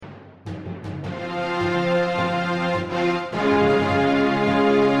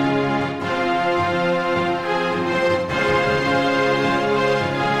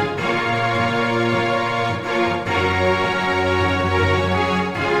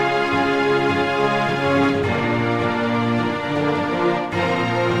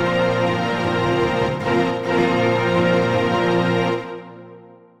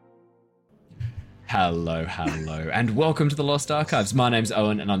and welcome to the Lost Archives. My name's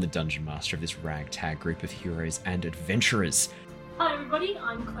Owen, and I'm the Dungeon Master of this ragtag group of heroes and adventurers. Hi everybody,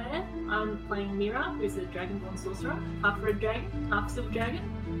 I'm Claire. I'm playing Mira, who's a Dragonborn sorcerer, half red dragon, half silver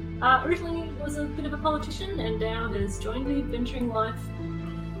dragon. Originally was a bit of a politician, and now has joined the adventuring life,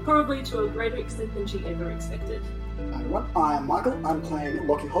 probably to a greater extent than she ever expected. Hi everyone, I'm Michael. I'm playing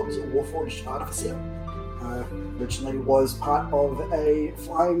Lockie Hobbs, a Warforged Artificer. Originally was part of a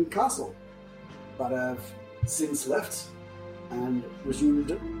flying castle, but I've since left and resumed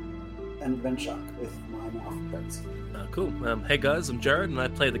an adventure with my now friends. Cool. Hey guys, I'm Jared, and I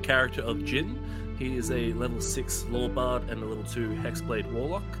play the character of Jin. He is a level 6 Law Bard and a level 2 Hexblade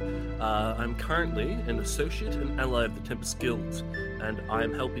Warlock. I'm currently an associate and ally of the Tempest Guild, and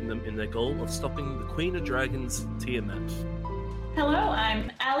I'm helping them in their goal of stopping the Queen of Dragons, Tiamat. Hello,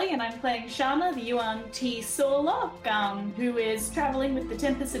 I'm Ali, and I'm playing Shana, the Yuan T. Sorlock, who is traveling with the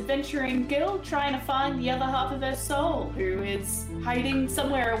Tempest Adventuring Guild, trying to find the other half of her soul, who is hiding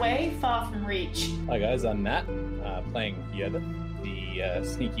somewhere away, far from reach. Hi guys, I'm Matt, playing Yoda, the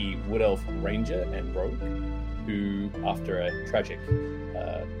sneaky Wood Elf Ranger and Rogue, who, after a tragic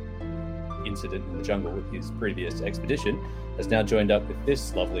incident in the jungle with his previous expedition, has now joined up with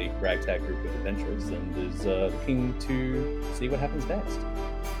this lovely ragtag group of adventurers and is looking to see what happens next.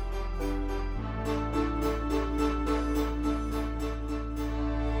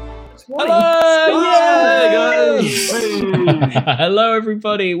 Hello! Yay! Hello,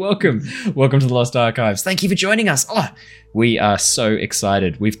 everybody. Welcome to the Lost Archives. Thank you for joining us. We are so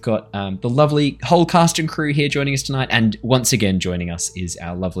excited. We've got the lovely whole cast and crew here joining us tonight, and once again joining us is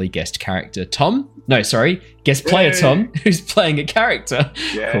our lovely guest character, Tom. No, sorry, guest player Tom, who's playing a character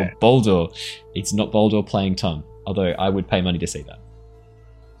called Baldur. It's not Baldur playing Tom, although I would pay money to see that.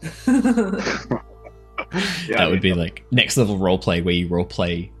 That would be like next level roleplay where you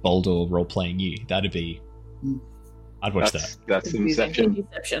roleplay Baldur role-playing you. That'd be... I'd watch that. That's Inception.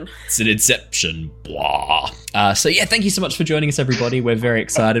 It's an Inception. Blah. So yeah, thank you so much for joining us, everybody. We're very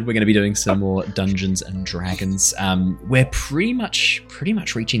excited. We're going to be doing some more Dungeons and Dragons. We're pretty much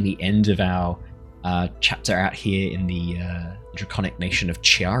reaching the end of our chapter out here in the draconic nation of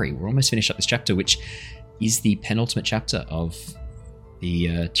Chiari. We're almost finished up this chapter, which is the penultimate chapter of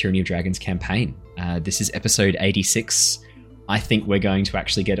the Tyranny of Dragons campaign. This is episode 86. I think we're going to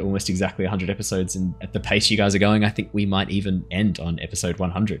actually get almost exactly 100 episodes, and at the pace you guys are going, I think we might even end on episode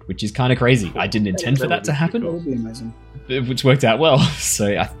 100, which is kind of crazy. I didn't intend for that to happen. That would be amazing. Which worked out well.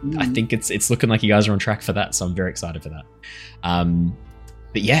 So I think it's looking like you guys are on track for that, so I'm very excited for that.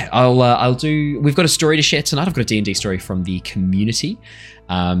 But yeah, I'll do... We've got a story to share tonight. I've got a D&D story from the community.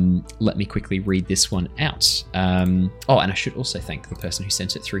 Let me quickly read this one out. And I should also thank the person who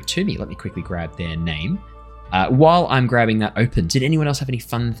sent it through to me. Let me quickly grab their name. While I'm grabbing that open, did anyone else have any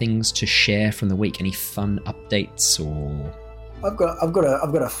fun things to share from the week? Any fun updates or? I've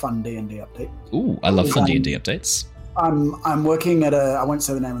got a fun D&D update. Ooh, I love fun D&D updates. I'm working at I won't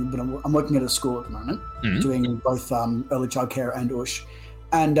say the name, but I'm working at a school at the moment, doing both early childcare and USH.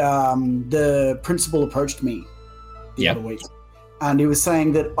 And the principal approached me the other week, and he was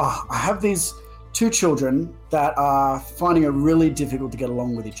saying that I have these two children that are finding it really difficult to get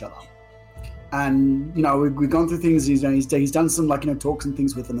along with each other. And we've gone through things. He's done some talks and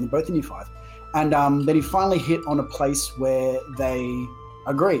things with them, and they're both in Year 5. And then he finally hit on a place where they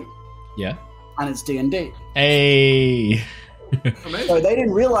agree. Yeah. And it's D&D. Hey. So they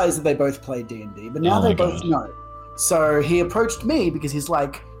didn't realize that they both played D&D, but now they both know. So he approached me because he's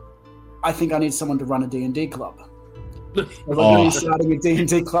like, I think I need someone to run a D&D club. We're going to be starting a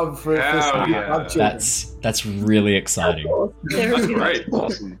D&D club for club children. That's really exciting. That's great.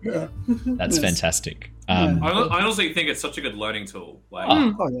 Awesome. Yeah. That's fantastic. I honestly think it's such a good learning tool.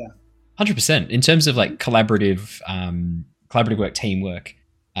 100%. In terms of collaborative work, teamwork,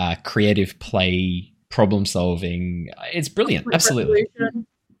 creative play, problem solving, it's brilliant. Absolutely.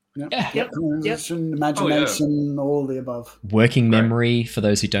 Imagination, all the above. Working memory for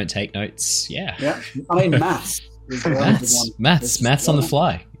those who don't take notes. Yeah. I mean, maths. Maths on the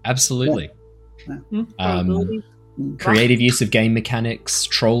fly. Absolutely. Creative use of game mechanics,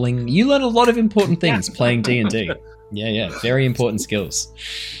 trolling. You learn a lot of important things playing D&D. Yeah. Very important skills.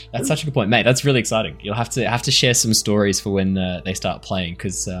 That's such a good point, mate. That's really exciting. You'll have to share some stories for when they start playing,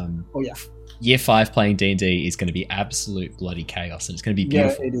 because Year 5 playing D&D is going to be absolute bloody chaos, and it's going to be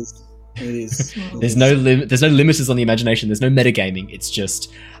beautiful. Yeah, it is. There's no limiters on the imagination. There's no metagaming. It's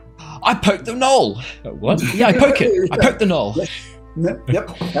just, I poked the knoll. What? Yeah, I poke it. I poke the knoll.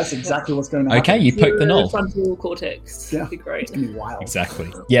 Yep, that's exactly what's going to happen. Okay, you poke the knoll. Frontal cortex. That'd be great. It's going to be wild.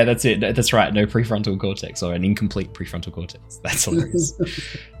 Exactly. Yeah, that's it. That's right. No prefrontal cortex, or an incomplete prefrontal cortex. That's hilarious.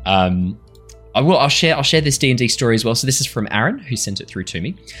 I'll share this D&D story as well. So this is from Aaron, who sent it through to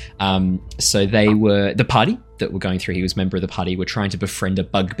me. So they were the party that were going through. He was a member of the party. Were trying to befriend a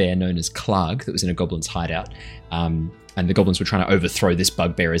bugbear known as Clark that was in a goblin's hideout. And the goblins were trying to overthrow this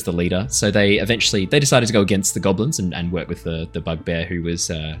bugbear as the leader. So they decided to go against the goblins and work with the bugbear, who was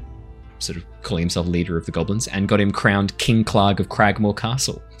sort of calling himself leader of the goblins, and got him crowned King Clark of Cragmore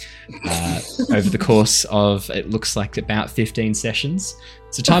Castle over the course of, it looks like, about 15 sessions.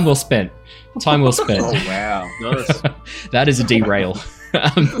 So time well spent. Time well spent. Oh, wow. Nice. That is a derail.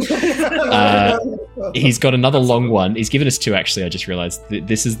 He's got another long one. He's given us two, actually. I just realized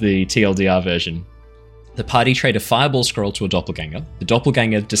this is the TLDR version. The party trade a fireball scroll to a doppelganger. The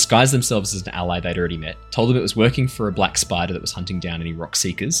doppelganger disguised themselves as an ally they'd already met, told them it was working for a black spider that was hunting down any rock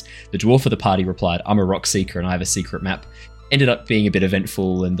seekers. The dwarf of the party replied, "I'm a rock seeker and I have a secret map." Ended up being a bit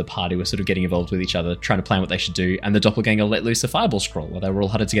eventful, and the party were sort of getting involved with each other, trying to plan what they should do, and the doppelganger let loose a fireball scroll while they were all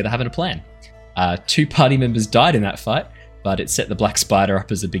huddled together having a plan. 2 party members died in that fight, but it set the black spider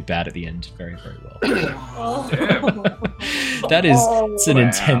up as a big bad at the end very, very well. It's an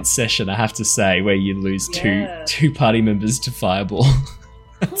intense session, I have to say, where you lose two party members to fireball.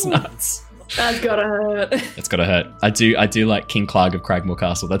 That's nuts. That's gotta hurt. That's gotta hurt. I do like King Clark of Cragmore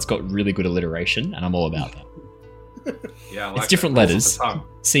Castle. That's got really good alliteration, and I'm all about that. Yeah, I like it's different that. letters,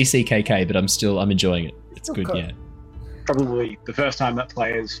 CCKK, but I'm enjoying it. It's good, yeah. Probably the first time that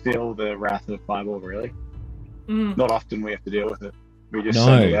players feel the wrath of fireball, really. Not often we have to deal with it. We just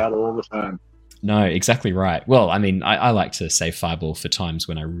send it out all the time. No, exactly right. Well, I mean, I like to save fireball for times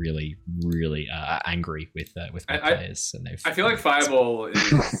when I really, really are angry with my players. And I feel like fireball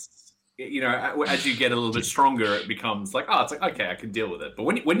is, as you get a little bit stronger, it becomes like, it's like, okay, I can deal with it. But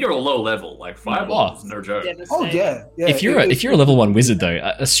when you're a low level, like fireball is no joke. Oh yeah. If you're a level 1 wizard though,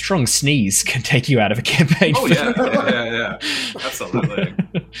 a strong sneeze can take you out of a campaign. Oh yeah, absolutely.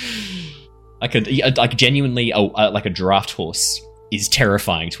 Like genuinely, like a draft horse is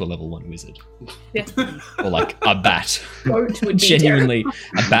terrifying to a level 1 wizard. Yeah. Or like a bat. Genuinely,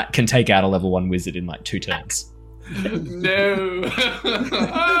 a bat can take out a level 1 wizard in like 2 turns. No.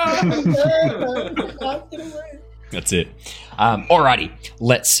 That's it. Alrighty,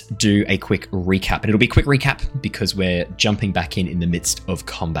 let's do a quick recap. And it'll be a quick recap because we're jumping back in the midst of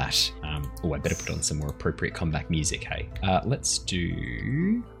combat. I better put on some more appropriate combat music, hey. Let's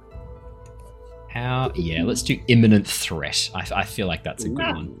do... let's do imminent threat. I feel like that's a good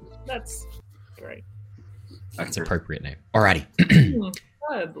one. That's great. That's appropriate name. Alrighty.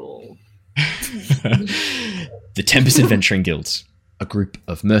 Fireball. The Tempest Adventuring Guild, a group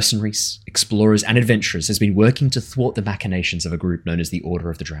of mercenaries, explorers, and adventurers, has been working to thwart the machinations of a group known as the Order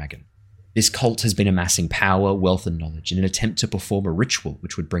of the Dragon. This cult has been amassing power, wealth, and knowledge in an attempt to perform a ritual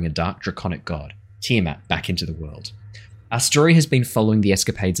which would bring a dark draconic god, Tiamat, back into the world. Our story has been following the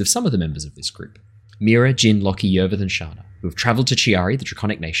escapades of some of the members of this group: Mira, Jin, Lockie, Yervith, and Shana, who have travelled to Chiari, the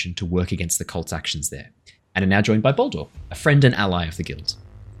Draconic Nation, to work against the cult's actions there, and are now joined by Boldor, a friend and ally of the guild.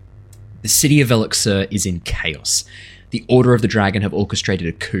 The city of Elixir is in chaos. The Order of the Dragon have orchestrated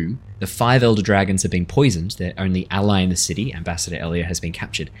a coup. The 5 Elder Dragons have been poisoned. Their only ally in the city, Ambassador Elia, has been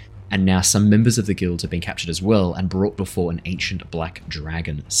captured. And now some members of the guild have been captured as well and brought before an ancient black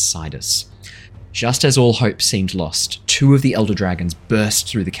dragon, Sidus. Just as all hope seemed lost, 2 of the Elder Dragons burst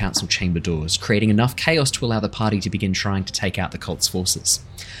through the council chamber doors, creating enough chaos to allow the party to begin trying to take out the cult's forces.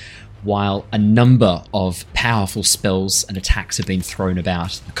 While a number of powerful spells and attacks have been thrown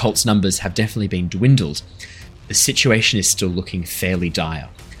about, the cult's numbers have definitely been dwindled. The situation is still looking fairly dire.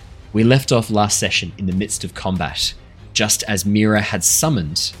 We left off last session in the midst of combat, just as Mira had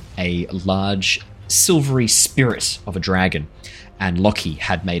summoned a large silvery spirit of a dragon, and Lockie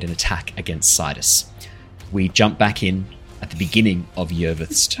had made an attack against Sidus. We jump back in at the beginning of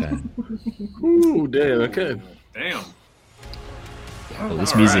Yervith's turn. Ooh, damn, okay. Damn. Well,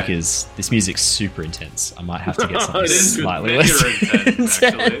 this music's super intense. I might have to get something slightly less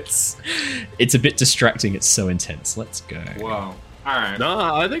intense. It's a bit distracting. It's so intense. Let's go. Whoa. All right.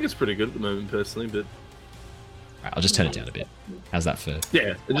 No, I think it's pretty good at the moment, personally, but... Right, I'll just turn it down a bit. How's that for...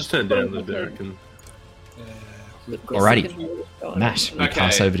 Yeah, it just turned down a little bit, I reckon. Alrighty. Matt, we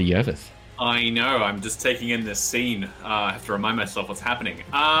pass over to Yervith. I know, I'm just taking in this scene. I have to remind myself what's happening.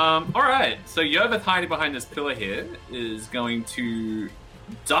 Alright, so Yervith hiding behind this pillar here is going to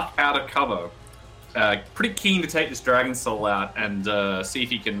duck out of cover. Pretty keen to take this dragon soul out and see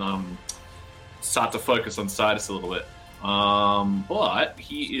if he can start to focus on Sidus a little bit. But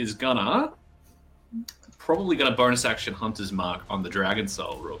he is probably gonna bonus action Hunter's Mark on the dragon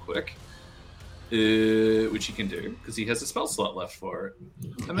soul real quick. Which he can do because he has a spell slot left for it.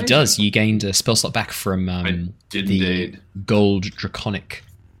 Amazing. He does. You gained a spell slot back from the indeed. Gold Draconic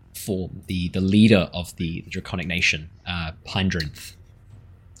form, the leader of the Draconic Nation, Pindrinth.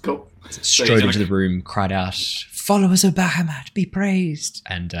 Cool. Strode into the room, cried out, "Followers of Bahamut, be praised!"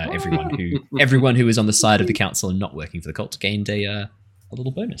 And everyone who was on the side of the council and not working for the cult gained a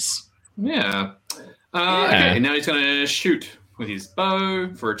little bonus. Yeah. Okay, now he's going to shoot with his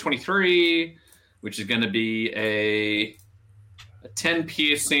bow for a 23, which is going to be a 10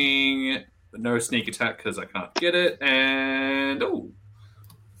 piercing, but no sneak attack because I can't get it, and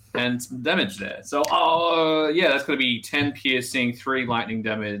some damage there. So, that's going to be 10 piercing, 3 lightning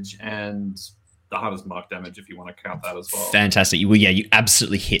damage, and the Hunter's Mark damage if you want to count that as well. Fantastic. Well, you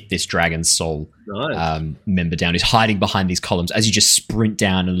absolutely hit this Dragon's Soul member down. He's hiding behind these columns. As you just sprint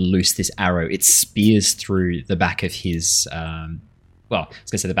down and loose this arrow, it spears through the back of his... I was going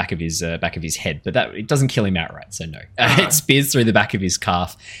to say the back of his head, but it doesn't kill him outright, so no. It spears through the back of his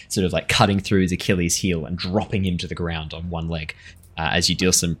calf, sort of like cutting through his Achilles heel and dropping him to the ground on one leg. As you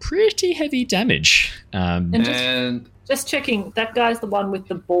deal some pretty heavy damage. Just checking, that guy's the one with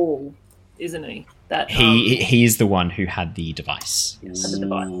the ball, isn't he? He is the one who had the device. Yes. Had the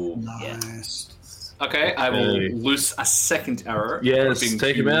device. Nice. Yeah. Okay, I will loose a second arrow. Yes,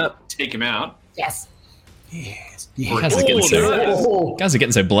 take him out. Take him out. Yes. Yes. Guys are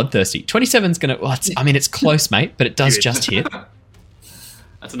getting so bloodthirsty. 27's gonna. Well, it's close, mate, but it does just hit.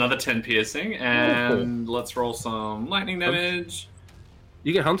 That's another 10 piercing, and let's roll some lightning damage.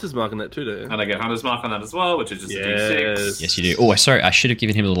 You get Hunter's Mark on that too, don't you? And I get Hunter's Mark on that as well, which is just a D6. Yes, you do. Oh, sorry, I should have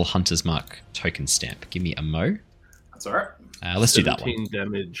given him a little Hunter's Mark token stamp. Give me a mo. That's all right. Let's do that one. 17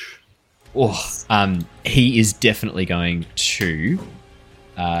 damage. Oh, he is definitely going to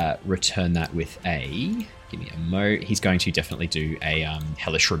return that with a... Give me a mo. He's going to definitely do a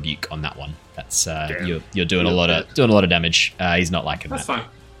hellish rebuke on that one. That's you're doing a lot of damage. He's not liking that. That's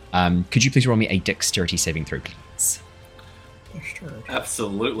fine. Could you please roll me a dexterity saving throw, please?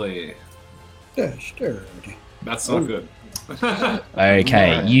 Absolutely. Dexterity. That's not good.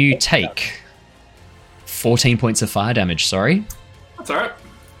 Okay, you take 14 points of fire damage. Sorry. That's all right.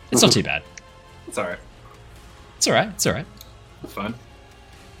 It's not too bad. It's all right. It's all right. It's all right. That's fine.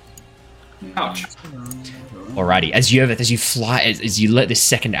 Ouch. Alrighty, as you fly, as you let this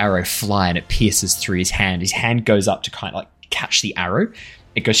second arrow fly and it pierces through his hand goes up to kind of like catch the arrow.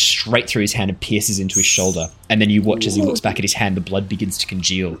 It goes straight through his hand and pierces into his shoulder. And then you watch as he looks back at his hand, the blood begins to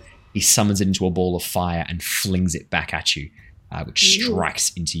congeal. He summons it into a ball of fire and flings it back at you, which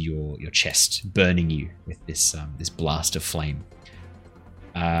strikes into your chest, burning you with this blast of flame.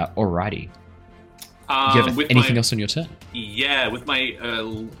 Alrighty. Do you have anything else on your turn? Yeah, with my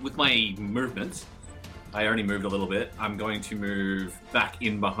movement, I already moved a little bit. I'm going to move back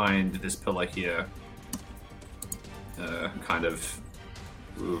in behind this pillar here.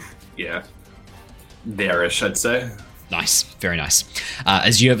 There-ish, I'd say. Nice, very nice.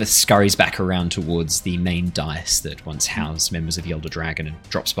 As Yervith scurries back around towards the main dais that once housed members of the Elder Dragon and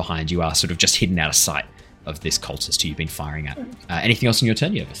drops behind, you are sort of just hidden out of sight of this cultist who you've been firing at. Anything else on your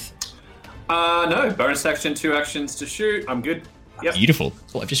turn, Yervith? No. Bonus action, 2 actions to shoot. I'm good. Yep. Beautiful.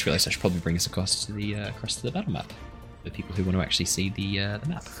 Well, I've just realised I should probably bring us across to the battle map. For people who want to actually see the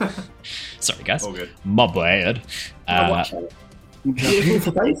map. Sorry, guys. All good. My bad. Watch out.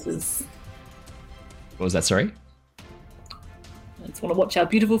 Beautiful faces. What was that, sorry? I just want to watch our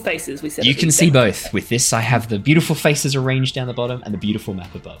beautiful faces. We said you can see both. With this, I have the beautiful faces arranged down the bottom and the beautiful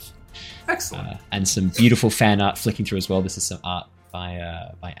map above. Excellent. And some beautiful fan art flicking through as well. This is some art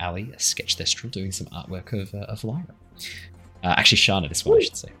by Ali, a sketch thestral, doing some artwork of Lyra. Actually, Shana, this one, I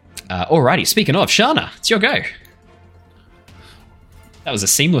should say. Alrighty, speaking of, Shana, it's your go. That was a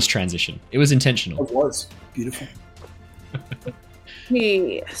seamless transition. It was intentional. It was. Beautiful.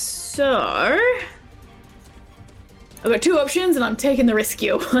 Yeah, so... I've got 2 options, and I'm taking the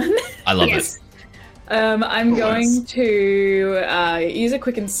riskier one. I love it. I'm going to use a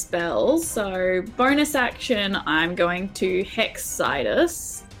quicken spell. So, bonus action, I'm going to Hex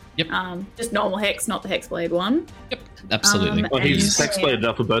Sidus. Yep. Just normal Hex, not the Hexblade one. Yep, absolutely. Well, he's Hexbladed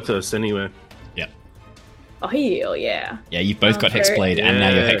up for both of us anyway. Yep. Oh, hell yeah. Yeah, you've both got Hexblade, and now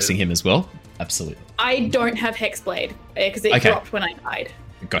you're hexing him as well. Absolutely. I don't have Hexblade, because it dropped when I died.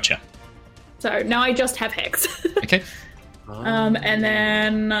 Gotcha. So, now I just have Hex. Okay. And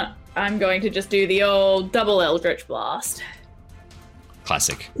then I'm going to just do the old double Eldritch Blast.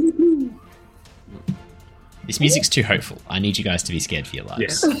 Classic. This music's too hopeful. I need you guys to be scared for your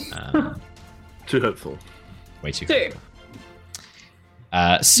lives. Yeah. Too hopeful. Way too 2.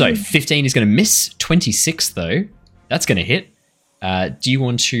 hopeful. So 15 is going to miss. 26 though, that's going to hit. Do you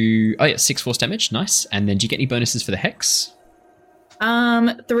want to? Oh yeah, 6 force damage. Nice. And then do you get any bonuses for the hex?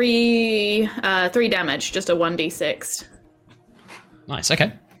 3 damage, just a 1d6. Nice.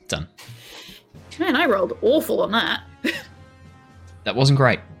 Okay. Done. Man, I rolled awful on that. That wasn't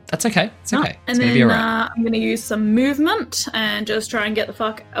great. That's okay. It's okay. And It's going then to be alright. I'm going to use some movement and just try and get the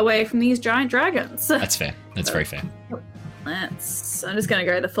fuck away from these giant dragons. That's fair. That's very fair. I'm just going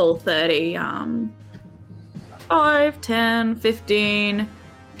to go the full 30. 5, 10, 15,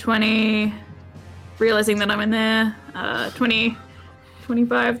 20. Realizing that I'm in there. 20,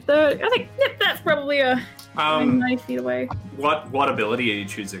 25, 30. I think, yep, that's probably a 9 feet away. What ability are you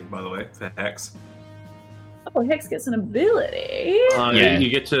choosing, by the way, for Hex? Oh, Hex gets an ability. Yeah. You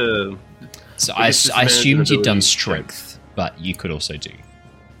get to... So I assumed you'd done strength, but you could also do.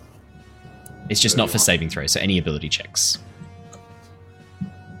 It's just not for saving throws, so any ability checks.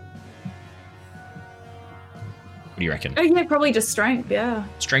 What do you reckon? Oh yeah, probably just strength, yeah.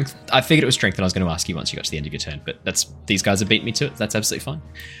 Strength. I figured it was strength, and I was going to ask you once you got to the end of your turn, but these guys have beat me to it. That's absolutely fine.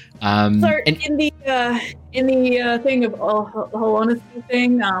 So in the thing of the whole honesty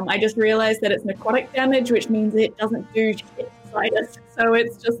thing, I just realized that it's necrotic damage, which means it doesn't do shit slightest. So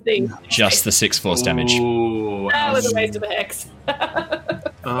it's just the 6 force damage. Ooh, that was a waste of a Hex.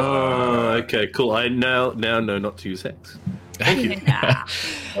 Oh, okay, cool. I now know not to use Hex. Thank you.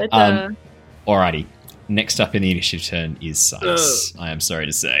 Alrighty. Next up in the initiative turn is Sidus. I am sorry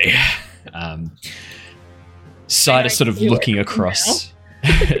to say. Sidus sort of looking across.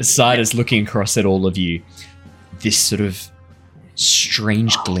 Sidus looking across at all of you. This sort of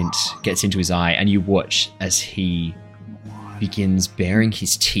strange glint gets into his eye, and you watch as he begins baring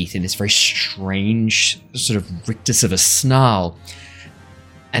his teeth in this very strange sort of rictus of a snarl.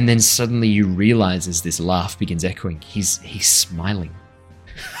 And then suddenly you realize as this laugh begins echoing, he's smiling.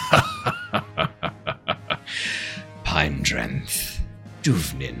 Pindrenth,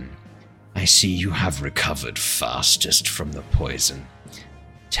 Duvnin, I see you have recovered fastest from the poison.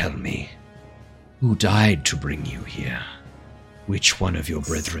 Tell me, who died to bring you here? Which one of your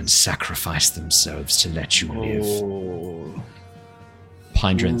brethren sacrificed themselves to let you live?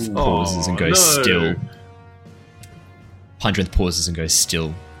 Pindrenth pauses and goes still. Pindrenth pauses and goes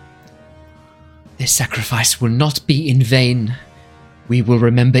still. Their sacrifice will not be in vain. We will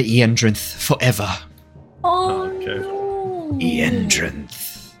remember Iendrinth forever. Oh, Okay. no.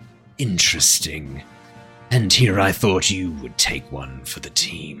 Iendrinth. Interesting. And here I thought you would take one for the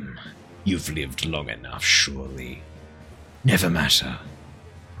team. You've lived long enough, surely. Never matter.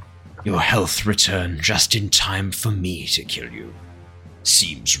 Your health returned just in time for me to kill you.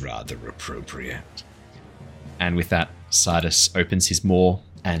 Seems rather appropriate. And with that, Sidus opens his maw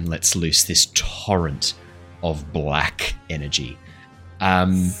and lets loose this torrent of black energy.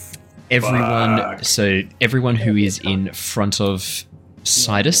 Everyone who is in front of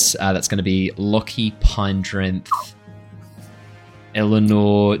Sidus, that's going to be Lockie, Pindrenth,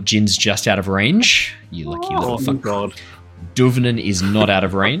 Eleanor. Jin's just out of range. You lucky little fuck. God. Duvnin is not out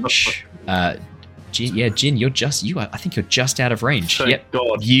of range. Jin, I think you're just out of range. Thank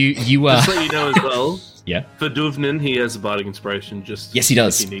God. You are. Just to let you know as well. Yeah. For Duvnin, he has a bardic inspiration. Yes, he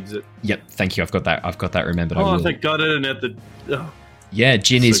does. If he needs it. Yep. Thank you. I've got that remembered. I Oh, will. thank God I didn't have the. Oh. Yeah,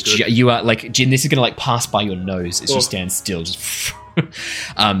 Jin So is. good. You are like Jin. This is gonna like pass by your nose as you stand still, just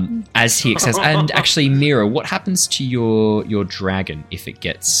as he extends. And actually, Mira, what happens to your dragon if it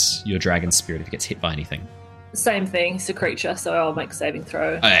gets your dragon spirit if it gets hit by anything? Same thing. It's a creature, so I'll make a saving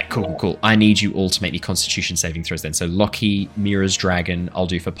throw. Alright, cool. I need you all to make me Constitution saving throws then. So Lockie, Mira's dragon, I'll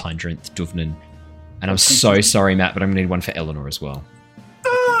do for Pindrenth, Duvnin. And I'm so sorry, Matt, but I'm gonna need one for Eleanor as well.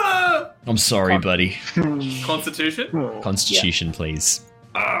 I'm sorry, buddy. Constitution? Constitution, please.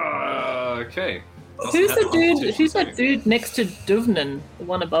 Okay. Who's the dude? Who's that dude next to Duvnin? The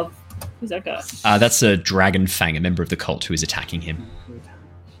one above? Who's that guy? That's a Dragon Fang, a member of the cult who is attacking him.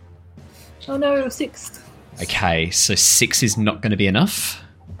 Oh no, 6. Okay, so 6 is not going to be enough.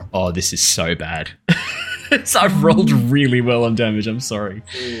 Oh, this is so bad. So I've rolled really well on damage, I'm sorry.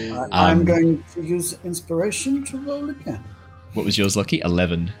 I'm going to use inspiration to roll again. What was yours, Lucky?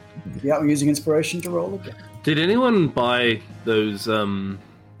 11. Yeah, I'm using inspiration to roll again. Did anyone buy those? What are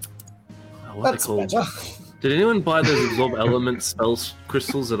they That's called? better. Did anyone buy those absorb element spells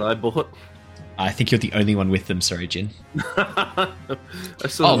crystals that I bought? I think you're the only one with them, sorry, Jin. I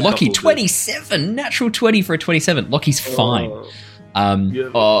still Oh, have a Lockie, couple, 27! Natural 20 for a 27. Lockie's fine.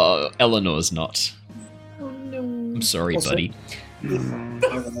 yeah. Eleanor's not. Oh no. I'm sorry, Also- buddy.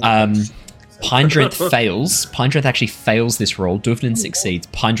 Pindrenth fails. Pindrenth actually fails this roll. Duvnin succeeds.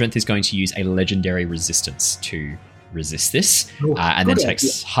 Pindrenth is going to use a legendary resistance to resist this, and then good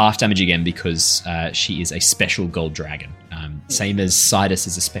takes half damage again because she is a special gold dragon. Same as Sidus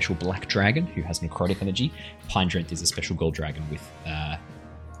is a special black dragon who has necrotic energy. Pindrenth is a special gold dragon with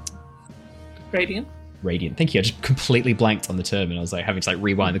Radiant. radiant. Thank you. I just completely blanked on the term, and I was like having to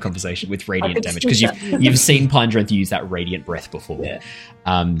rewind the conversation with radiant damage because you've seen Pine-Drenth use that radiant breath before. Yeah.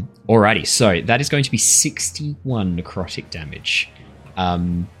 Alrighty, so that is going to be 61 necrotic damage.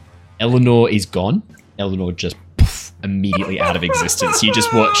 Eleanor is gone. Eleanor just immediately out of existence. You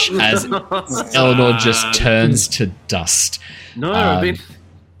just watch as Eleanor just turns to dust. No, I've been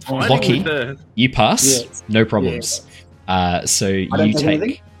Lockie, you pass. Yes. No problems. So you take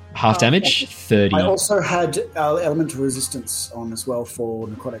anything. half damage, 30. I also had elemental resistance on as well for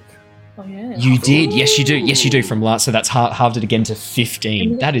necrotic. Oh yeah. You did. Yes, you do. Yes, you do from last. So that's halved it again to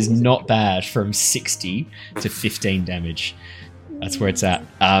 15. That is not bad from 60 to 15 damage. That's where it's at.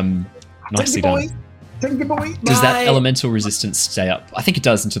 Nicely done. Does that elemental resistance stay up? I think it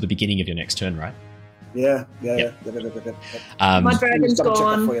does until the beginning of your next turn, right? Yeah. My dragon's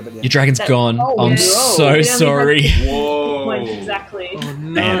gone. Your dragon's gone. I'm so sorry. Whoa. Exactly. Oh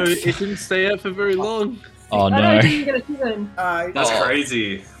no, it didn't stay out for very long. Oh no. I didn't get a turn. That's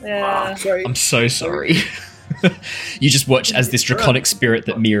crazy. Yeah. I'm so sorry. You just watch as this draconic spirit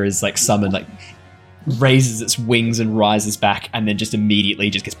that Mira's summoned raises its wings and rises back, and then just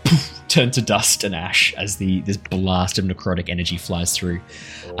immediately just gets turned to dust and ash as this blast of necrotic energy flies through.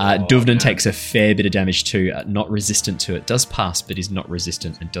 Duvnan takes a fair bit of damage too, not resistant to it. Does pass, but is not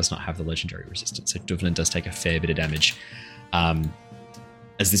resistant and does not have the legendary resistance. So Duvnan does take a fair bit of damage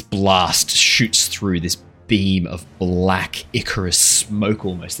as this blast shoots through this beam of black Icarus smoke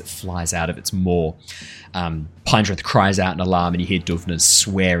almost that flies out of its maw. Pine-Drenth cries out in alarm, and you hear Duvnan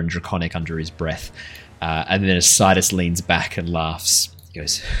swear in Draconic under his breath. And then as Sidus leans back and laughs, he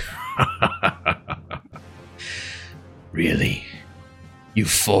goes, "Really?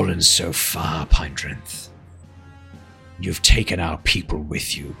 You've fallen so far, Pine-Drenth. You've taken our people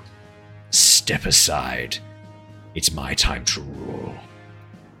with you. Step aside. It's my time to rule."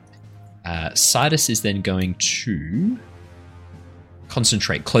 Sidus is then going to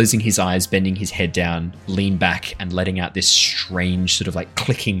concentrate, closing his eyes, bending his head down, lean back, and letting out this strange sort of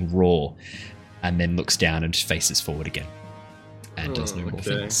clicking roar, and then looks down and faces forward again, and does no more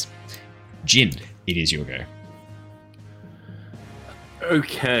things. Jin, it is your go.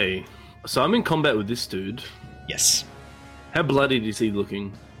 Okay, so I'm in combat with this dude. Yes. How bloodied is he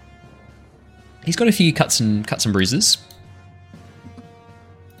looking? He's got a few cuts and bruises.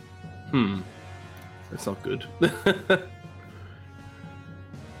 That's not good.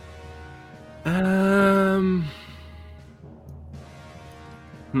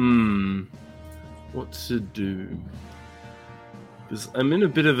 What to do? Because I'm in a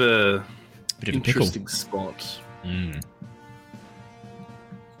bit of a interesting spot.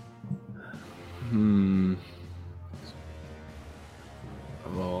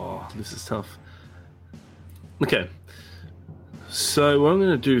 Oh, this is tough. Okay. So what I'm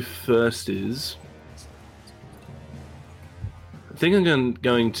going to do first is, I think I'm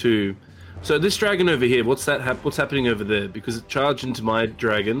going to. So this dragon over here, what's happening over there? Because it charged into my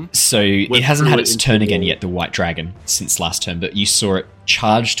dragon. So it hasn't had its turn again yet, the white dragon, since last turn. But you saw it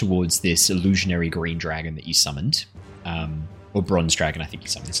charge towards this illusionary green dragon that you summoned, or bronze dragon. I think you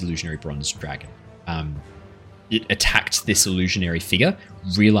summoned this illusionary bronze dragon. It attacked this illusionary figure,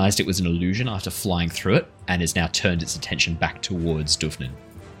 realized it was an illusion after flying through it, and has now turned its attention back towards Duvnan.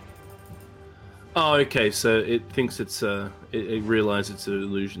 Oh, okay. So it thinks it realized it's an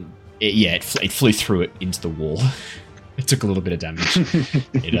illusion. It flew through it into the wall. It took a little bit of damage.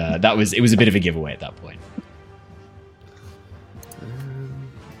 It was a bit of a giveaway at that point.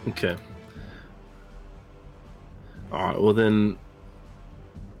 Okay. All right. Well then.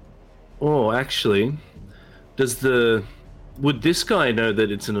 Oh, actually. Would this guy know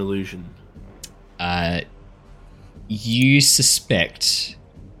that it's an illusion? You suspect,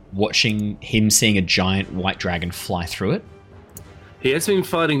 watching him seeing a giant white dragon fly through it. He has been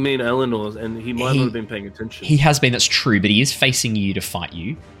fighting me and Eleanor, and he might not have been paying attention. He has been, that's true, but he is facing you to fight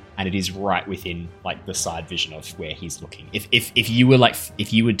you, and it is right within the side vision of where he's looking. If you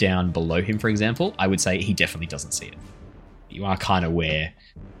were down below him, for example, I would say he definitely doesn't see it. You are kind of where,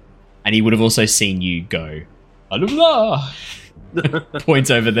 and he would have also seen you go, "Alumna!" Point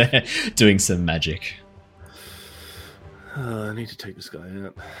over there, doing some magic. I need to take this guy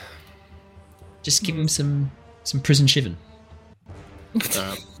out. Just give him some prison shivin.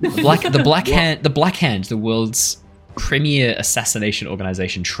 The Black Hand, the world's premier assassination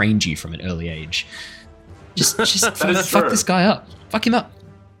organization, trained you from an early age. Just fuck this guy up. Fuck him up.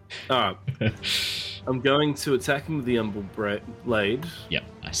 Alright. I'm going to attack him with the Umbral Blade. Yep,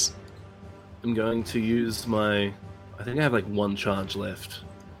 nice. I'm going to use I think I have one charge left.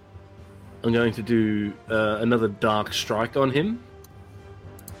 I'm going to do another Dark Strike on him.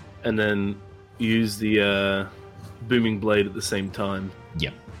 And then use the booming blade at the same time.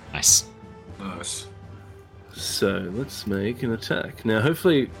 Yep. Nice. Nice. So let's make an attack. Now,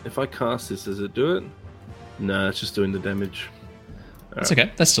 hopefully, if I cast this, does it do it? No, it's just doing the damage. That's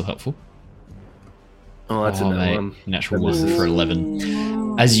okay. That's still helpful. Oh, that's a nat one. Natural one for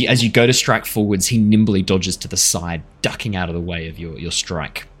 11. As you go to strike forwards, he nimbly dodges to the side, ducking out of the way of your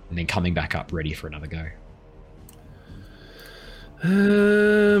strike, and then coming back up, ready for another go.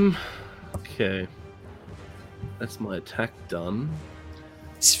 Okay. That's my attack done.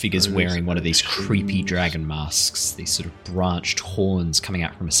 This figure's wearing one of these creepy dragon masks, these sort of branched horns coming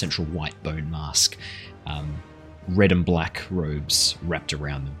out from a central white bone mask. Red and black robes wrapped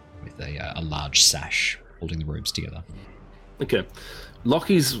around them with a large sash holding the robes together. Okay.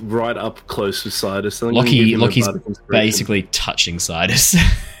 Lockie's right up close with Sidus. Lockie's basically touching Sidus.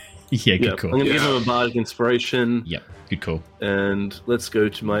 Yeah, good call. I'm going to give him a Bardic Inspiration. Yep, good call. And let's go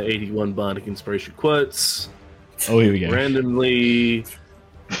to my 81 Bardic Inspiration quotes. Oh, here we go. Randomly...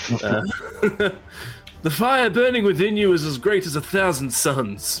 the fire burning within you is as great as 1,000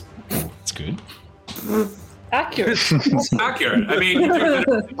 suns. That's good. Accurate. It's accurate. I mean,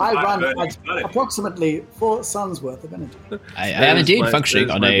 I run approximately 4 suns worth of energy. I am indeed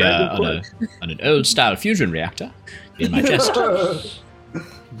functioning on an old style fusion reactor in my chest.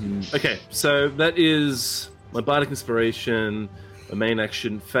 Okay, so that is my Bardic Inspiration. My main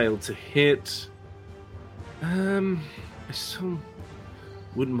action failed to hit. I still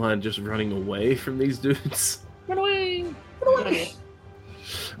wouldn't mind just running away from these dudes. Run away! Run away!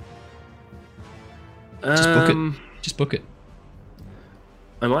 Just book it.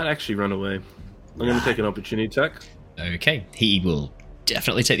 I might actually run away. I'm going to take an opportunity attack. Okay, he will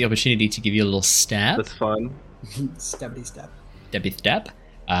definitely take the opportunity to give you a little stab. That's fine. Stabby stab. Stabby stab.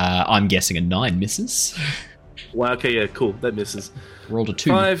 I'm guessing a 9 misses. Wow, okay, yeah, cool. That misses. Rolled a 2.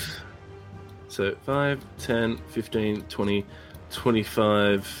 5. So 5, 10, 15, 20,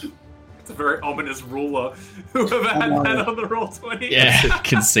 25. It's a very ominous ruler. Whoever had that on the roll 20. Yeah, I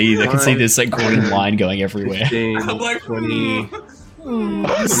can see this like green line going everywhere. 15, I'm like, 20.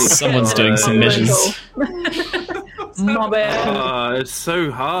 Someone's doing some measures. My bad. It's so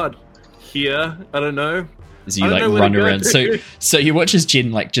hard here. I don't know. As you like run around, so you watch as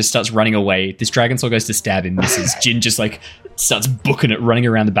Jin like just starts running away. This dragon soul goes to stab him, misses. Jin just like starts booking it, running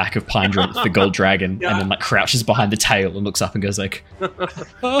around the back of Pinedrop, the gold dragon, and then like crouches behind the tail and looks up and goes like,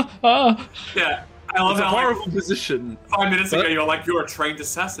 ah. Yeah, I love It's a how horrible position. 5 minutes ago you're like, you're a trained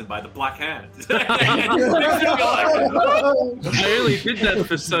assassin by the Black Hand. I only did that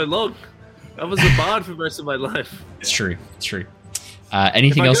for so long. I was a bard for most of my life. It's true.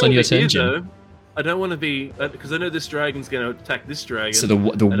 Anything else on your turn, Jin? Though, I don't want to be because I know this dragon's going to attack this dragon. So the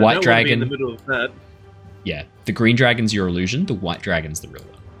white I don't dragon want to be in the middle of that. Yeah, the green dragon's your illusion. The white dragon's the real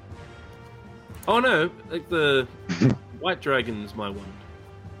one. Oh no, like the white dragon's my one.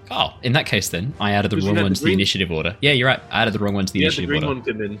 Oh, in that case, then I added the wrong one to the initiative order. Yeah, you're right. I added the wrong one to the initiative order. The green one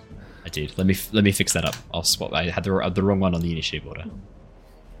come in. I did. Let me fix that up. I'll swap. I had the wrong one on the initiative order.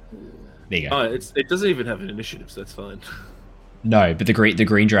 There you go. Oh, it doesn't even have an initiative, so that's fine. No, but the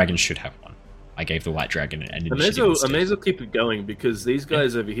green dragon should have one. I gave the white dragon an initiative. I may as well keep it going because these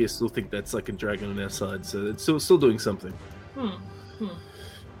guys over here still think that's like a dragon on our side, so it's still doing something.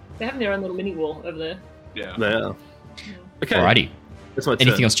 They have their own little mini war over there. Yeah. They are. Okay. Alrighty. That's my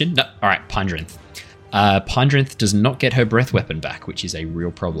Anything turn. else, Jin? No. All right, Pinedrith. Pinedrith does not get her breath weapon back, which is a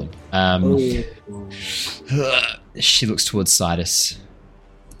real problem. She looks towards Sidus,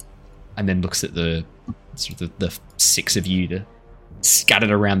 and then looks at the sort of the 6 of you scattered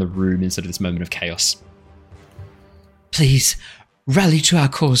around the room in sort of this moment of chaos. Please, rally to our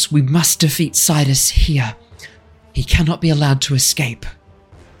cause. We must defeat Sidus here. He cannot be allowed to escape.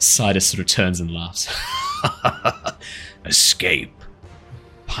 Sidus sort of turns and laughs. Escape?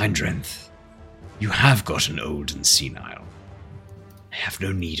 Pinedrith, you have gotten old and senile. I have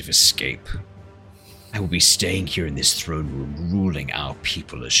no need of escape. I will be staying here in this throne room, ruling our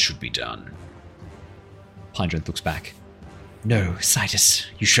people as should be done. Pinedrith looks back. No, Sidus,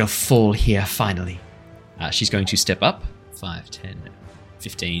 you shall fall here finally. She's going to step up. 5, 10,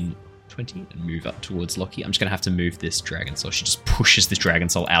 15, 20, and move up towards Lockie. I'm just going to have to move this dragon soul. She just pushes this dragon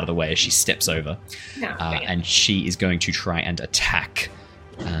soul out of the way as she steps over. And she is going to try and attack.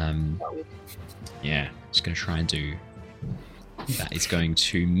 Yeah, just going to try and do... That is going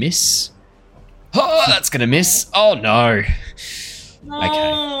to miss. Oh, that's going to miss. Oh, no.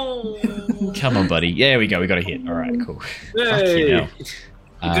 Okay. Come on, buddy. Yeah, we go. We got a hit. All right, cool. Fuck you now.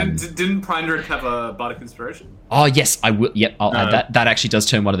 Didn't Pinedrith have a Bardic Inspiration? Oh, yes, I will. Yep, I'll add that. That actually does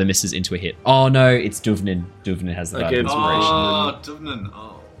turn one of the misses into a hit. Oh, no, it's Duvnin. Duvnin has the Bardic Inspiration. Oh, Duvnin.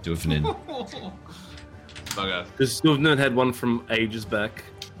 Oh. Duvnin. Okay. Because Duvnin had one from ages back.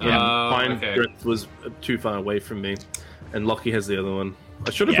 Pine Drenth was too far away from me, and Lockie has the other one. I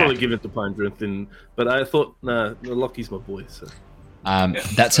should have probably given it to Pine Drenth, but I thought, nah, Lockie's my boy. So.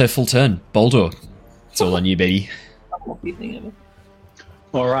 That's her full turn. Boldor, it's all on you, baby.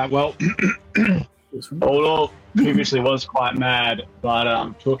 All right, well, Boldor previously was quite mad,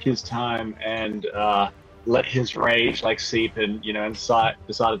 but took his time and let his rage seep and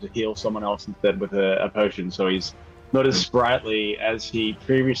decided to heal someone else instead with a potion. So he's not as sprightly as he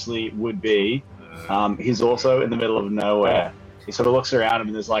previously would be. He's also in the middle of nowhere. He sort of looks around him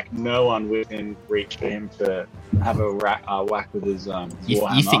and there's no one within reach for him to have a whack with his warhammer.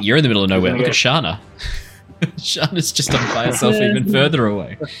 You think you're in the middle of nowhere? Look at Shana. Shana's just up by herself even further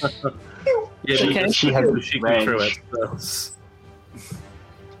away. She has range.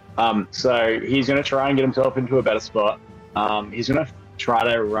 So he's going to try and get himself into a better spot. He's going to try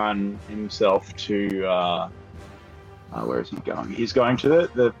to run himself to where is he going? He's going to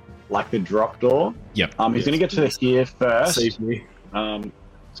the drop door. Yep. He's going to get to here first. Save me.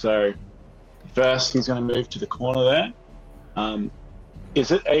 So first he's going to move to the corner there.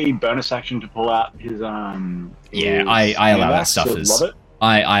 Is it a bonus action to pull out his Yeah, I allow that stuff as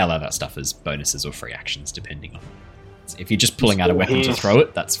I allow that stuff as bonuses or free actions depending on. If you're just pulling out a weapon to throw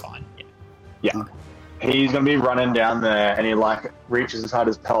it, that's fine. Yeah. He's going to be running down there, and he reaches inside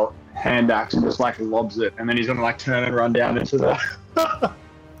his pelt, hand axe, and just lobs it, and then he's going to turn and run down into the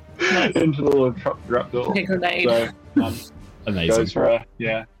into the little drop door. Grenade. So, amazing. Goes for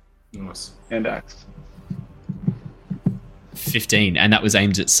Nice. Hand axe. 15, and that was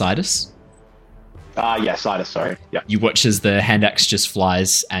aimed at Sidus? Yeah, Sidus, sorry. Yeah. You watch as the hand axe just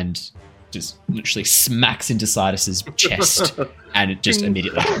flies and just literally smacks into Sidus's chest, and it just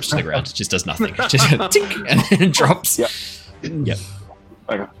immediately drops to the ground. It just does nothing. It just tink, and then it drops. Yep.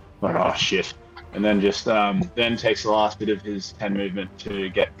 Oh, shit. And then just then takes the last bit of his 10 movement to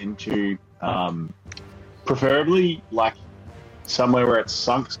get into preferably somewhere where it's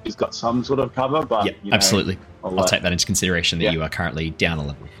sunk. He's got some sort of cover, but absolutely. I'll take that into consideration that you are currently down a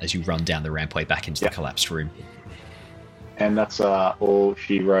level as you run down the rampway back into the collapsed room. And that's all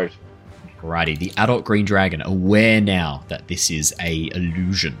she wrote. Alrighty, the adult green dragon, aware now that this is a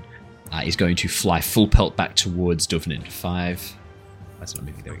illusion, is going to fly full pelt back towards Duvnin. 5, that's not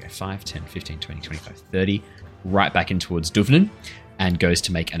moving, there we go, 5, 10, 15, 20, 25, 30, right back in towards Duvnin, and goes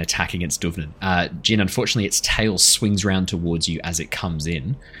to make an attack against Duvnin. Jin, unfortunately, its tail swings round towards you as it comes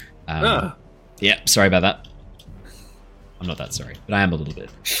in. Yeah, sorry about that. I'm not that sorry, but I am a little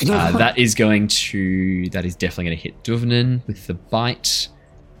bit. That is definitely going to hit Duvnin with the bite.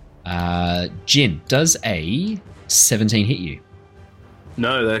 Jin, does a 17 hit you?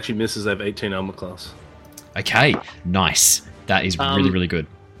 No, that actually misses. I have 18 armor class. Okay, nice. That is really, really good.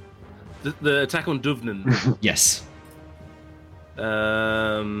 The attack on Duvnin. Yes.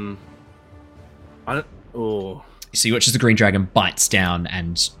 I don't. Oh. So you watch as the green dragon bites down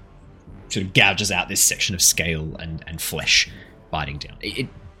and sort of gouges out this section of scale and flesh, biting down. It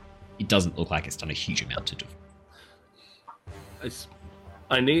doesn't look like it's done a huge amount to Duvnin.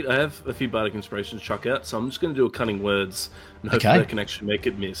 I have a few bardic inspirations to chuck out, so I'm just going to do a cunning words and hopefully I can actually make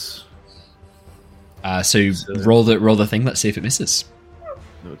it miss. So roll the thing. Let's see if it misses.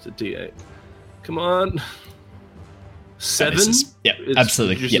 No, it's a D8. Come on. 7. Yeah,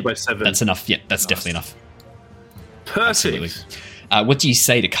 absolutely. Yeah, by 7. That's enough. Yeah, that's definitely enough. Perfect. Absolutely. What do you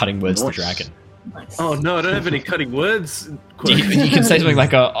say to cutting words to the dragon? Oh no, I don't have any cutting words. You can say something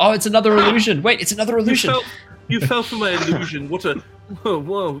like, "Oh, it's another illusion." Wait, it's another illusion. You fell for my illusion. What a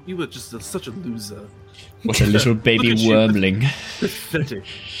whoa! You were just such a loser. What a little baby wormling. Pathetic.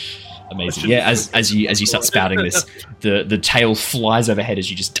 Amazing. Yeah, as you start spouting this, the tail flies overhead as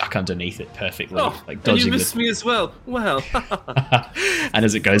you just duck underneath it perfectly, dodging and you missed me as well. Wow. And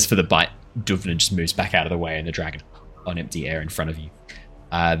as it goes for the bite, Duvnin just moves back out of the way, and the dragon on empty air in front of you.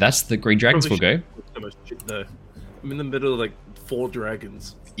 That's the green dragons will go. So much shit, though. I'm in the middle of 4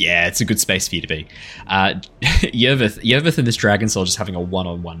 dragons. Yeah, it's a good space for you to be. Yervith and this dragon soul just having a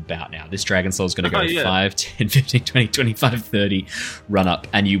one-on-one bout now. This dragon soul is going to go 5, 10, 15, 20, 25, 30, run up,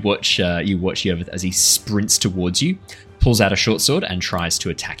 and you watch Yervith as he sprints towards you, pulls out a short sword, and tries to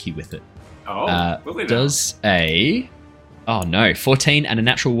attack you with it. Does a 14 and a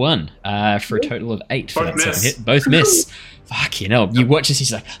natural 1 for a total of 8 for that second hit. Both miss. Fuck, you watch as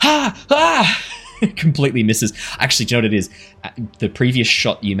he's like, completely misses. Actually, do you know what it is? The previous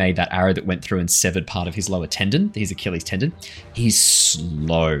shot you made, that arrow that went through and severed part of his lower tendon, his Achilles tendon, he's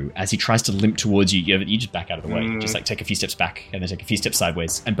slow. As he tries to limp towards you, you just back out of the way. Just take a few steps back and then take a few steps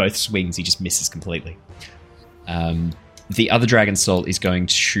sideways. And both swings, he just misses completely. The other Dragon Soul is going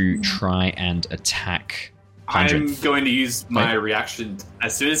to try and attack. I'm going to use my reaction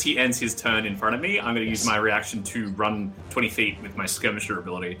as soon as he ends his turn in front of me. I'm going to use my reaction to run 20 feet with my skirmisher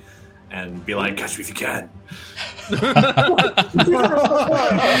ability and be like, "Catch me if you can."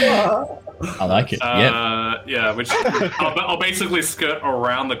 I like it. Yeah, which I'll basically skirt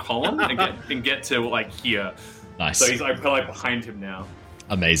around the column and get to like here. Nice. So he's like behind him now.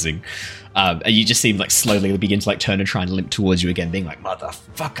 Amazing. And you just seem like slowly begin to like turn and try and limp towards you again, being like,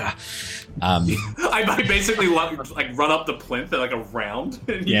 "Motherfucker." I basically like run up the plinth like around.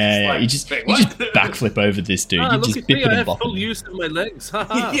 And you just backflip over this dude. You just bip it I and have bop full him. use of my legs.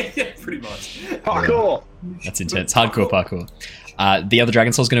 yeah, pretty much. Parkour. That's intense. Hardcore parkour. The other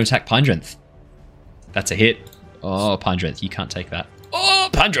Dragon Soul is going to attack Pinedrenth. That's a hit. Oh, Pinedrenth, you can't take that. Oh,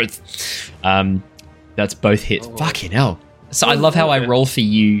 Pinedrenth. That's both hits. Fucking hell. So I love how I roll for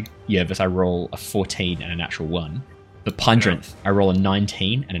you, Yervis. I roll a 14 and a natural 1. But Pinedrenth, I roll a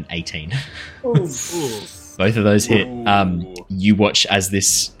 19 and an 18. Both of those hit. You watch as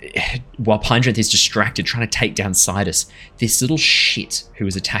this, while Pinedrenth is distracted, trying to take down Sidus, this little shit who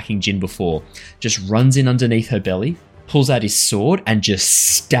was attacking Jin before just runs in underneath her belly, pulls out his sword, and just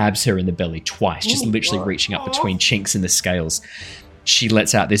stabs her in the belly twice, just literally reaching up between chinks in the scales. She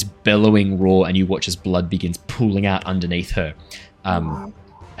lets out this bellowing roar, and you watch as blood begins pooling out underneath her.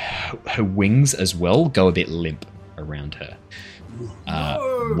 Her wings as well go a bit limp around her.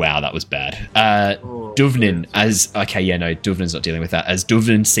 Wow, that was bad. Duvnin, Duvnin's not dealing with that. As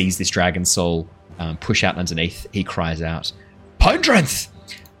Duvnin sees this Dragon Soul push out underneath, he cries out, "Pinedrenth!"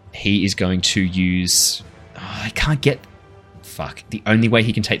 He is going to use... I can't get... Fuck. The only way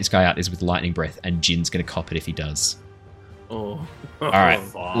he can take this guy out is with Lightning Breath, and Jin's going to cop it if he does. Oh. All right.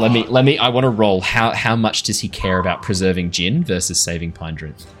 Let me. I want to roll. How much does he care about preserving Jin versus saving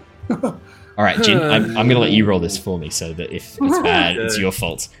Pinedrenth? All right, Jin. I'm going to let you roll this for me, so that if it's bad, it's your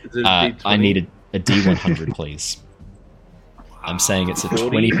fault. I need a D100, please. I'm saying it's a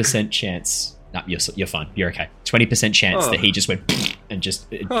 20% chance. No, you're fine. You're okay. 20% chance that he just went and just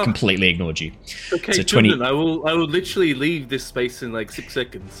completely ignored you. Okay, so 20. Jordan, I will literally leave this space in like 6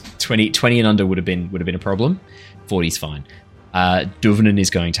 seconds. 20 and under would have been a problem. 40's fine. Duvnin is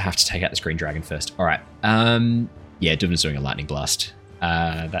going to have to take out this green dragon first. All right. Duvnin's doing a lightning blast.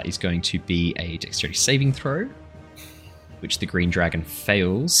 That is going to be a dexterity saving throw, which the green dragon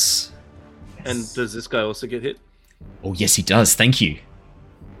fails. And does this guy also get hit? Oh, yes, he does. Thank you.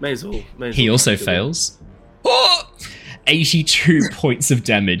 May as well. He also fails. 82 points of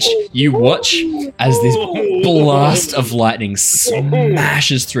damage. You watch as this blast of lightning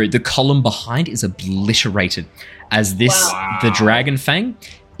smashes through. The column behind is obliterated as the Dragon Fang,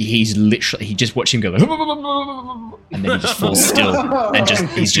 he just watch him go like, and then he just falls still, and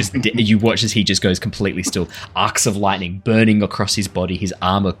you watch as he just goes completely still. Arcs of lightning burning across his body, his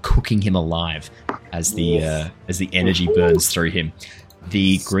armor cooking him alive as the energy burns through him.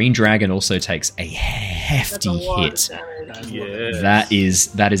 The green dragon also takes a hefty hit.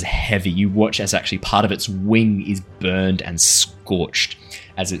 Yes. That is heavy. You watch as actually part of its wing is burned and scorched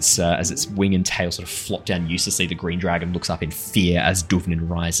as its wing and tail sort of flop down uselessly. The green dragon looks up in fear as Duvnin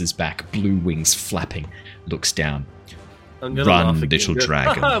rises back, blue wings flapping, looks down. Run, little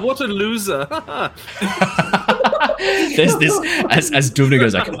dragon. What a loser. There's this as Duvnin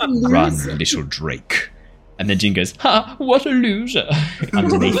goes like, run, little drake. And then Jin goes, "Ha! What a loser!"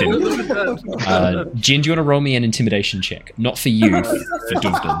 underneath him. Jin, do you want to roll me an intimidation check? Not for you, for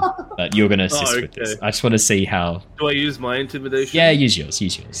Duvnin, but you're going to assist with this. I just want to see how. Do I use my intimidation? Yeah, use yours.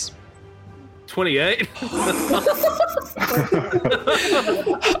 28.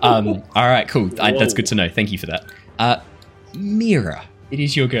 All right, cool. That's good to know. Thank you for that. Mira, it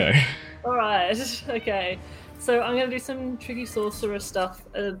is your go. All right. Okay. So I'm going to do some tricky sorcerer stuff.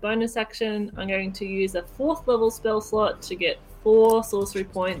 As a bonus action, I'm going to use a 4th level spell slot to get 4 sorcery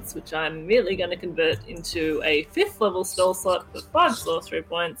points, which I'm immediately going to convert into a 5th level spell slot for 5 sorcery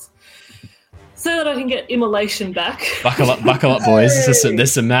points, so that I can get immolation back. Buckle up, boys.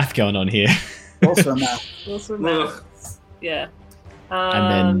 There's some math going on here. Also math. Yeah.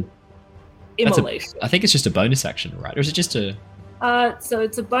 And then immolation. I think it's just a bonus action, right? Or is it just a... So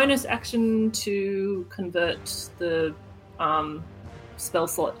it's a bonus action to convert the spell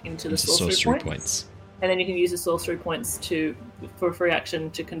slot into the sorcery points. And then you can use the sorcery points for a free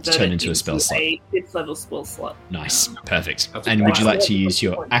action to convert it into a spell slot. A 5th level spell slot. Nice. Perfect. And would you like to use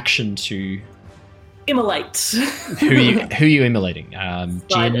your action to... Immolate. Who are you immolating?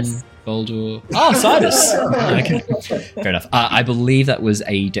 Jin, Baldur... Oh, Sidus! Okay. Fair enough. I believe that was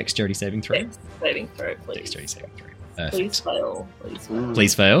a dexterity saving throw. Saving throw, please. Dexterity saving throw. Please fail.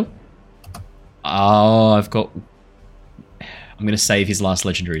 Please fail. Oh, I've got I'm going to save his last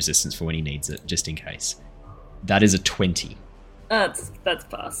legendary resistance for when he needs it, just in case. That is a 20. That's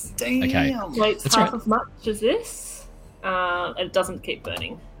pass. Damn. Okay. Wait, it's That's half right. as much as this. It doesn't keep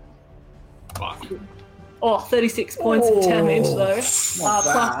burning. Fuck. Oh, 36 points of damage though. Not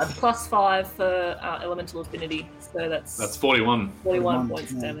bad. Plus 5 for elemental affinity. So that's 41. 41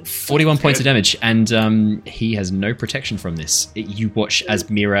 points of damage. 41 points of damage, and he has no protection from this. You watch as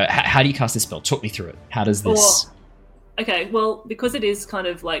Mira... How do you cast this spell? Talk me through it. How does this... Okay, well, because it is kind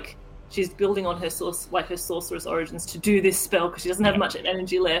of like she's building on her her sorceress origins to do this spell because she doesn't have much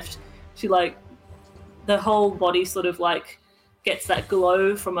energy left. She the whole body sort of gets that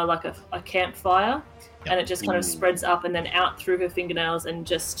glow from a campfire, and it just kind of spreads up and then out through her fingernails, and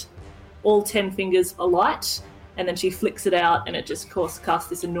just all 10 fingers alight, and then she flicks it out, and it just casts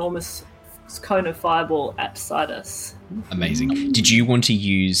this enormous cone of fireball at Sidus. Amazing. Did you want to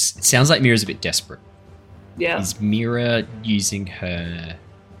use... It sounds like Mira's a bit desperate. Yeah. Is Mira using her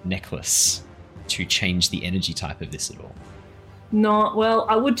necklace to change the energy type of this at all? No, well,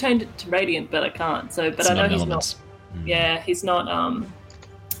 I would change it to radiant, but I can't. So, but It's I know not an he's element. not. Yeah, he's not.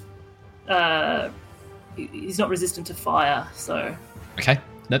 He's not resistant to fire. So. Okay,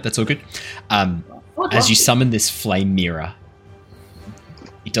 no, that's all good. As you summon this flame Mira,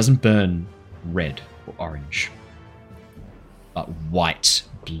 it doesn't burn red or orange, but white,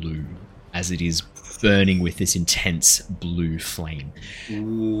 blue, as it is burning with this intense blue flame.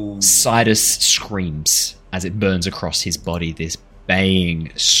 Sidus screams as it burns across his body, this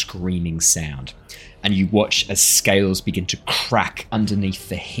baying, screaming sound. And you watch as scales begin to crack underneath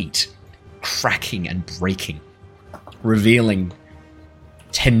the heat, cracking and breaking, revealing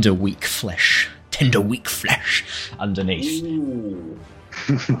tender, weak flesh underneath.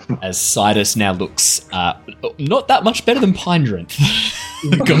 As Sidus now looks not that much better than Pine Drenth.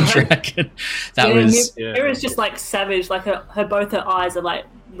 God Dragon. Mira's just savage. Both her eyes are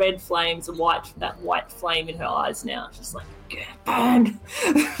red flames and that white flame in her eyes now. It's just burn.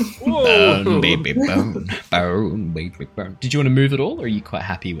 Burn, baby, burn. Burn, baby, burn. Did you want to move at all, or are you quite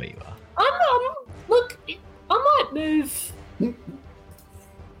happy where you are? Look, I might move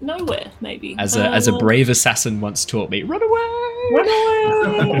nowhere, maybe. As a brave assassin once taught me, run away! Run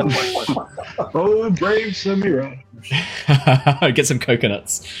away! Oh, brave Samira. Get some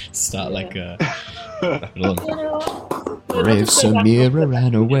coconuts. Start Yeah. Brave Samira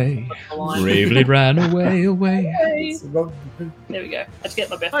ran away. Bravely ran away. There we go. Let's get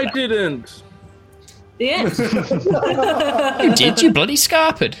my breath I back. didn't. The end. You did, you bloody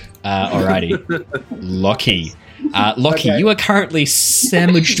scarpered. Alrighty. Lockie. Okay. You are currently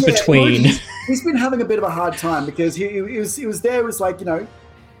sandwiched between... He's been having a bit of a hard time because he was there, it was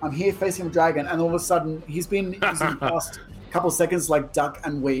I'm here facing the dragon, and all of a sudden he's been using the past couple of seconds duck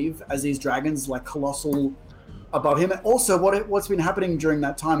and weave as these dragons colossal above him. And also what's been happening during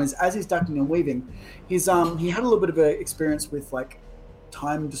that time is as he's ducking and weaving, he had a little bit of an experience with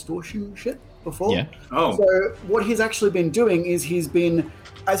time distortion shit before. Yeah. Oh. So what he's actually been doing is he's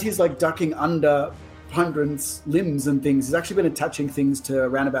ducking under Hundred's limbs and things, he's actually been attaching things to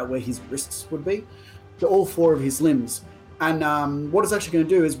around about where his wrists would be, to all 4 of his limbs. And what it's actually going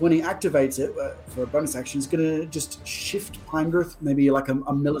to do is when he activates it for a bonus action, it's going to just shift Pinedrith maybe a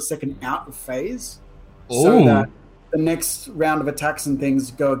millisecond out of phase, so that the next round of attacks and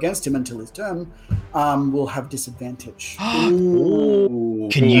things go against him until his turn will have disadvantage.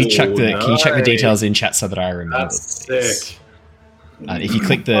 Can you chuck the details in chat so that I remember? That's please? sick. If you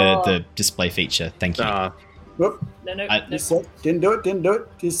click the display feature, thank you. Whoop. No. Didn't do it.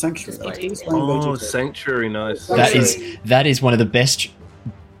 His sanctuary. Oh, Sanctuary, nice. That is one of the best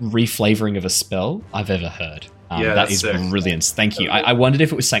reflavoring of a spell I've ever heard. Yeah, that that's is sick. brilliant. Thank you. I wondered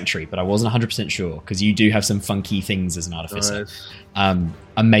if it was Sanctuary, but I wasn't 100% sure because you do have some funky things as an artificer. Nice.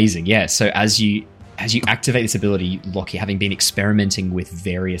 Amazing. Yeah. So as you activate this ability, Lockie, having been experimenting with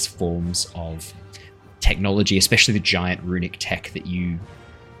various forms of technology, especially the giant runic tech that you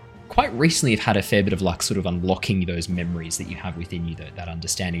quite recently have had a fair bit of luck sort of unlocking those memories that you have within you, that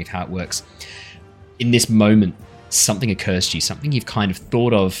understanding of how it works. In this moment, something occurs to you, something you've kind of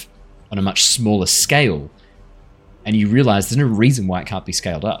thought of on a much smaller scale, and you realize there's no reason why it can't be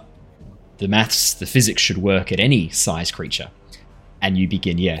scaled up. The maths, the physics should work at any size creature. And you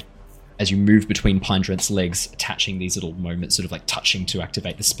begin, as you move between Pinedrent's legs, attaching these little moments, sort of touching to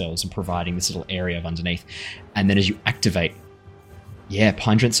activate the spells and providing this little area of underneath. And then as you activate,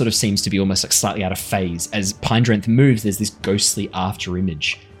 Pinedrent sort of seems to be almost slightly out of phase. As Pinedrent moves, there's this ghostly after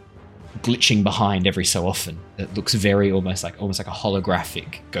image glitching behind every so often. It looks very almost like a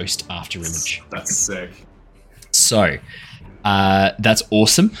holographic ghost after image. That's sick. So, that's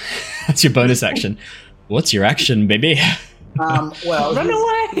awesome. That's your bonus action. What's your action, baby? Well, Run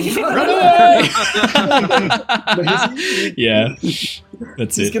away! Yeah,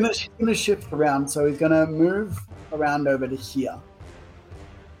 that's he's it. gonna shift around, so he's gonna move around over to here,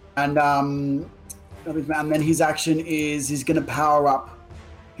 and then his action is he's gonna power up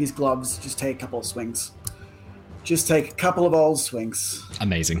his gloves. Just take a couple of swings. Just take a couple of old swings.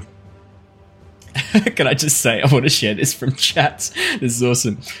 Amazing. Can I just say, I want to share this from chat. This is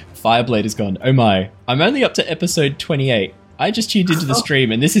awesome. Fireblade has gone, oh my, I'm only up to episode 28. I just tuned into the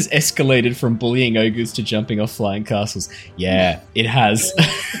stream and this has escalated from bullying ogres to jumping off flying castles. Yeah, it has.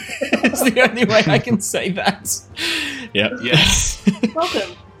 It's the only way I can say that. Yep. Yes.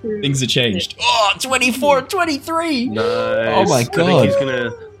 Welcome. Things have changed. Oh, 24, 23. Nice. Oh my I god.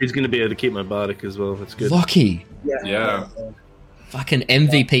 think he's gonna be able to keep my bardic as well. That's good. Lockie. Yeah. Fucking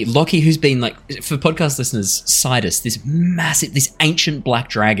MVP. Lockie, who's been like, for podcast listeners, Sidus, this ancient black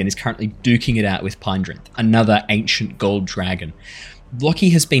dragon is currently duking it out with Pindrinth, another ancient gold dragon.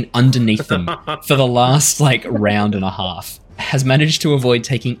 Lockie has been underneath them for the last like round and a half, has managed to avoid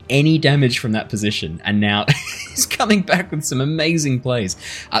taking any damage from that position, and now he's coming back with some amazing plays.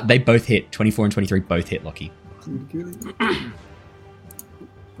 They both hit, 24 and 23 both hit Lockie.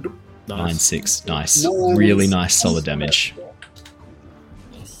 9-6, nice. Really nice solid damage.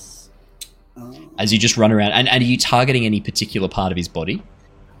 As you just run around, and are you targeting any particular part of his body?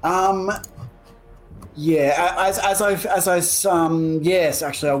 Yeah. Yes,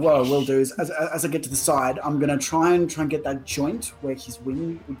 actually, what I will do is, as I get to the side, I'm gonna try and get that joint where his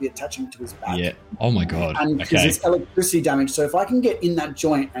wing would be attaching to his back. Yeah. Oh my god. And because it's electricity damage, so if I can get in that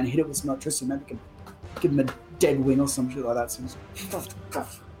joint and hit it with some electricity, maybe I can give him a dead wing or some shit like that.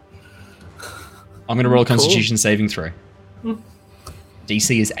 I'm gonna roll a Constitution saving throw.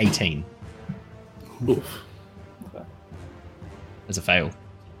 DC is 18. Oof. As a fail.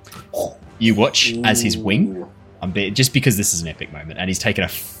 You watch as his wing, just because this is an epic moment, and he's taken a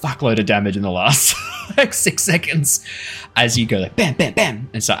fuckload of damage in the last like 6 seconds. As you go like bam, bam,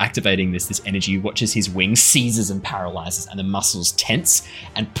 bam, and start activating this energy, you watch as his wing seizes and paralyzes, and the muscles tense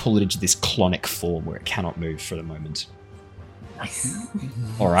and pull it into this clonic form where it cannot move for the moment. Nice.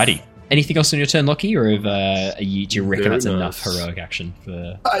 Alrighty. Anything else on your turn, Lockie, or do you reckon that's enough heroic action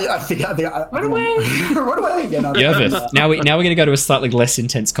for? I think run away, run away again. Yervith. Now we're going to go to a slightly less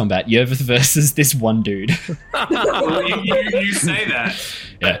intense combat. Yervith versus this one dude. Well, you say that.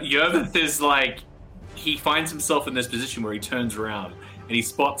 Yeah. Yervith is like, he finds himself in this position where he turns around and he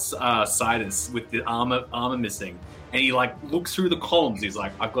spots Sidus with the armor missing, and he like looks through the columns. He's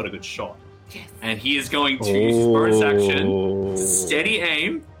like, I've got a good shot, and he is going to use his bonus action to steady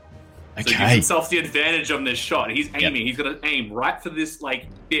aim. So he gives himself the advantage on this shot. He's aiming. He's going to aim right for this like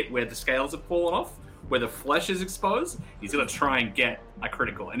bit where the scales have fallen off, where the flesh is exposed. He's going to try and get a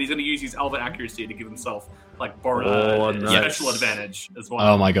critical, and he's going to use his elven accuracy to give himself like special advantage as well.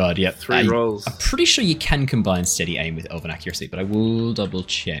 Oh my god! Yep. 3 rolls. I'm pretty sure you can combine steady aim with elven accuracy, but I will double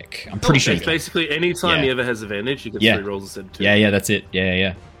check. I'm pretty sure. Basically, any time he ever has advantage, you get 3 rolls instead of 2. Yeah, that's it.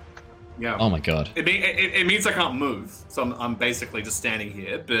 Yeah. Yeah. Oh my god. It means I can't move, so I'm basically just standing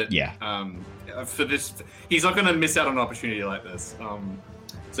here. But for this, he's not going to miss out on an opportunity like this.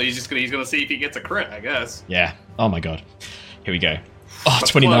 So he's gonna see if he gets a crit, I guess. Yeah. Oh my god. Here we go. Oh,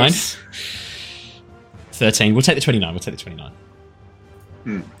 29. 13. We'll take the 29. No, take the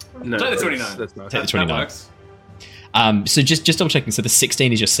 29. That's nice. Take the 29. So just double checking. So the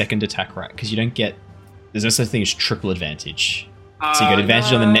 16 is your second attack, right? Because you don't get. There's no such thing as triple advantage. So you get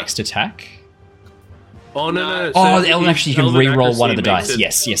advantage on the next attack. Oh no! Oh, the elven actually, you can re-roll one of the dice.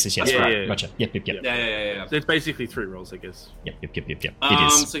 Yes. Yeah, right. Gotcha. Yep. Yeah. So it's basically 3 rolls, I guess. Yep.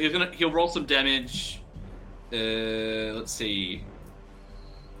 It is. So he'll roll some damage. Let's see.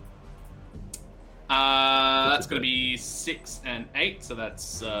 That's going to be 6 and 8. So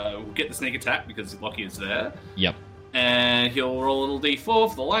that's we'll get the sneak attack because Lockie is there. Yep. And he'll roll a little d4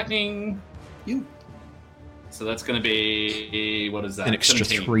 for the lightning. So that's going to be, what is that? An extra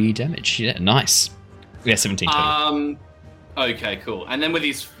 17. 3 damage. Yeah, nice. Yeah, 17 total. Okay, cool. And then with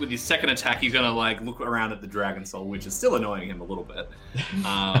his second attack, he's going to like look around at the Dragon Soul, which is still annoying him a little bit.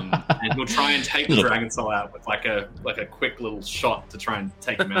 And he'll try and take the Dragon Soul out with like a quick little shot to try and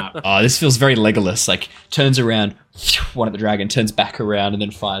take him out. Oh, this feels very Legolas. Like turns around, one at the dragon, turns back around, and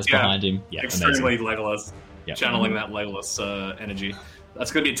then fires behind him. Yeah, extremely amazing. Legolas. Yep. Channeling that Legolas energy.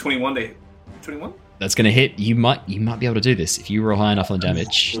 That's going to be a 21. 21. That's going to hit. You might be able to do this if you roll high enough on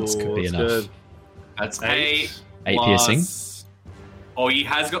damage. This could be enough. Good. That's 8 piercing. Oh, he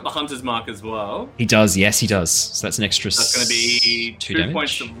has got the Hunter's Mark as well. He does. Yes, he does. So that's an extra. That's going to be 2 damage.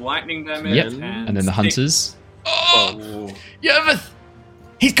 Points of lightning damage. Yep. And then the Hunters. Oh, Yervith!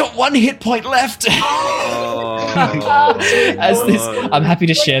 He's got 1 hit point left. I'm happy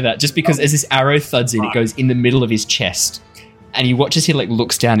to share that, just because as this arrow thuds in, it goes in the middle of his chest, and he watches he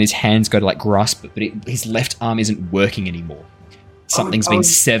looks down, his hands go to grasp it, but his left arm isn't working anymore. Something's been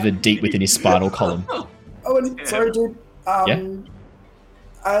severed deep within his spinal column. Oh, and sorry, dude.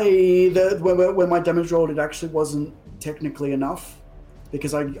 When my damage rolled, it actually wasn't technically enough,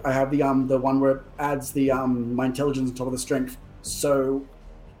 because I have the one where it adds the my intelligence on top of the strength. So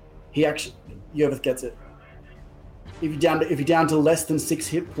Yoveth gets it. If you're down to less than 6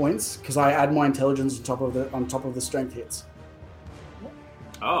 hit points, because I add my intelligence on top of the strength hits.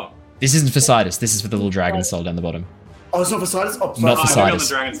 Oh. This isn't for Sidus. This is for the little dragon soul down the bottom. Oh, it's not for Sidus? Oh, not for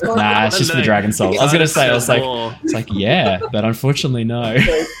Sidus. Nah, it's just for the dragon soul. I was going to say, it's like, yeah, but unfortunately, no.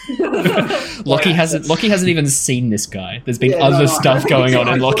 Lockie hasn't even seen this guy. There's been other stuff going on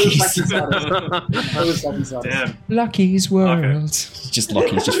in Lockie's. Damn. Lockie's world. Okay.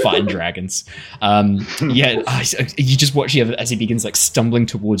 Lockie's just fighting dragons. You just watch as he begins stumbling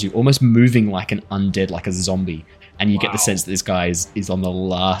towards you, almost moving like an undead, like a zombie. And you get the sense that this guy is on the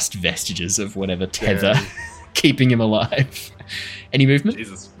last vestiges of whatever tether keeping him alive. Any movement?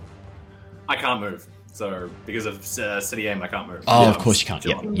 Jesus. I can't move. So, because of city aim, I can't move. Oh, of course you can't.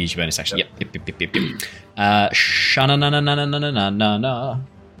 Yep. Use your bonus action. Yep. Shana na na na na na na na na.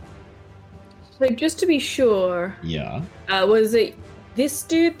 So, just to be sure. Yeah. Was it this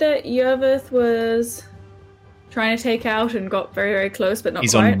dude that Yoveth was trying to take out and got very, very close, but not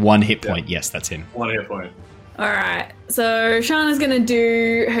He's quite? on 1 hit point. Yes, that's him. 1 hit point. Alright, so Shana's gonna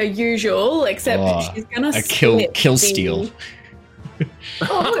do her usual, except she's gonna kill steal.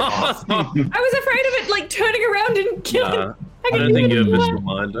 I was afraid of it turning around and killing. I don't think you have this in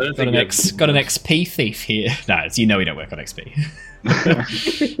mind. Got an XP thief here. No, we don't work on XP.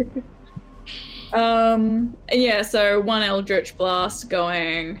 So 1 Eldritch Blast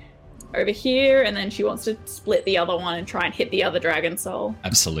going over here, and then she wants to split the other one and try and hit the other Dragon Soul.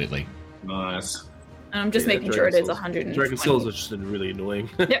 Absolutely. Nice. And I'm just making sure it is 120. Dragon Souls are just really annoying.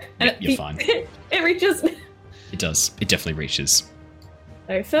 Yep, you're fine. It reaches. It does. It definitely reaches.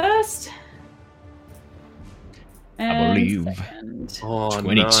 So first. I believe.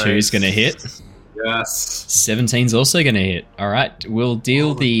 22 is going to hit. Yes. 17's also going to hit. All right, we'll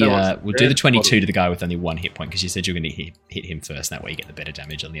deal do the 22 to the guy with only 1 hit point, because you said you're going to hit him first. That way you get the better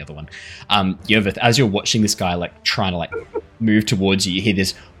damage on the other one. Yoveth, as you're watching this guy trying to move towards you, you hear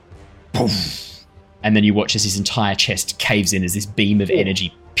this poof. And then you watch as his entire chest caves in as this beam of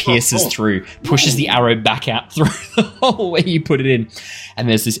energy pierces through, pushes the arrow back out through the hole where you put it in. And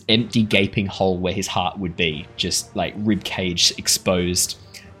there's this empty, gaping hole where his heart would be, just rib cage exposed.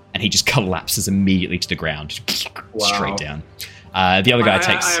 And he just collapses immediately to the ground, straight down. The other guy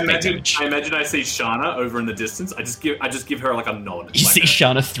takes big damage. I imagine I see Shana over in the distance. I just give her a nod. You see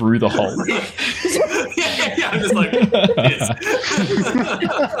Shana through the hole. yeah. I'm just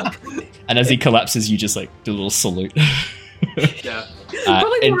yes. And as he collapses, you just do a little salute. Yeah.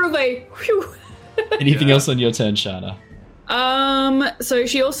 Probably more of a whew. Anything else on your turn, Shana? So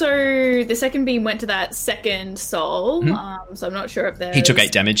she also, the second beam went to that second soul. So I'm not sure if there's... He took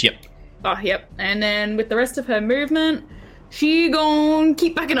 8 damage, yep. Oh, yep. And then with the rest of her movement, she gon'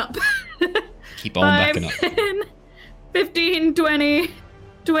 keep backing up. Keep on backing up. 10, 15, 20,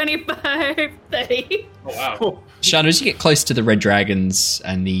 25, 30. Oh, wow. Shana, as you get close to the red dragons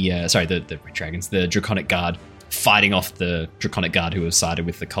and the red dragons, the Draconic Guard, fighting off the Draconic Guard who have sided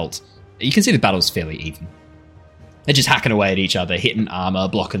with the cult, you can see the battle's fairly even. They're just hacking away at each other, hitting armor,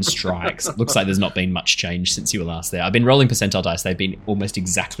 blocking strikes. It looks like there's not been much change since you were last there. I've been rolling percentile dice. They've been almost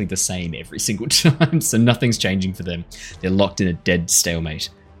exactly the same every single time, so nothing's changing for them. They're locked in a dead stalemate.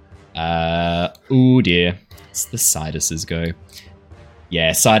 Oh dear. It's the Siduses go.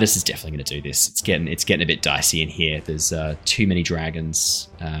 Yeah, Sidus is definitely going to do this. It's getting a bit dicey in here. There's too many dragons.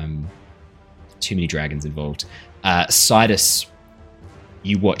 Too many dragons involved. Sidus,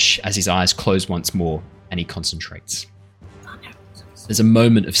 you watch as his eyes close once more, and he concentrates. There's a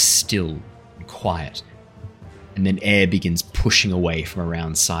moment of still and quiet, and then air begins pushing away from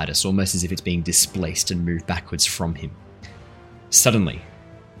around Sidus, almost as if it's being displaced and moved backwards from him. Suddenly,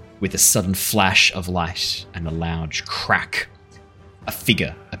 with a sudden flash of light and a loud crack, a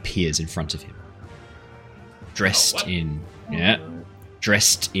figure appears in front of him. Dressed in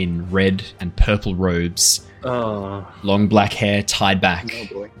red and purple robes, long black hair tied back,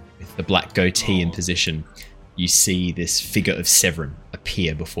 with the black goatee in position. You see this figure of Severin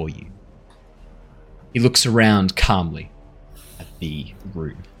appear before you. He looks around calmly at the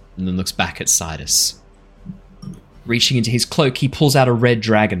room, and then looks back at Sidus. Reaching into his cloak, he pulls out a red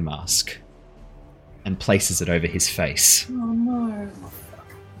dragon mask and places it over his face. Oh no.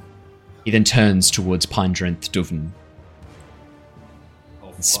 He then turns towards Pindrenth Duvn and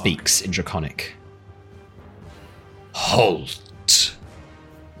fuck. speaks in Draconic. Halt!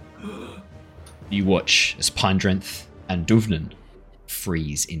 You watch as Pindrenth and Duvnen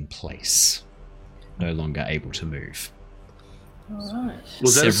freeze in place, no longer able to move. Alright.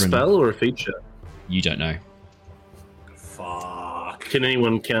 Was that a Severin- spell or a feature? You don't know. Fuck. Can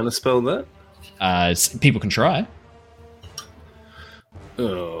anyone counterspell that? People can try.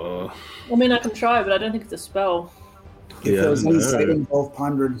 Oh, I mean, I can try, but I don't think it's a spell. If Yeah, there was any no. saving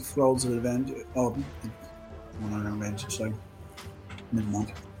 1,200 rolls of advantage, no advantage, so never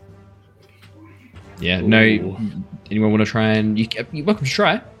mind. Yeah, Ooh. no. Anyone want to try and you're welcome to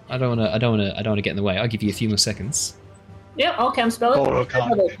try. I don't want to get in the way. I'll give you a few more seconds. Yeah, I'll counterspell it. Oh,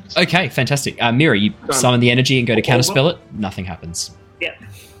 okay. Okay, fantastic. Mira, you summon the energy and go to counterspell it. Nothing happens. Yeah.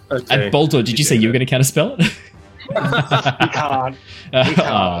 okay. And Boldor, did you say you were going to counterspell it? You can't.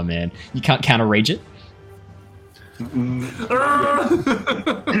 Oh man, you can't counter rage it.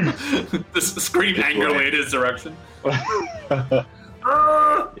 This scream angrily in his direction.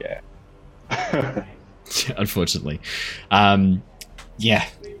 Yeah. Unfortunately, yeah,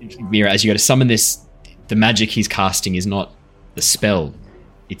 Mira, as you go to summon this, the magic he's casting is not the spell;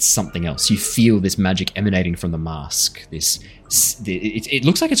 it's something else. You feel this magic emanating from the mask. It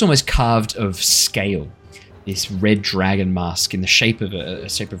looks like it's almost carved of scale. This red dragon mask in the shape of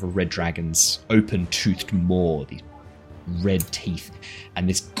a red dragon's open-toothed maw, these red teeth, and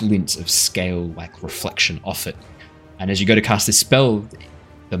this glint of scale-like reflection off it. And as you go to cast this spell,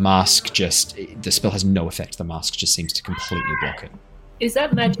 the spell has no effect. The mask just seems to completely block it. Is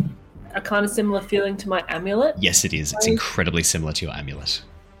that magic a kind of similar feeling to my amulet? Yes, it is. It's incredibly similar to your amulet.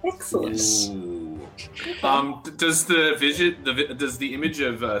 Excellent. Ooh. Does the image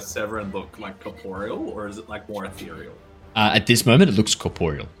of Severin look like corporeal, or is it like more ethereal? At this moment, it looks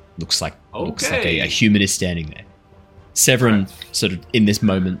corporeal. Looks like a human is standing there. Severin, sort of in this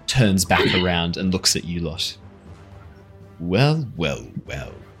moment, turns back around and looks at you lot. Well, well,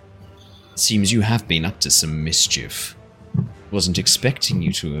 well. Seems you have been up to some mischief. Wasn't expecting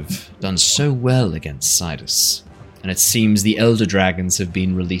you to have done so well against Sidus. And it seems the Elder Dragons have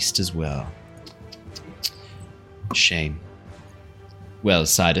been released as well. Shame. Well,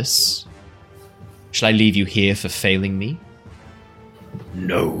 Sidus, shall I leave you here for failing me?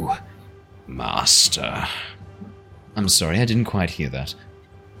 No, Master. I'm sorry, I didn't quite hear that. A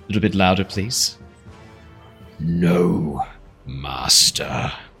little bit louder, please. No,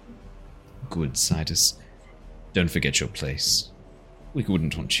 Master. Good, Sidus. Don't forget your place. We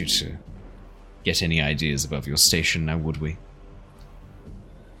wouldn't want you to get any ideas above your station, now would we?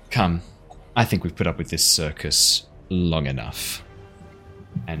 Come. I think we've put up with this circus long enough.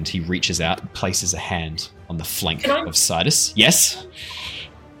 And he reaches out and places a hand on the flank of Sidus. Yes?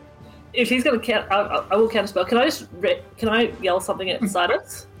 If he's going to count, I will counterspell. Can I yell something at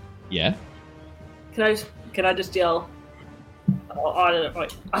Sidus? Yeah? Can I just yell? Oh, I don't know.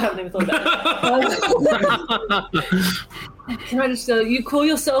 Wait, I haven't even thought about it. Can I just go? You call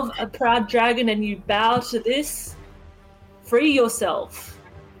yourself a proud dragon and you bow to this? Free yourself.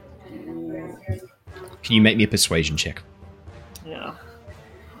 Can you make me a persuasion check? Yeah.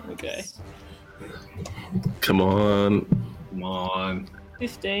 Okay. Come on.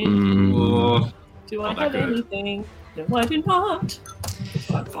 15. Oh, Do I not have that good. anything? No, I do not.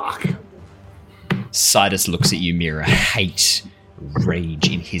 fuck. Sidus looks at you, Mira, hate, rage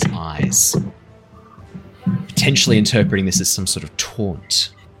in his eyes. Potentially interpreting this as some sort of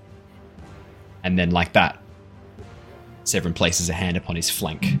taunt. And then, like that, Severin places a hand upon his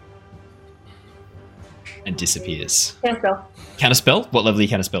flank and disappears. Counterspell. Counterspell? What level are you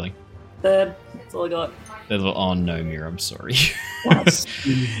counterspelling? Third. That's all I got. Oh no, Mira, I'm sorry.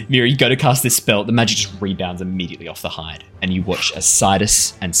 Mira, you go to cast this spell, the magic just rebounds immediately off the hide, and you watch as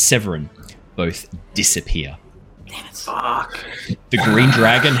Sidus and Severin both disappear. Fuck. The green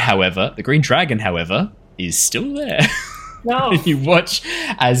dragon, however, is still there. No. You watch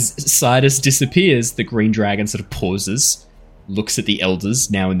as Sidus disappears, the green dragon sort of pauses, looks at the elders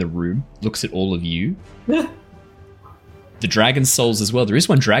now in the room, looks at all of you. The dragon souls as well. There is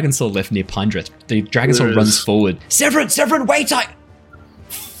one dragon soul left near Pindrenth. The dragon soul runs forward. Severin, wait!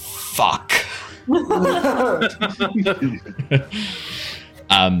 Fuck.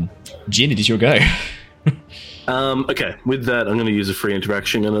 Jin, it is your go. Okay, with that, I'm going to use a free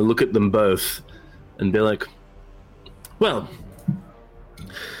interaction and I look at them both and be like, well,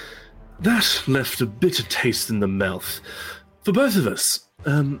 that left a bitter taste in the mouth for both of us.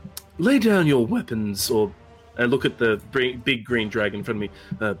 Lay down your weapons, or I look at the big green dragon in front of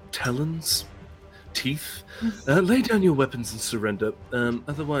me. Talons? Teeth? Lay down your weapons and surrender.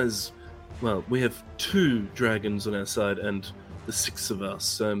 Otherwise, Well, we have 2 dragons on our side and the 6 of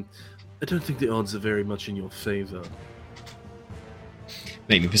us. I don't think the odds are very much in your favor.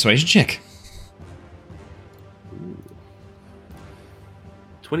 Make me a persuasion check.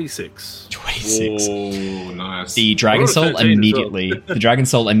 26. 26. Oh, nice. The dragon Oh, soul 13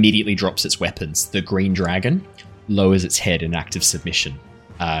 immediately drops its weapons. The green dragon lowers its head in active submission.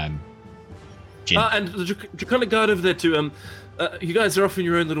 Jin. And the Draconic Guard over there too. You guys are off in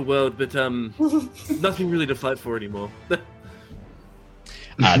your own little world, but nothing really to fight for anymore.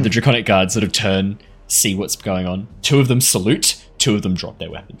 The Draconic Guard sort of turn, see what's going on. 2 of them salute, 2 of them drop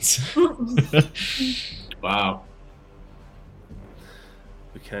their weapons. Wow.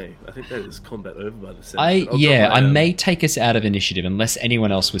 Okay, I think that is combat over by the sound. I may take us out of initiative unless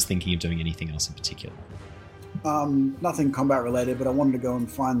anyone else was thinking of doing anything else in particular. Nothing combat related, but I wanted to go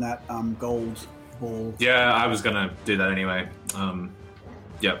and find that gold ball. Yeah, I was gonna do that anyway.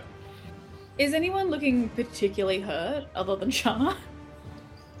 Yep. Is anyone looking particularly hurt other than Shana?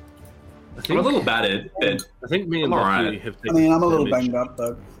 I'm a little battered, but I think me and I'm Lucky alright. have I taken mean, I'm a little damage. banged up,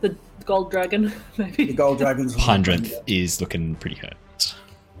 though. The gold dragon, maybe. The gold dragon's... Pindrinth is looking pretty hurt.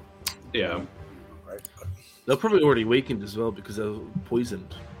 yeah. They're probably already weakened as well because they're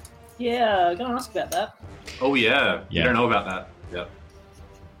poisoned. Yeah, I'm gonna ask about that. Oh yeah. You Yeah. don't know about that. Yep.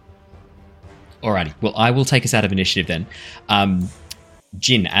 Alrighty, well, I will take us out of initiative then.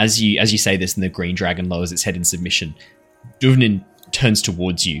 Jin, as you say this, and the green dragon lowers its head in submission, Duvnin turns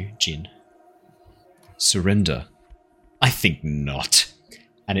towards you, Jin. Surrender? I think not.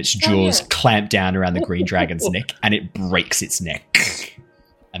 And its jaws clamp down around the green dragon's neck, and it breaks its neck.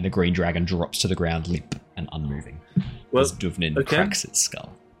 And the green dragon drops to the ground limp and unmoving as Duvnin cracks its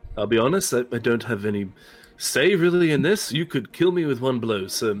skull. I'll be honest, I don't have any say really in this. You could kill me with one blow,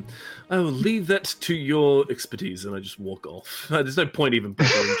 so I will leave that to your expertise, and I just walk off. There's no point even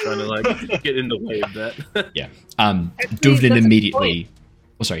bothering trying to like get in the way of that. Yeah. Duvnin immediately...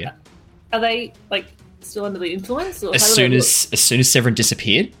 Oh, sorry, yeah. Are they like still under the influence? Or As soon as Severin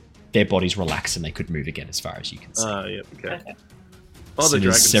disappeared, their bodies relaxed and they could move again, as far as you can see. Yeah, okay. As soon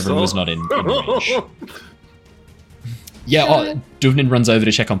as Severin was not in range. Yeah, Duvnin runs over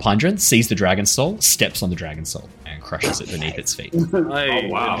to check on Pindrinth, sees the dragon soul, steps on the dragon soul, and crushes it beneath its feet. I'm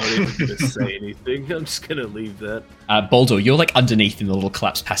not even going to say anything. I'm just going to leave that. Baldur, you're like underneath in the little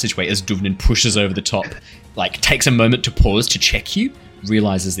collapsed passageway as Duvnin pushes over the top, like takes a moment to pause to check you,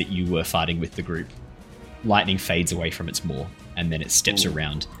 realizes that you were fighting with the group. Lightning fades away from its maw, and then it steps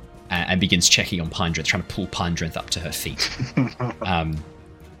around and begins checking on Pindrinth, trying to pull Pindrinth up to her feet.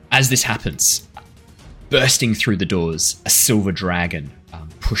 As this happens, bursting through the doors, a silver dragon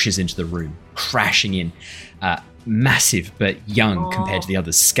pushes into the room, crashing in. Massive but young compared to the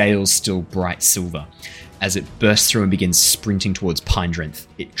others, scales still bright silver. As it bursts through and begins sprinting towards Pindrinth,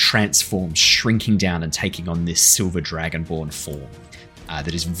 it transforms, shrinking down and taking on this silver dragonborn form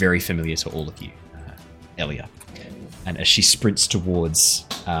that is very familiar to all of you, Elia. And as she sprints towards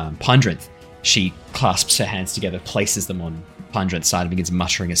Pindrinth, she clasps her hands together, places them on Pindrinth's side, and begins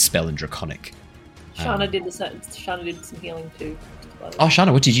muttering a spell in Draconic. Shana did the same. Shana did some healing too. Oh,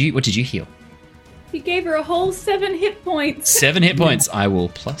 Shana, what did you heal? He gave her a whole 7 hit points. 7 hit points. I will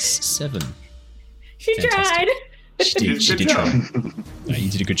plus 7. She Fantastic. tried. She did try. No, you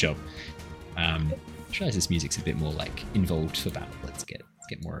did a good job. Try this music's a bit more like involved for battle. Let's get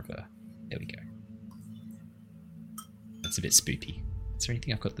more of a. There we go. That's a bit spoopy. Is there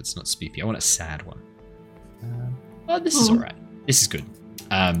anything I've got that's not spoopy? I want a sad one. Oh, this is alright. This is good.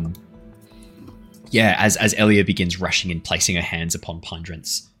 Yeah, as Elia begins rushing in, placing her hands upon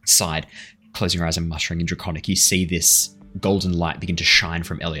Pindrinth's side, closing her eyes and muttering in Draconic, you see this golden light begin to shine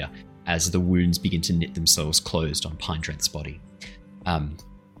from Elia as the wounds begin to knit themselves closed on Pindrinth's body.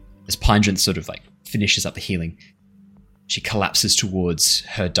 As Pindrinth sort of like finishes up the healing, she collapses towards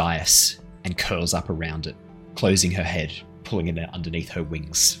her dais and curls up around it, closing her head, pulling it underneath her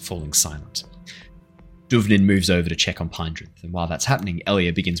wings, falling silent. Duvnin moves over to check on Pindrinth, and while that's happening,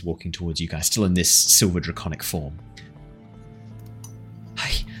 Elia begins walking towards you guys, still in this silver draconic form.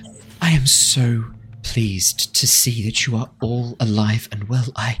 I am so pleased to see that you are all alive and well.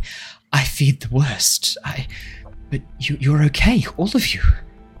 I feared the worst. But you're okay, all of you.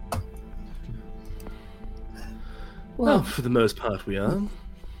 Well, for the most part, we are.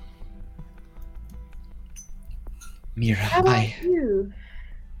 Mira, How about you?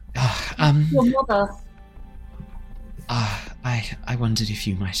 Your mother. I wondered if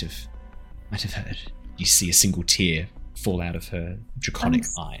you might have heard. You see a single tear fall out of her draconic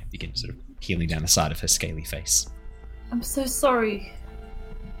eye and begin sort of peeling down the side of her scaly face. I'm so sorry.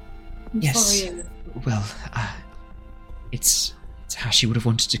 I'm Yes. sorry. Well, it's It's how she would have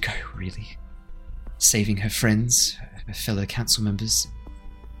wanted to go, really. Saving her friends, her fellow council members,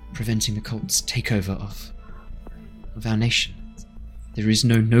 preventing the cult's takeover of our nation. There is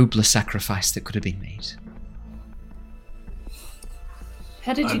no nobler sacrifice that could have been made.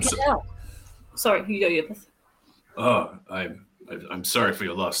 How did you get out? Sorry, you go, Yupith. Oh, I'm sorry for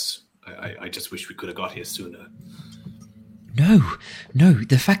your loss. I just wish we could have got here sooner. No.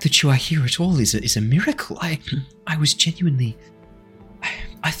 The fact that you are here at all is a miracle. I was genuinely...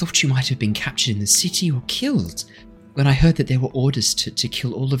 I thought you might have been captured in the city or killed. When I heard that there were orders to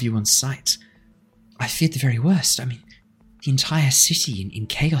kill all of you on sight, I feared the very worst. I mean, the entire city in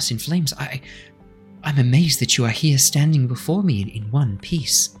chaos, in flames. I'm amazed that you are here standing before me in one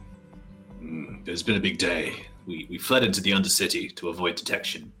piece. It's been a big day. We fled into the Undercity to avoid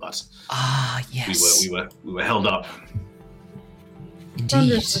detection, but yes, we were held up. Indeed,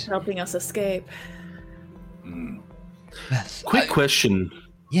 Thunder's was helping us escape. Well, quick question.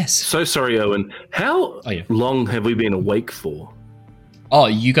 Yes. So sorry, Owen. How long have we been awake for? Oh,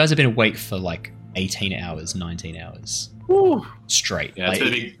 you guys have been awake for like 18 hours, 19 hours. Ooh. Straight. Yeah,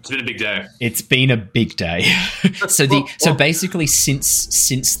 it's been a big day. It's been a big day. So basically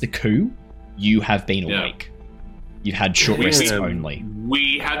since the coup, you have been awake. You've had short rests only.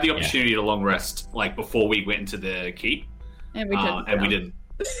 We had the opportunity to long rest like before we went into the keep. And we didn't.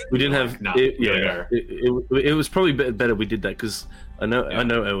 We didn't have. No, it was probably better we did that because I know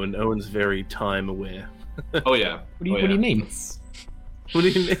Owen. Owen's very time aware. Oh yeah. What do you mean? What do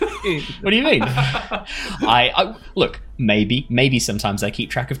you mean? What do you mean? I look. Maybe sometimes I keep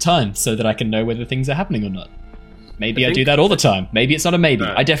track of time so that I can know whether things are happening or not. Maybe I do that all the time. Maybe it's not a maybe.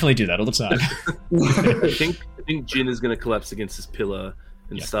 No. I definitely do that all the time. I think Jin is going to collapse against this pillar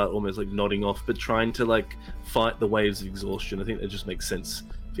and start almost like nodding off, but trying to like fight the waves of exhaustion. I think that just makes sense.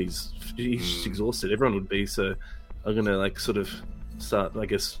 If he's exhausted, everyone would be. So I'm going to like sort of start, I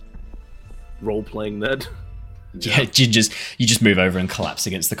guess, role playing that. Yeah, you just move over and collapse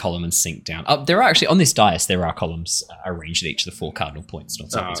against the column and sink down. There are actually on this dais there are columns arranged at each of the 4 cardinal points,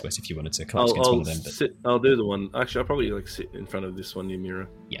 not south west. If you wanted to collapse against one of them, but I'll do the one. Actually, I'll probably like sit in front of this one near Mira.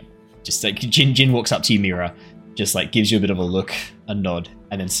 Yeah, just like Jin walks up to you, Mira, just like gives you a bit of a look, a nod,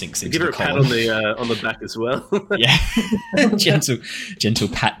 and then sinks into the column. Give her a pat on the back as well. Yeah, gentle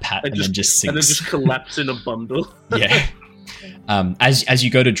pat, and then just sinks. And then just collapse in a bundle. Yeah. As you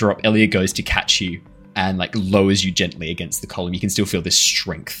go to drop, Elia goes to catch you and like lowers you gently against the column. You can still feel this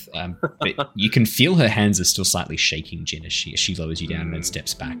strength, but you can feel her hands are still slightly shaking, Jin, as she lowers you down and then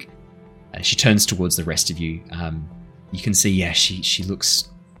steps back. She turns towards the rest of you. You can see, she looks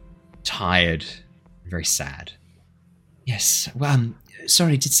tired, very sad. Yes. Well,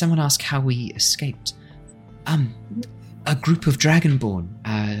 sorry. Did someone ask how we escaped? A group of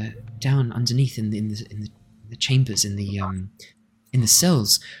Dragonborn down underneath in the chambers in the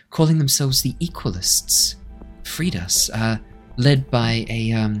cells, calling themselves the Equalists, freed us, led by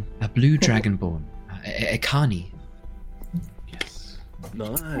a blue Dragonborn, a Kani. Yes.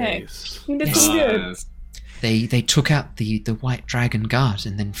 Nice. Hey, this is good. They took out the White Dragon Guard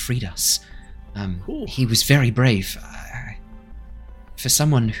and then freed us. He was very brave. For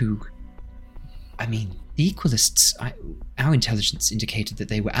someone who... I mean, the Equalists... our intelligence indicated that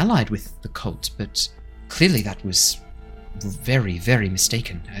they were allied with the cult, but clearly that was very, very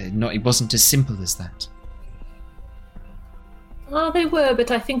mistaken. It wasn't as simple as that. They were, but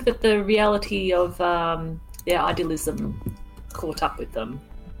I think that the reality of their idealism caught up with them.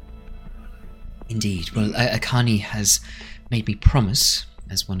 Indeed. Well, Akani has made me promise,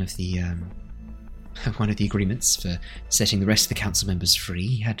 as one of the agreements for setting the rest of the council members free.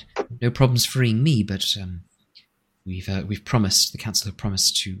 He had no problems freeing me, but we've promised. The council have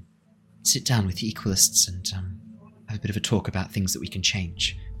promised to sit down with the Equalists and have a bit of a talk about things that we can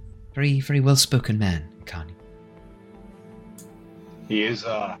change. Very, very well-spoken man, Akani. He is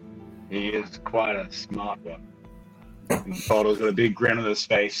quite a smart one. Baldo's got a big grin on his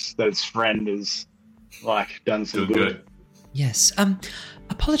face that his friend has done some good. Yes.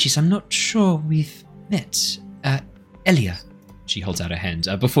 Apologies, I'm not sure we've met. Elia. She holds out her hand.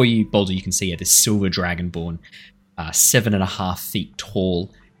 Before you, Baldur, you can see this silver dragonborn, 7.5 feet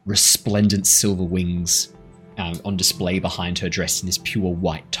tall, resplendent silver wings on display behind her, dressed in this pure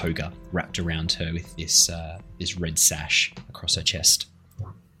white toga wrapped around her with this red sash across her chest.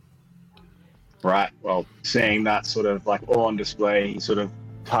 Right. Well, seeing that sort of all on display, he sort of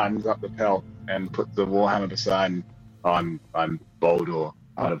tightens up the pelt and puts the warhammer beside. I'm Baldur,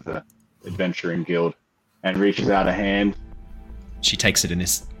 out of the Adventuring Guild, and reaches out a hand. She takes it in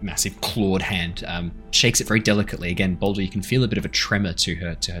this massive clawed hand, shakes it very delicately. Again, Baldur, you can feel a bit of a tremor to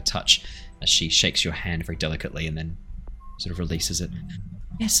her touch as she shakes your hand very delicately, and then sort of releases it.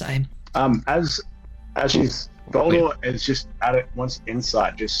 Yes, I'm. As she's Goldor is just at it once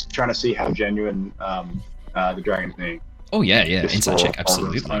insight, just trying to see how genuine the dragon's being. Oh yeah, Just insight for check,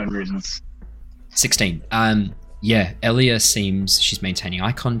 absolutely. All of its own reasons. 16. Yeah, Elia she's maintaining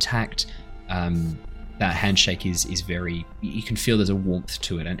eye contact. That handshake is very. You can feel there's a warmth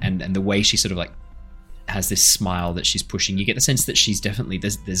to it, and the way she sort of like has this smile that she's pushing. You get the sense that she's definitely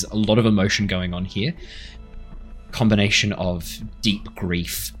there's a lot of emotion going on here. Combination of deep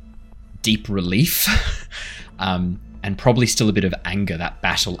grief, deep relief, and probably still a bit of anger, that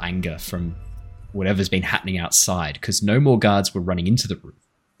battle anger from whatever's been happening outside, because no more guards were running into the room.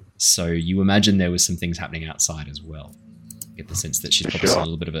 So you imagine there was some things happening outside as well. You get the sense that she's probably still a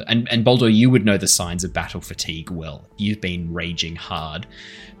little bit of a... And Boldor, you would know the signs of battle fatigue well. You've been raging hard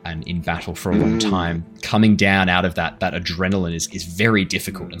and in battle for a long time. Coming down out of that adrenaline is very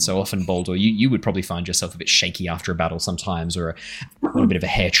difficult. And so often, Boldor, you would probably find yourself a bit shaky after a battle sometimes, or a little bit of a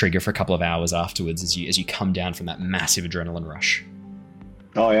hair trigger for a couple of hours afterwards as you come down from that massive adrenaline rush.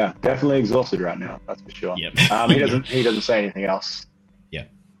 Oh yeah, definitely exhausted right now. That's for sure. Yep. He doesn't say anything else. Yeah.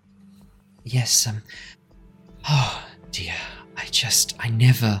 Yes. Oh dear, I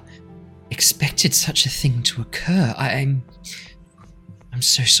never expected such a thing to occur. I'm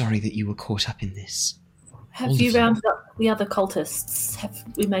so sorry that you were caught up in this. Have you rounded up the other cultists? Have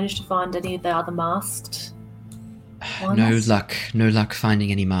we managed to find any of the other masked ones? No luck finding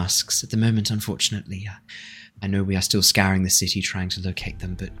any masks at the moment, unfortunately. I know we are still scouring the city trying to locate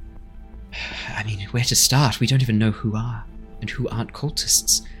them, but I mean, where to start? We don't even know who are and who aren't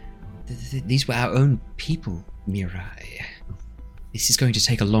cultists. These were our own people, Mira. This is going to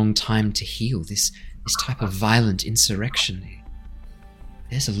take a long time to heal, this type of violent insurrection.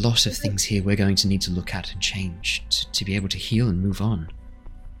 There's a lot of things here we're going to need to look at and change to be able to heal and move on.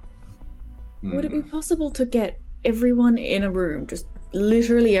 Would it be possible to get everyone in a room, just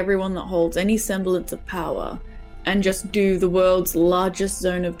literally everyone that holds any semblance of power, and just do the world's largest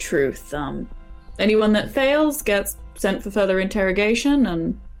zone of truth? Anyone that fails gets sent for further interrogation,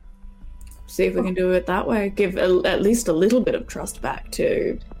 and see if we can do it that way. Give at least a little bit of trust back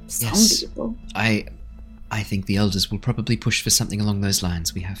to some people. I think the elders will probably push for something along those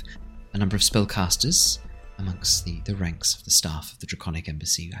lines. We have a number of spellcasters amongst the ranks of the staff of the Draconic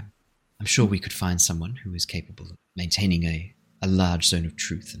Embassy. I'm sure we could find someone who is capable of maintaining a large zone of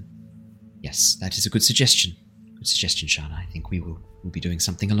truth. And yes, that is a good suggestion. Good suggestion, Shana. I think we'll be doing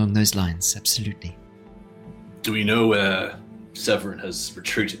something along those lines. Absolutely. Do we know where Severin has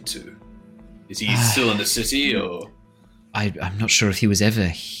retreated to? Is he still in the city, or...? I'm not sure if he was ever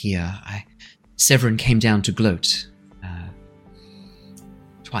here. Severin came down to Gloat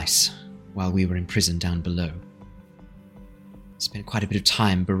twice while we were in prison down below. Spent quite a bit of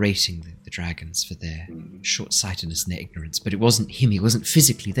time berating the dragons for their short-sightedness and their ignorance, but it wasn't him. He wasn't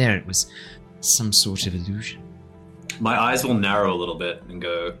physically there. It was some sort of illusion. My eyes will narrow a little bit and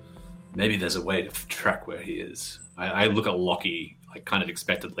go, maybe there's a way to track where he is. I look at Lockie like kind of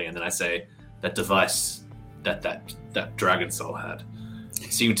expectantly, and then I say, that device that dragon soul had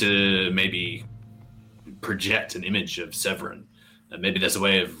seemed to maybe project an image of Severin. And maybe there's a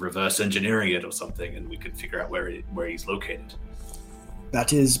way of reverse engineering it or something, and we could figure out where he's located.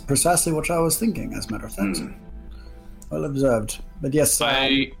 That is precisely what I was thinking, as a matter of fact. Well observed. But yes,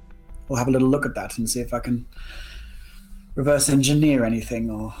 we'll have a little look at that and see if I can reverse engineer anything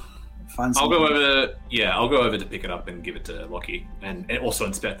or find something. I'll go over to pick it up and give it to Lockie, and also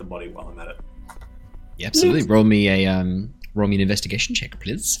inspect the body while I'm at it. Yeah, absolutely. Roll me an investigation check,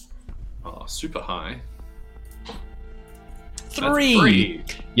 please. Oh, super high. 3.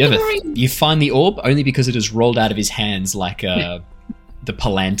 You find the orb only because it has rolled out of his hands like the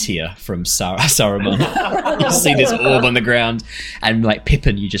Palantir from Saruman. You see this orb on the ground, and like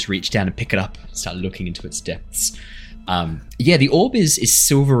Pippin, you just reach down and pick it up, start looking into its depths. The orb is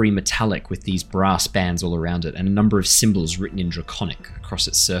silvery metallic with these brass bands all around it and a number of symbols written in Draconic across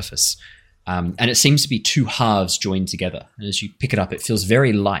its surface. And it seems to be two halves joined together. And as you pick it up, it feels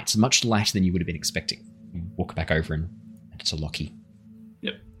very light, much lighter than you would have been expecting. You walk back over and it's a Lockie.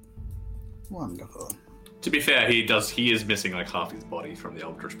 Yep. Wonderful. To be fair, he is missing like half his body from the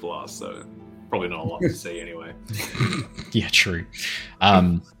Eldritch Blast, so probably not a lot to see anyway. Yeah, true.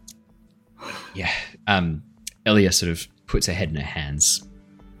 Elia sort of puts her head in her hands.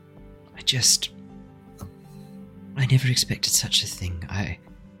 I never expected such a thing. I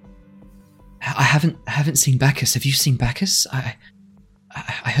haven't seen Bacchus. Have you seen Bacchus? I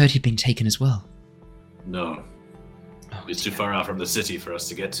heard he'd been taken as well. No. It's too far out from the city for us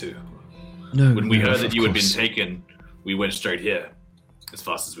to get to. No. When we heard that you had been taken, we went straight here, as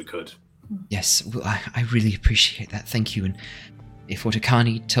fast as we could. Yes, well, I really appreciate that. Thank you. And if what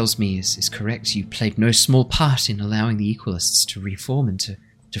Akani tells me is correct, you played no small part in allowing the Equalists to reform and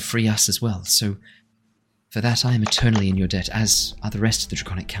to free us as well. So for that, I am eternally in your debt, as are the rest of the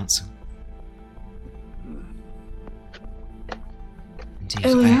Draconic Council. Indeed.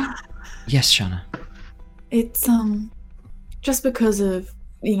 Elia? Yes, Shana. It's, just because of,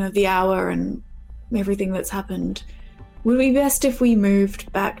 the hour and everything that's happened, would it be best if we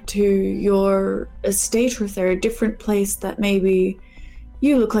moved back to your estate, or is there a different place that maybe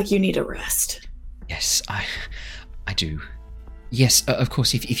you look like you need a rest? Yes, I do. Yes, of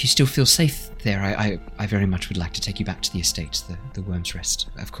course, if you still feel safe there, I very much would like to take you back to the estate, the Worm's Rest,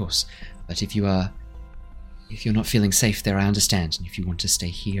 of course. But if you're not feeling safe there, I understand. And if you want to stay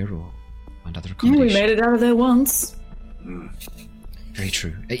here or find other accommodation. We made it out of there once. Very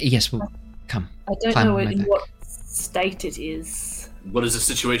true. Yes, well, come. I don't know in what state it is. What is the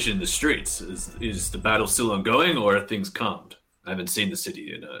situation in the streets? Is the battle still ongoing, or are things calmed? I haven't seen the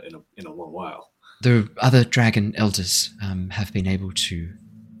city in a long while. The other dragon elders have been able to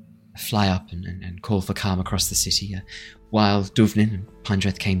fly up and call for calm across the city. While Duvnin and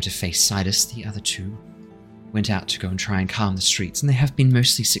Pandreth came to face Sidus, the other two went out to go and try and calm the streets, and they have been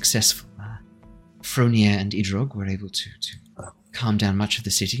mostly successful. Fronier and Idrog were able to calm down much of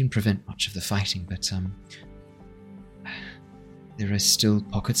the city and prevent much of the fighting, but there are still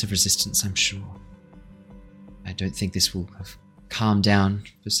pockets of resistance, I'm sure. I don't think this will have calmed down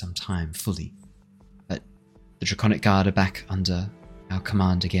for some time fully, but the Draconic Guard are back under our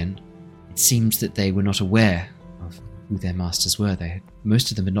command again. It seems that they were not aware of who their masters were. Most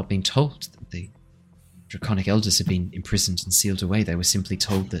of them had not been told that the Draconic Elders had been imprisoned and sealed away. They were simply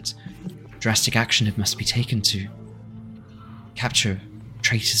told that drastic action must be taken to capture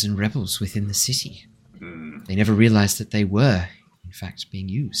traitors and rebels within the city. They never realized that they were, in fact, being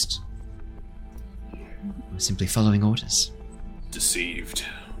used. They were simply following orders. Deceived.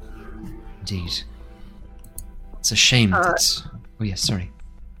 Indeed. It's a shame that... Oh, yes, sorry.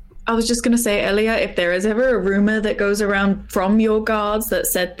 I was just going to say, Elia, if there is ever a rumor that goes around from your guards that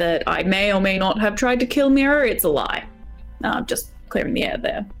said that I may or may not have tried to kill Mira, it's a lie. I'm just clearing the air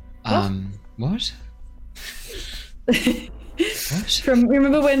there. What? What?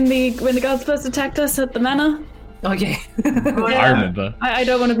 Remember when the guards first attacked us at the manor? Oh yeah, I remember. I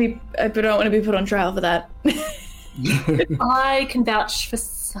don't want to be put on trial for that. I can vouch for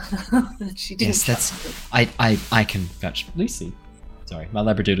Sana that she didn't. Yes, that's. I can vouch. Lucy. Sorry, my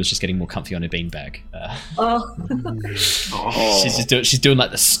Labradoodle was just getting more comfy on her beanbag. She's doing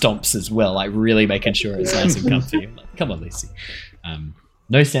like the stomps as well, like really making sure it's nice and comfy. I'm like, come on, Lucy.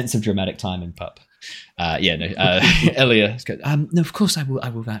 No sense of dramatic timing, pup. Elia. No, of course I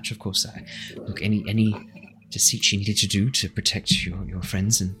will vouch. Of course, look, any deceit you needed to do to protect your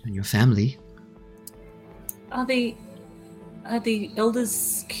friends and your family. Are the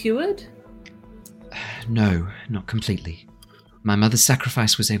elders cured? No, not completely. My mother's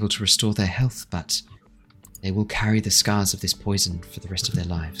sacrifice was able to restore their health, but they will carry the scars of this poison for the rest of their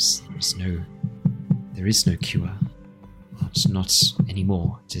lives. There is no cure. Not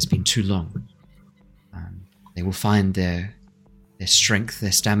anymore. It has been too long. They will find their strength,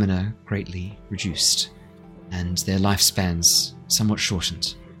 their stamina greatly reduced, and their lifespans somewhat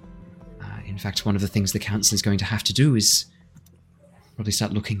shortened. In fact, one of the things the council is going to have to do is probably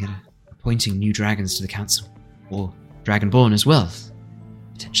start looking at appointing new dragons to the council, or Dragonborn as well,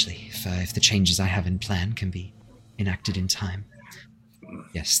 potentially, if the changes I have in plan can be enacted in time.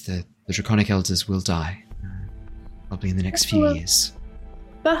 Yes, the Draconic Elders will die, probably in the next few years.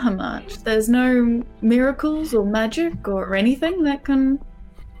 Bahamut, there's no miracles or magic or anything that can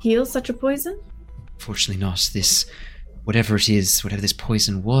heal such a poison? Fortunately not. Whatever this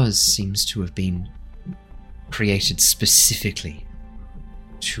poison was, seems to have been created specifically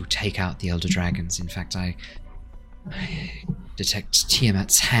to take out the Elder Dragons. In fact, I detect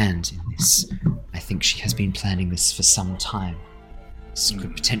Tiamat's hand in this. I think she has been planning this for some time. This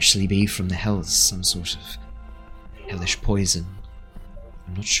could potentially be from the Hells, some sort of hellish poison.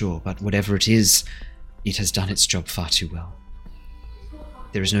 I'm not sure, but whatever it is, it has done its job far too well.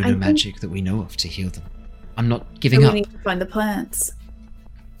 There is no magic that we know of to heal them. I'm not giving up. We need to find the plants.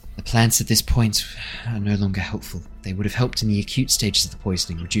 The plants at this point are no longer helpful. They would have helped in the acute stages of the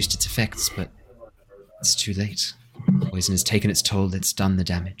poisoning, reduced its effects, but it's too late. Poison has taken its toll, it's done the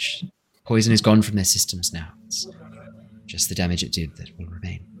damage. Poison is gone from their systems now. It's just the damage it did that will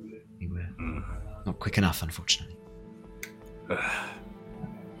remain. We were not quick enough, unfortunately.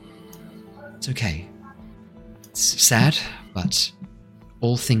 It's okay. It's sad, but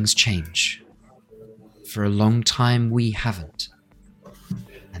all things change. For a long time, we haven't.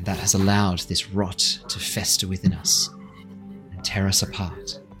 And that has allowed this rot to fester within us and tear us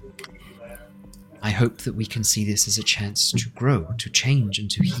apart. I hope that we can see this as a chance to grow, to change, and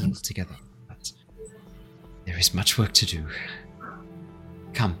to heal together. But there is much work to do.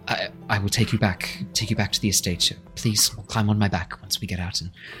 Come, I will take you back to the estate. Please climb on my back once we get out, and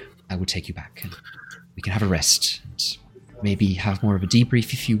I will take you back, and we can have a rest, and maybe have more of a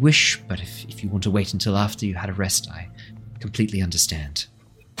debrief if you wish, but if you want to wait until after you had a rest, I completely understand.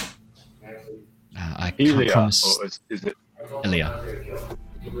 I can't promise... Is it... Elia.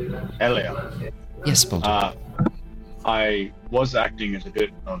 Yes, Baldur. I was acting as a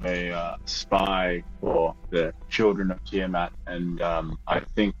bit of a spy for the children of Tiamat, and I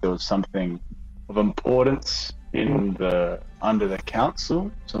think there was something of importance under the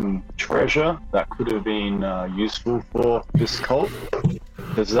council, some treasure that could have been useful for this cult.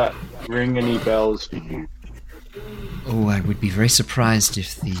 Does that ring any bells for you? Oh, I would be very surprised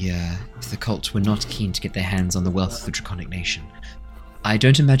if the cult were not keen to get their hands on the wealth of the Draconic Nation. I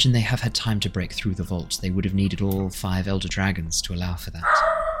don't imagine they have had time to break through the vault. They would have needed all 5 Elder Dragons to allow for that.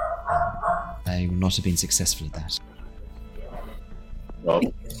 They would not have been successful at that. Well.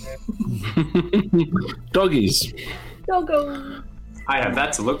 Doggies. Doggo. I have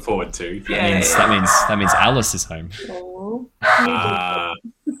that to look forward to. That means Alice is home. Oh.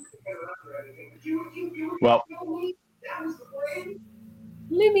 Well.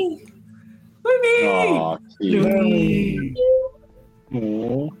 Limmy. Oh, cute.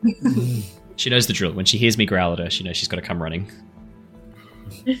 She knows the drill. When she hears me growl at her, she knows she's got to come running.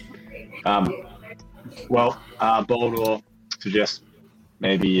 Baldur suggests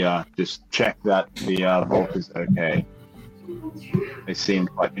maybe just check that the vault is okay. They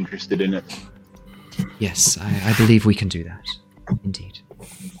seemed quite interested in it. Yes, I believe we can do that. Indeed.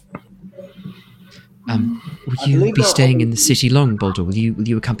 Will you be staying in the city long, Baldur? Will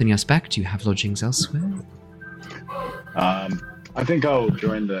you accompany us back? Do you have lodgings elsewhere? I think I'll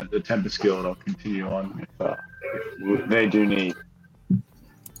join the Tempest Guild. I'll continue on if they do need.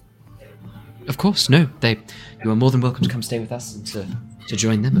 Of course, no. You are more than welcome to come stay with us and to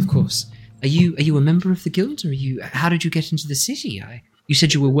join them, of course. Are you a member of the guild, or how did you get into the city? You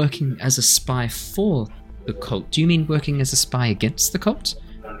said you were working as a spy for the cult. Do you mean working as a spy against the cult?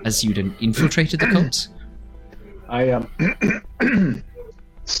 As you'd infiltrated the cult? I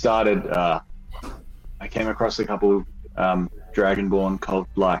started. I came across a couple Dragonborn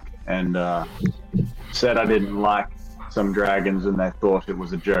cult-like, and said I didn't like some dragons, and they thought it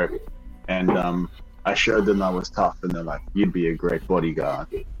was a joke. And I showed them I was tough, and they're like, "You'd be a great bodyguard."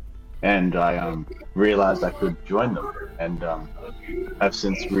 And I realized I could join them, and have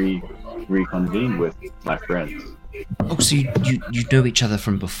since reconvened with my friends. Oh, so you know each other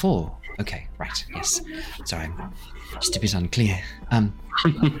from before? Okay, right, yes. Sorry, I'm just a bit unclear.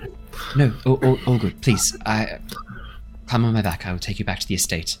 No, all good. Please, climb on my back. I will take you back to the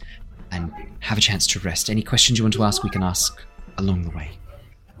estate and have a chance to rest. Any questions you want to ask, we can ask along the way.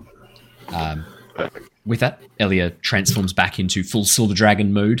 With that, Elia transforms back into full Silver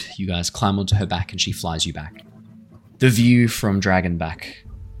Dragon mode. You guys climb onto her back and she flies you back. The view from Dragonback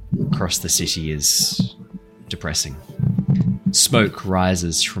across the city is depressing. Smoke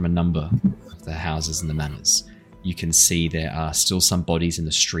rises from a number of the houses and the manors. You can see there are still some bodies in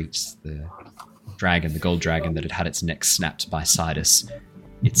the streets. The dragon, the gold dragon that had had its neck snapped by Sidus,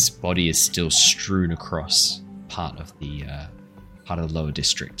 its body is still strewn across part of the lower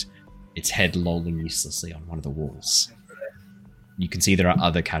district, its head lolling uselessly on one of the walls. You can see there are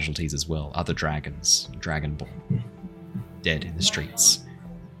other casualties as well, other dragons, dragonborn, dead in the streets.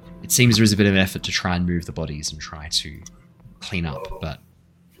 It seems there is a bit of an effort to try and move the bodies and try to clean up, but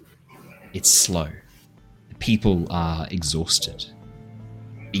it's slow. The people are exhausted,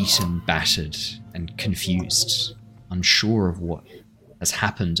 beaten, battered, and confused, unsure of what has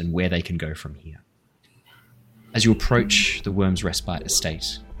happened and where they can go from here. As you approach the Worm's Respite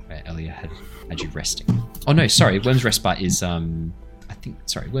estate, where Elia had you resting. Oh no, sorry, Worm's Respite is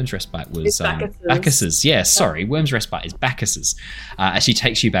Worm's Respite was Bacchus's. Yeah, sorry, Worm's Respite is Bacchus's. As she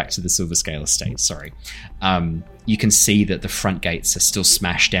takes you back to the Silver Scale estate, sorry. You can see that the front gates are still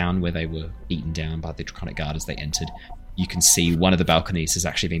smashed down where they were beaten down by the Draconic Guard as they entered. You can see one of the balconies has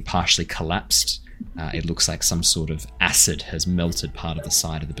actually been partially collapsed. It looks like some sort of acid has melted part of the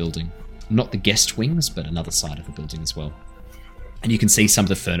side of the building. Not the guest wings, but another side of the building as well. And you can see some of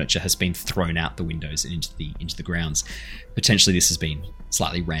the furniture has been thrown out the windows and into the grounds. Potentially this has been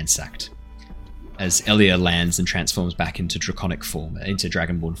slightly ransacked. As Elia lands and transforms back into draconic form, into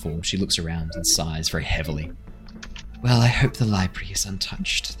dragonborn form, she looks around and sighs very heavily. Well, I hope the library is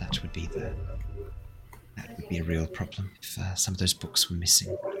untouched. That would be a real problem if some of those books were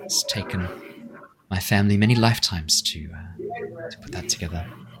missing. It's taken my family many lifetimes to put that together.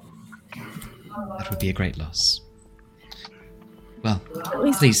 That would be a great loss. Well, At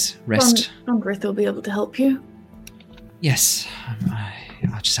least please rest. Grith will be able to help you. Yes,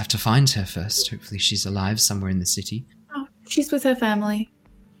 I'll just have to find her first. Hopefully she's alive somewhere in the city. Oh, she's with her family.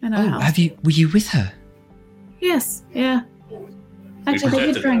 In her house. Were you with her? Yes, yeah. Actually,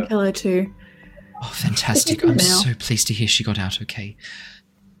 they did try and kill her too. Oh, fantastic. I'm so pleased to hear she got out okay.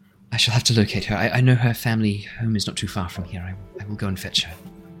 I shall have to locate her. I know her family home is not too far from here. I will go and fetch her.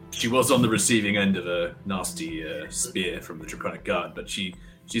 She was on the receiving end of a nasty spear from the Draconic Guard, but she's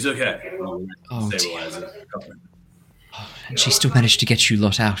okay. Oh, dear. Oh, and she still managed to get you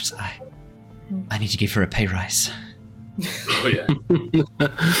lot out. I need to give her a pay rise. Oh, yeah.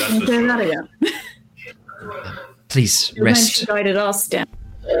 Say that again. Please, rest. She guided us down.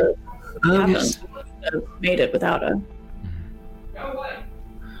 Yes. Made it without her.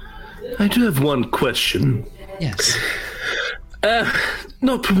 I do have one question. Yes.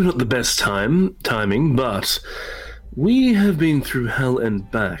 Probably not the best timing, but we have been through hell and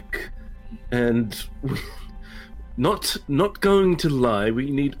back, and not going to lie,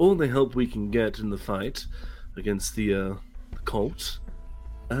 we need all the help we can get in the fight against the cult.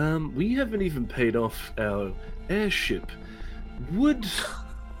 We haven't even paid off our airship. Would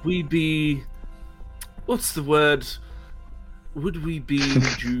we be... what's the word? Would we be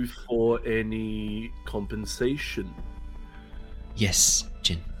due for any compensation? Yes,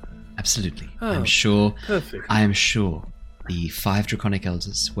 Jin. Absolutely. Oh, I'm sure. Perfect. I am sure the 5 Draconic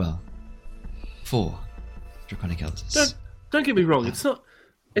Elders, 4 Draconic Elders. Don't get me wrong. It's not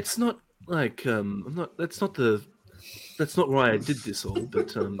like That's not why I did this all.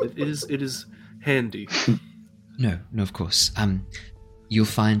 But it is handy. No, of course. You'll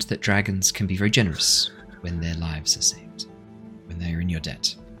find that dragons can be very generous when their lives are saved, when they are in your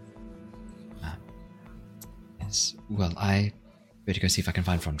debt. Yes. Well, I better go see if I can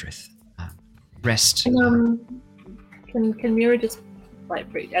find Frondrith. Rest. Can Mira just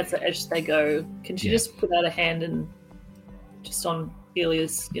as they go? Can she just put out a hand and just on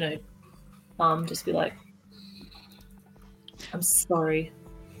Elia's, arm, just be like, "I'm sorry."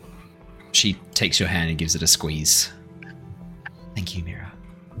 She takes your hand and gives it a squeeze. Thank you, Mira.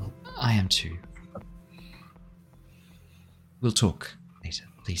 I am too. We'll talk later.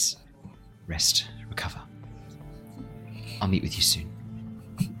 Please rest, recover. I'll meet with you soon.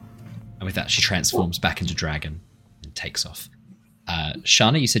 And with that, she transforms back into dragon and takes off.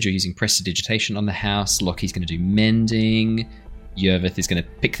 Shana, you said you're using prestidigitation on the house. Lockie's going to do mending. Yervith is going to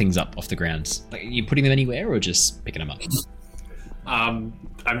pick things up off the ground. Like, are you putting them anywhere or just picking them up?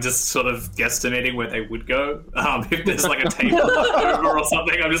 I'm just sort of guesstimating where they would go. If there's like a table over or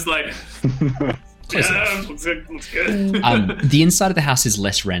something, I'm just like, yeah, looks good. The inside of the house is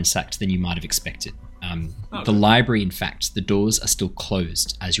less ransacked than you might have expected. The library, in fact, the doors are still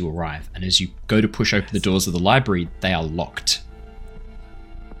closed as you arrive, and as you go to push open the doors of the library, they are locked.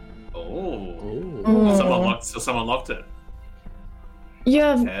 Someone locked it.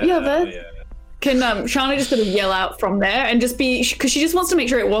 Yeah. Can Shana just sort of yell out from there and just be, because she just wants to make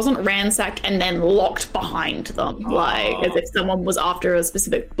sure it wasn't ransacked and then locked behind them, like as if someone was after a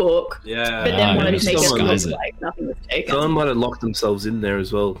specific book. Yeah. But then wanted to make it look disguise it. like nothing was taken. Someone might have locked themselves in there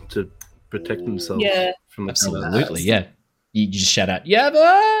as well to protect themselves. Yeah. From the Absolutely, yeah. You just shout out,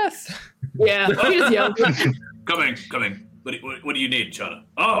 Yervith! Yeah, she just yelled. Coming. What do you need, Shana?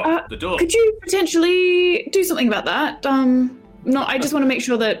 Oh, the door. Could you potentially do something about that? No, I just want to make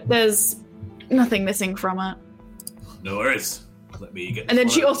sure that there's nothing missing from it. No worries. Let me get. And then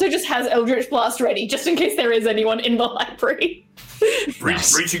she also just has Eldritch Blast ready, just in case there is anyone in the library.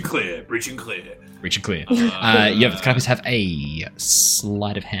 Breaching clear. Reach and clear. Yervith, can I please have a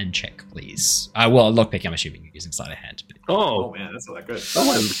sleight of hand check, please? Well, lockpicking, I'm assuming you're using sleight of hand. But... Oh man, that's not that good.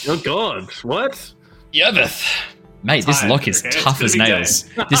 Oh god, what? Yervith! Mate, this lock is tough as nails.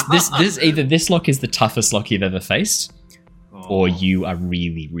 This lock is the toughest lock you've ever faced, or you are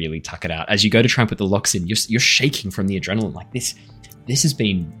really, really tuck it out. As you go to try and put the locks in, you're shaking from the adrenaline. Like this has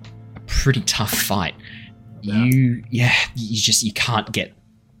been a pretty tough fight. You can't get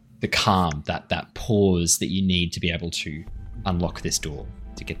the calm, that pause that you need to be able to unlock this door,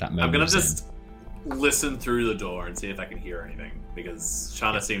 to get that moment. I'm gonna just listen through the door and see if I can hear anything, because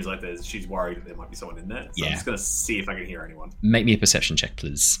Shana seems like she's worried that there might be someone in there. So I'm just gonna see if I can hear anyone. Make me a perception check,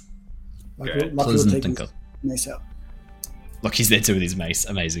 please. Okay. Lockie's there too with his mace.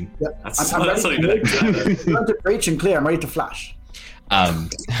 Amazing. Yep. I'm ready to breach and clear. I'm ready to flash.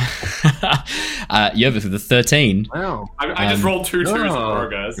 Yervith with a 13. Wow. I just rolled 2 twos in a row,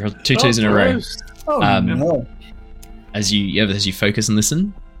 guys. You rolled 2 twos in a row. Oh, no. As you focus and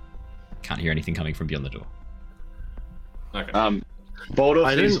listen, Can't hear anything coming from beyond the door. Okay. Baldur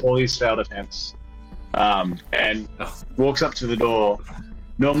sees all these failed attempts and walks up to the door.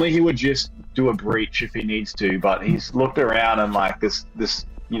 Normally he would just do a breach if he needs to, but he's looked around and like this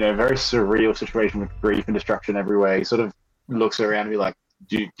very surreal situation with grief and destruction everywhere. He sort of looks around and be like,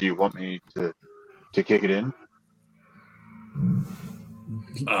 do you want me to kick it in?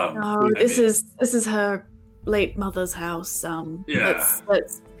 No, this is her late mother's house. Yeah.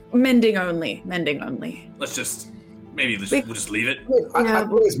 Let's mending only. Let's just we'll just leave it. I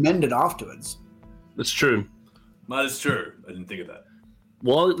always mend it afterwards. That's true. That is true. I didn't think of that.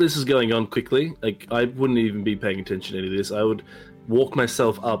 While this is going on quickly, like I wouldn't even be paying attention to any of this. I would walk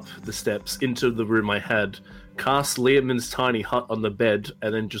myself up the steps into the room I had, cast Liam's tiny hut on the bed,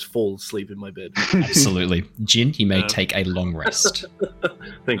 and then just fall asleep in my bed. Absolutely. Jin, you may take a long rest.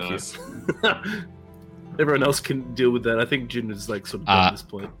 Thank you. Everyone else can deal with that. I think Jin is like sort of done at this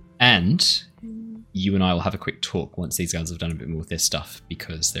point. And you and I will have a quick talk once these guys have done a bit more with their stuff,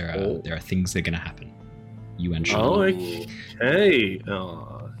 because there are things that are going to happen. You and Sean. Oh, okay.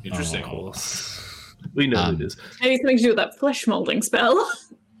 Oh, interesting. Of course. We know what it is. Maybe something to do with that flesh molding spell.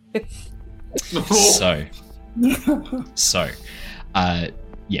 Baldur,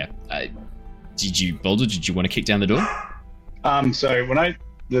 did you want to kick down the door? So when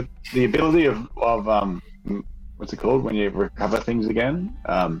the ability of what's it called when you recover things again?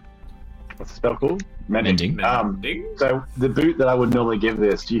 What's the spell called? Mending. So the boot that I would normally give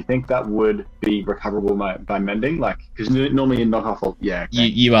this, do you think that would be recoverable by mending? Like, because normally you knock off. Yeah. Okay.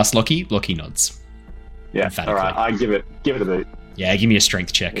 You ask Lockie. Lockie nods. Yeah. All right. I give it a boot. Yeah. Give me a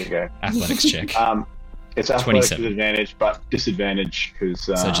strength check. There you go. Athletics check. It's athletics with advantage, but disadvantage because.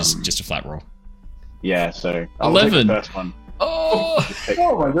 So just a flat roll. Yeah. So 11. The first one. Oh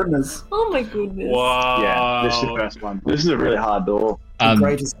my goodness! Oh my goodness! Wow! Yeah, this is the first one. This is a really hard door. The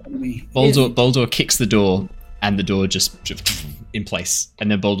greatest enemy. Baldur kicks the door, and the door just in place.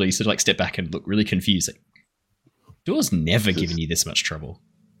 And then Baldur, you sort of like step back and look really confusing. Door's never given you this much trouble.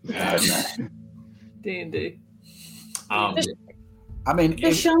 D&D. I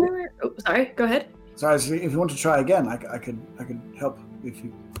mean, sorry. Go ahead. Sorry, if you want to try again, I could help. We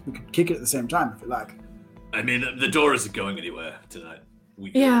could kick it at the same time if you like. I mean, the door isn't going anywhere tonight.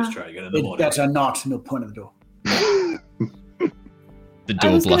 We can always try again in the morning. Better not. No point of the door. The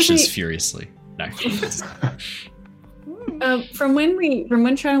door blushes furiously. No. From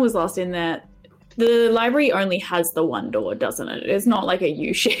when China was last in there, the library only has the one door, doesn't it? It's not like a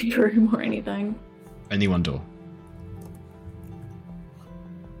U-shaped room or anything. Only one door.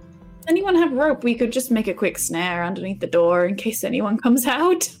 Does anyone have rope? We could just make a quick snare underneath the door in case anyone comes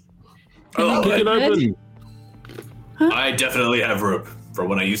out. Kick it open. I definitely have rope for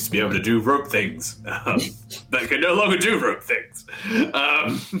when I used to be able to do rope things. But I can no longer do rope things.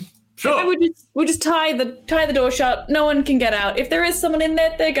 Sure. We'll just tie the door shut. No one can get out. If there is someone in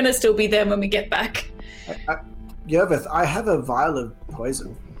there, they're gonna still be there when we get back. Yervith, I have a vial of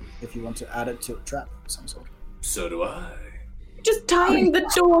poison. If you want to add it to a trap of some sort. So do I. Just tying the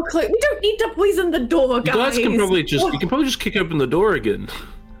door close. We don't need to poison the door, guys. You guys can probably just kick open the door again.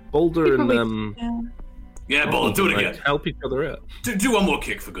 Baldur and Yeah, Baldur, do it again. Help each other out. Do one more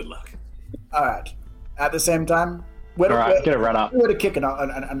kick for good luck. All right. At the same time, get it right up. We're to kick it out,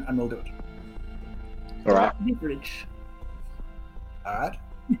 and we'll do it. All right. Leverage. All right.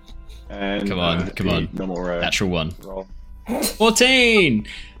 And come on. Normal roll. Natural one. Roll. 14.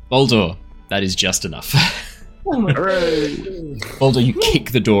 Baldur, that is just enough. Oh my Baldur, you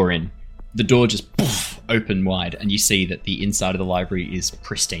kick the door in. The door just open wide, and you see that the inside of the library is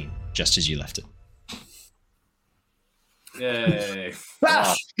pristine, just as you left it. Yay.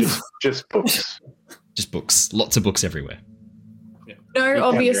 Just books. Just books. Lots of books everywhere. Yeah. No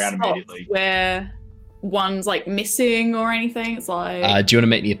obvious spots where one's like missing or anything. It's like. Do you want to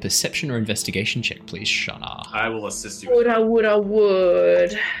make me a perception or investigation check, please, Shana? I will assist you. Would.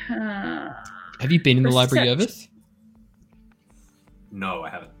 Have you been in the library, Yervith? No, I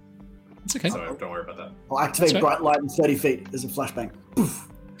haven't. It's okay. So don't worry about that. I'll activate bright light in 30 feet. There's a flashbang. Poof.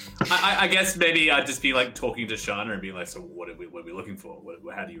 I guess maybe I'd just be like talking to Shana and be like, so what are we looking for?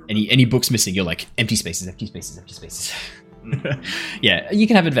 How do you remember? Any books missing? You're like, empty spaces. Yeah, you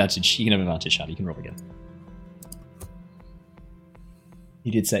can have advantage. Shana. You can roll again.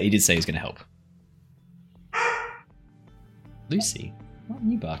 He did say he's going to help. Lucy, what are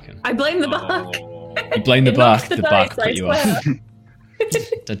you barking? I blame the bark. You blame the bark. The dice, bark put you off.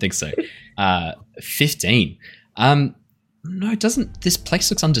 Don't think so. 15. No, it doesn't. This place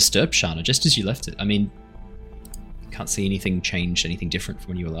looks undisturbed, Shana, just as you left it. I mean, can't see anything change, anything different from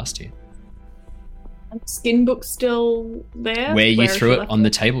when you were last here. Skin book still there? Where you threw it on the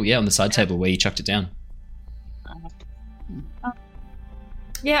table, on the side table where you chucked it down.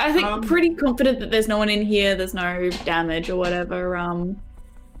 Yeah, I think pretty confident that there's no one in here. There's no damage or whatever.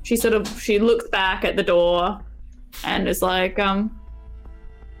 She looks back at the door and is like, I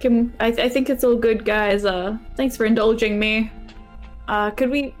think it's all good, guys. Thanks for indulging me. Could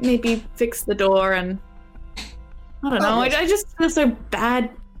we maybe fix the door? And I don't know. I just feel so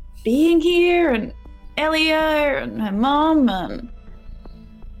bad being here, and Elia and my mom and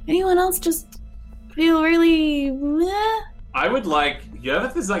anyone else just feel really meh. I would like,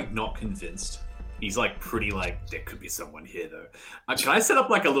 Yervith is like not convinced. He's like pretty like, there could be someone here though. Can I set up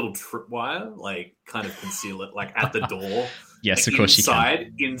like a little tripwire, like kind of conceal it like at the door? Yes, like, of course you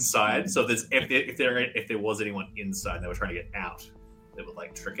can. Inside. So if there was anyone inside and they were trying to get out, they would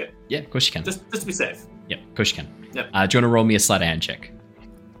like trick it. Yeah, of course you can. Just to be safe. Yeah, of course you can. Yep. Do you want to roll me a sleight of hand check?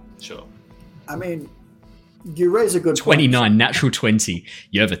 Sure. I mean, you raise a good 29, point. natural 20.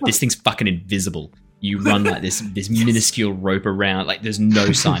 Yervith, this thing's fucking invisible. You run like this minuscule rope around, like there's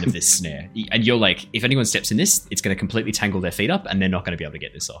no sign of this snare. And you're like, if anyone steps in this, it's going to completely tangle their feet up and they're not going to be able to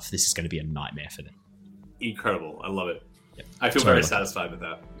get this off. This is going to be a nightmare for them. Incredible. I love it. Yep. I feel very satisfied with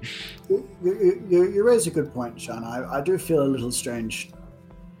that. You raise a good point, Sean. I do feel a little strange.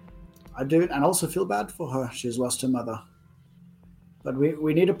 I do, and also feel bad for her. She's lost her mother. But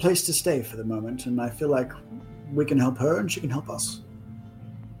we need a place to stay for the moment, and I feel like we can help her and she can help us.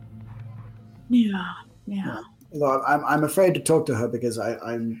 Yeah. Although I'm afraid to talk to her because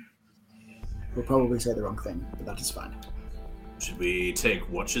I will probably say the wrong thing, but that is fine. Should we take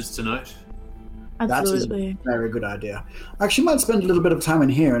watches tonight? Absolutely. That's a very good idea. I actually might spend a little bit of time in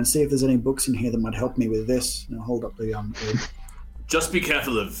here and see if there's any books in here that might help me with this. And I'll hold up the Just be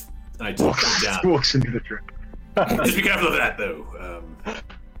careful of. I took them down. Walks into the drink. Just be careful of that, though.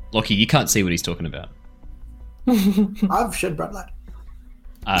 Lockie, you can't see what he's talking about. I've shed bright light.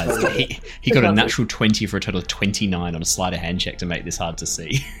 He got a natural 20 for a total of 29 on a sleight of hand check to make this hard to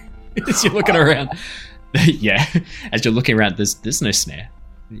see. As you're looking around, as you're looking around, there's no snare.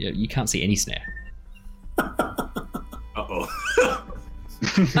 You can't see any snare. Uh-oh.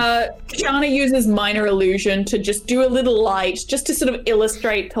 Shana uses minor illusion to just do a little light, just to sort of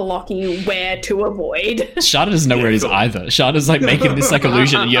illustrate to Lockie where to avoid. Shana doesn't know where it is either. Shana's like making this like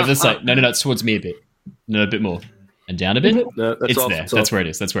illusion, and you have this like, no, it's towards me a bit. No, a bit more. And down a bit. No, it's there. That's where it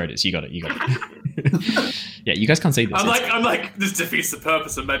is. That's where it is. You got it. Yeah, you guys can't see this. I'm like, this defeats the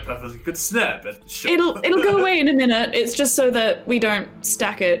purpose of my perfectly good snare, but sure. It'll go away in a minute. It's just so that we don't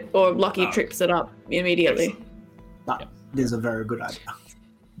stack it or Lockie trips it up immediately. That is a very good idea.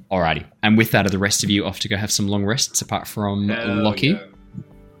 Alrighty. And with that, are the rest of you off to go have some long rests apart from Lockie?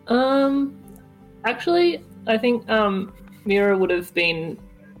 Yeah. Actually, I think Mira would have been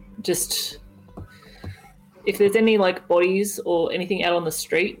just... If there's any like bodies or anything out on the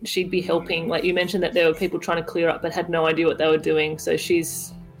street, she'd be helping. Like you mentioned that there were people trying to clear up but had no idea what they were doing. So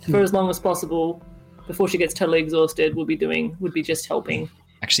she's, for as long as possible, before she gets totally exhausted, would be just helping.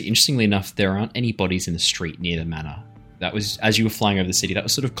 Actually, interestingly enough, there aren't any bodies in the street near the manor. That was, as you were flying over the city, that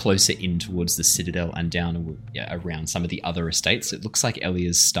was sort of closer in towards the citadel and down around some of the other estates. It looks like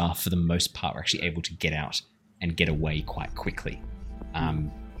Elia's staff, for the most part, were actually able to get out and get away quite quickly.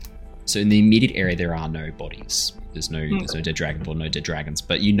 So in the immediate area, there are no bodies. There's no dead dragonborn, no dead dragons.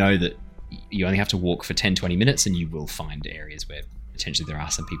 But you know that you only have to walk for 10, 20 minutes and you will find areas where potentially there are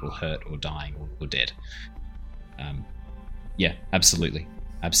some people hurt or dying or dead. Yeah, absolutely.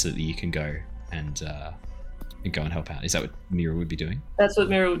 Absolutely, you can go and go and help out. Is that what Mira would be doing? That's what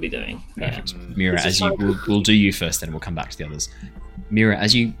Mira would be doing. Perfect. Yeah. Mira, we'll do you first, then we'll come back to the others. Mira,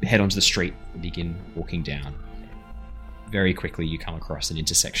 as you head onto the street and begin walking down, very quickly you come across an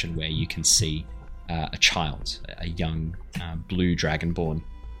intersection where you can see a child, a young blue dragonborn,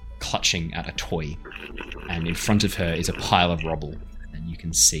 clutching at a toy, and in front of her is a pile of rubble, and you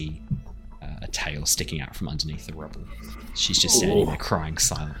can see a tail sticking out from underneath the rubble. She's just standing there crying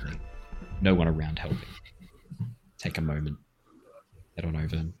silently. No one around helping. Take a moment, head on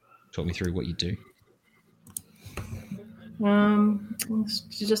over and talk me through what you do.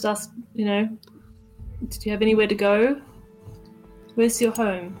 She just asked, do you have anywhere to go? Where's your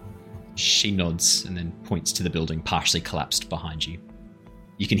home? She nods and then points to the building partially collapsed behind you.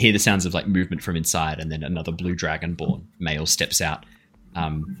 You can hear the sounds of like movement from inside, and then another blue dragonborn male steps out,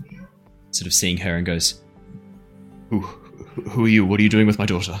 sort of seeing her and goes, Who are you? What are you doing with my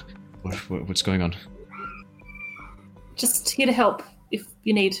daughter? What's going on? Just here to help if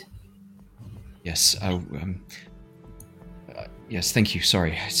you need. Yes. Yes. Thank you.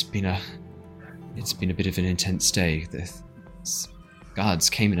 Sorry, it's been a bit of an intense day. The guards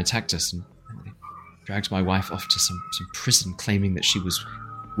came and attacked us and dragged my wife off to some prison, claiming that she was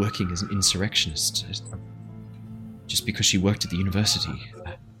working as an insurrectionist, just because she worked at the university.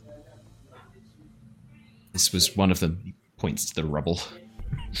 This was one of them. He points to the rubble.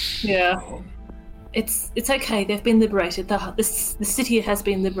 Yeah. It's okay. They've been liberated. The city has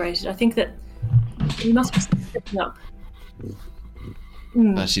been liberated. I think that we must be stepping up.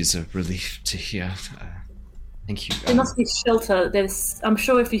 That is a relief to hear. Thank you. There must be shelter. I'm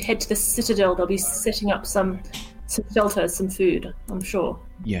sure if you head to the Citadel, they'll be setting up some shelter, some food. I'm sure.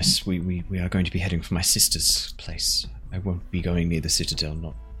 Yes, we are going to be heading for my sister's place. I won't be going near the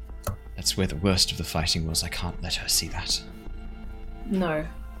Citadel. That's where the worst of the fighting was. I can't let her see that. No.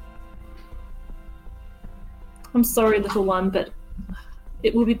 I'm sorry, little one, but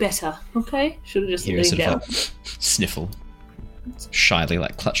it will be better, okay? Should have just leaned down. Sniffle. Shyly,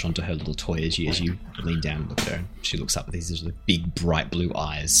 clutch onto her little toy as you lean down and look at her. She looks up with these little big, bright blue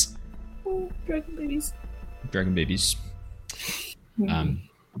eyes. Oh, dragon babies. Dragon babies.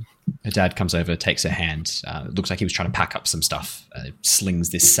 Her dad comes over, takes her hand. It looks like he was trying to pack up some stuff.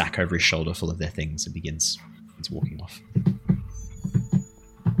 Slings this sack over his shoulder full of their things and begins walking off.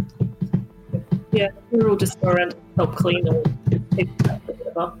 Yeah, we'll all just go around and help clean or take stuff or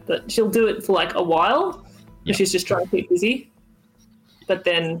whatever. But she'll do it for a while. Yep. She's just trying to keep busy. But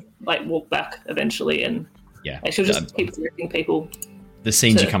then walk back eventually, and she'll just keep directing people. The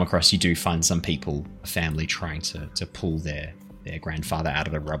scenes you come across, you do find some people, a family, trying to pull their grandfather out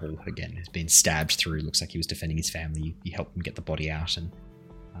of the rubble again. He's been stabbed through. Looks like he was defending his family. You help him get the body out and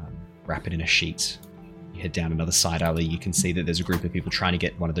wrap it in a sheet. You head down another side alley. You can see that there's a group of people trying to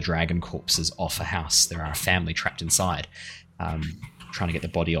get one of the dragon corpses off a house. There are a family trapped inside, trying to get the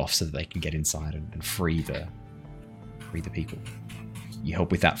body off so that they can get inside and free the people. You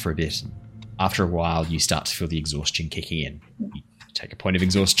help with that for a bit. After a while, you start to feel the exhaustion kicking in. You take a point of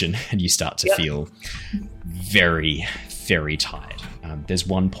exhaustion and you start to feel very, very tired. There's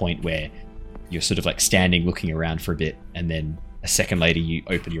one point where you're sort of standing looking around for a bit, and then a second later you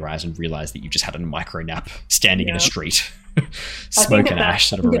open your eyes and realize that you've just had a micro nap standing in a street. Smoke and ash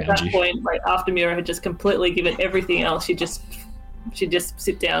sort of around at that you. Point, after Mira had just completely given everything else, she'd just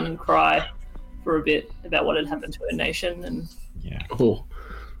sit down and cry for a bit about what had happened to her nation, and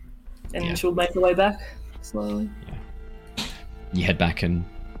she'll make her way back slowly. You head back and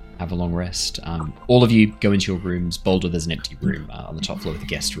have a long rest. All of you go into your rooms. Boulder, there's an empty room on the top floor with the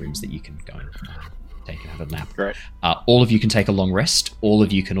guest rooms that you can go and take and have a nap. Great. All of you can take a long rest. All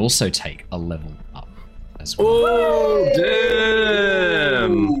of you can also take a level up as well. Oh,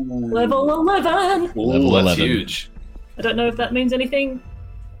 damn! Level 11! Level 11. That's huge. I don't know if that means anything.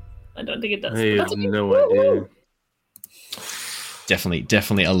 I don't think it does. I have no idea.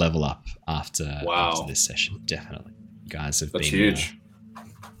 Definitely a level up after this session. Definitely. You guys have been huge.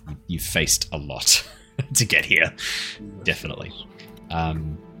 You've faced a lot to get here. Definitely.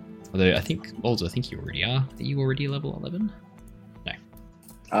 Although I think you already are. Are you already level 11? No.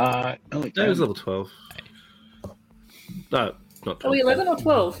 Only No, it was level 12. No, not 12. Are we 11 or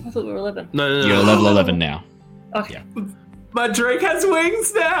 12? I thought we were 11. No. You're level 11 now. Okay. Yeah. My Drake has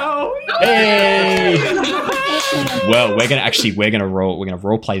wings now. Hey! Well, we're gonna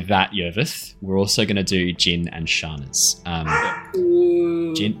role play that, Yervith. We're also gonna do Jin and Shana's.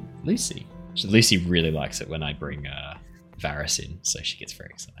 Lucy really likes it when I bring Varys in, so she gets very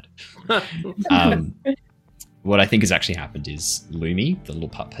excited. What I think has actually happened is Lumi, the little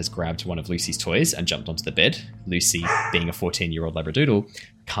pup, has grabbed one of Lucy's toys and jumped onto the bed. Lucy, being a 14-year-old Labradoodle,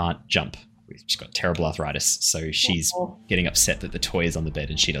 can't jump. She's got terrible arthritis, so she's getting upset that the toy is on the bed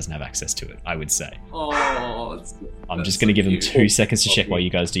and she doesn't have access to it, I would say. I'm just going to give them 2 seconds to check while you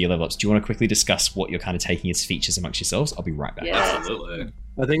guys do your level ups. Do you want to quickly discuss what you're kind of taking as features amongst yourselves? I'll be right back. Yeah. Absolutely.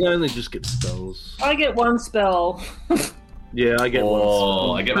 I think I only just get spells. I get one spell. Yeah, I get one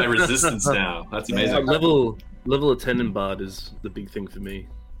spell. I get my resistance now. That's amazing. Level attendant bard is the big thing for me.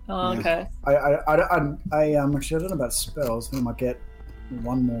 Oh, okay. I actually I don't know about spells. I think I might get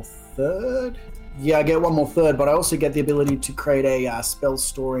one more third. Yeah, I get one more third, but I also get the ability to create a spell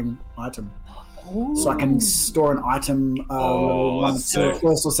storing item. Ooh. So I can store an item level 1 to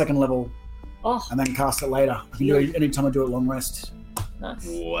first or second level, and then cast it later. I can do it anytime I do it long rest. Nice.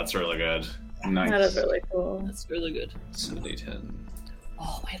 Oh, that's really good. Nice. That is really cool. That's really good. 70-10.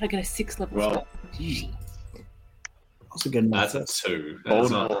 Oh, wait, I get a 6 level Well, spell. Also getting That's a 2.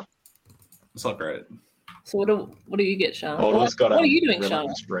 That's not great. So what do you get, Sean? What are you doing,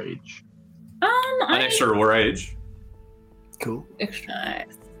 Sean? Rage. An extra rage. Cool. Extra.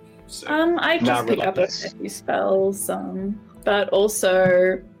 I just pick up a few spells, but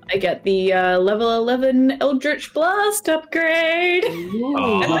also I get the level 11 Eldritch Blast upgrade.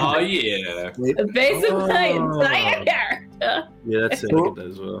 Oh, yeah. The base of my entire character. Yeah, that's it. I get that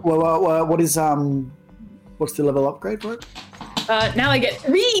as well. Well, what is what's the level upgrade for it? Now I get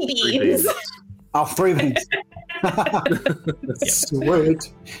 3 beams. Oh, 3 beams.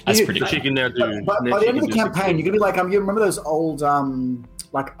 Sweet. That's pretty So she can now do. By the end of the campaign, you're gonna be like, you remember those old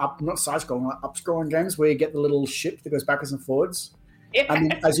like not side scrolling, like up scrolling games where you get the little ship that goes backwards and forwards. Yeah.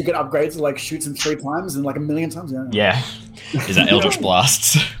 And then as you get upgrades, it like shoots them 3 times and like 1,000,000 times. Yeah. Is that Eldritch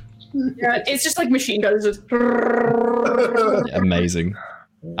Blasts? Yeah, it's just like machine guns. Just... Amazing.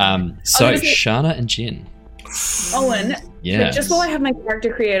 So Shana and Jin. Owen, yeah. Just while I have my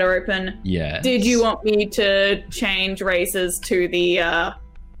character creator open, did you want me to change races to the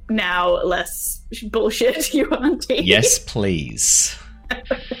now less bullshit UNT? Yes, please.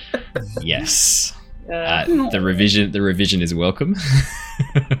 Yes. The revision is welcome.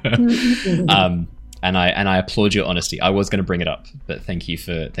 And I applaud your honesty. I was going to bring it up, but thank you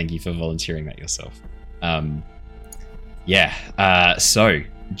for volunteering that yourself. So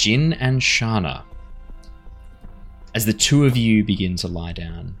Jin and Shana, as the two of you begin to lie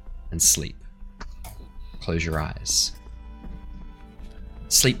down and sleep, close your eyes.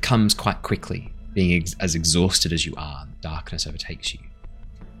 Sleep comes quite quickly, being as exhausted as you are. Darkness overtakes you.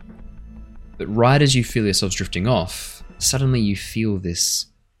 But right as you feel yourselves drifting off, suddenly you feel this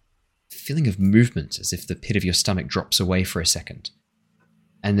feeling of movement, as if the pit of your stomach drops away for a second.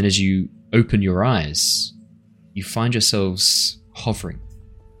 And then as you open your eyes, you find yourselves hovering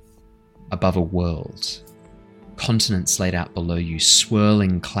above a world. Continents laid out below you,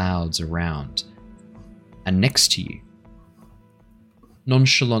 swirling clouds around. And next to you,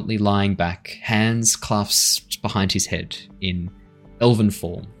 nonchalantly lying back, hands clasped behind his head in elven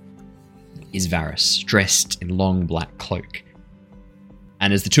form, is Varys, dressed in long black cloak.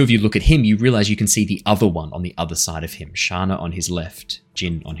 And as the two of you look at him, you realize you can see the other one on the other side of him, Shana on his left,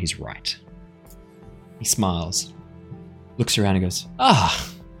 Jin on his right. He smiles, looks around and goes,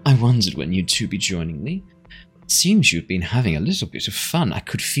 I wondered when you'd two be joining me. Seems you've been having a little bit of fun. I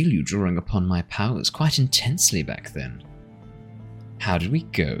could feel you drawing upon my powers quite intensely back then. How did we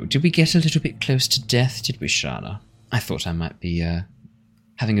go? Did we get a little bit close to death, did we, Shana? I thought I might be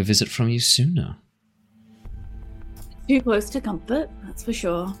having a visit from you sooner. Too close to comfort, that's for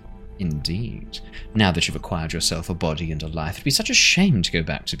sure. Indeed. Now that you've acquired yourself a body and a life, it'd be such a shame to go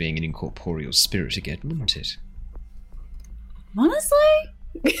back to being an incorporeal spirit again, wouldn't it?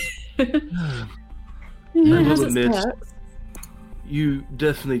 Honestly? I will admit, you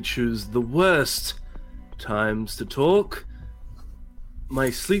definitely choose the worst times to talk. My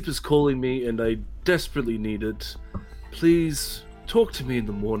sleep is calling me and I desperately need it. Please talk to me in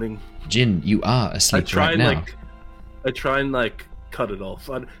the morning. Jin, you are asleep right now. I try and cut it off.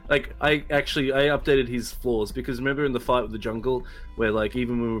 I updated his flaws because remember in the fight with the jungle where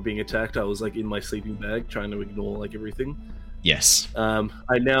even when we were being attacked, I was in my sleeping bag trying to ignore everything. Yes.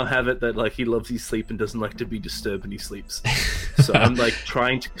 I now have it that he loves his sleep and doesn't like to be disturbed when he sleeps. So I'm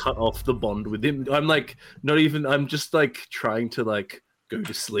trying to cut off the bond with him. I'm I'm just trying to go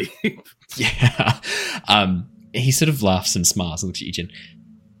to sleep. Yeah. He sort of laughs and smiles and looks at you, Jin.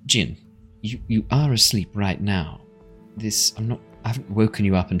 Jin, you are asleep right now. I haven't woken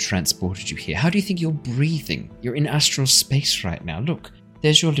you up and transported you here. How do you think you're breathing? You're in astral space right now. Look.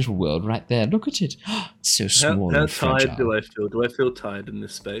 There's your little world right there. Look at it. It's so small. How tired do I feel? Do I feel tired in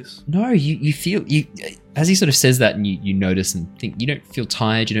this space? No, you feel as he sort of says that, and you notice and think you don't feel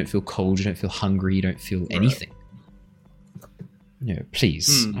tired, you don't feel cold, you don't feel hungry, you don't feel anything. No,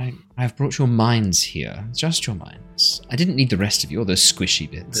 please. I've brought your minds here. Just your minds. I didn't need the rest of you, all those squishy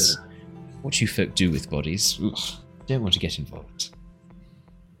bits. Yeah. What you folk do with bodies, don't want to get involved.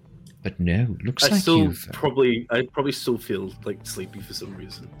 But no, looks like you've... I probably still feel sleepy for some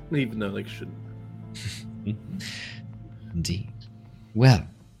reason, even though I shouldn't. Indeed. Well,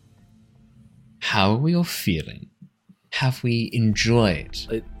 how are we all feeling? Have we enjoyed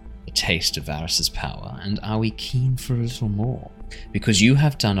the taste of Varys's power, and are we keen for a little more? Because you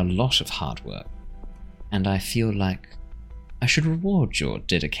have done a lot of hard work, and I feel like I should reward your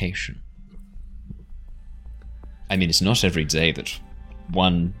dedication. I mean, it's not every day that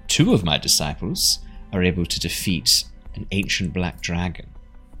two of my disciples are able to defeat an ancient black dragon.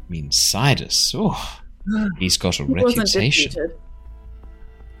 I mean, Sidus, he's got a reputation.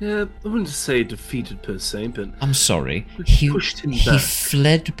 Yeah, I wouldn't say defeated per se, but... I'm sorry, he pushed him back. He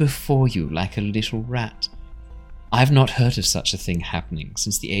fled before you like a little rat. I've not heard of such a thing happening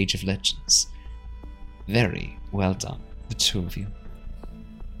since the Age of Legends. Very well done, the two of you.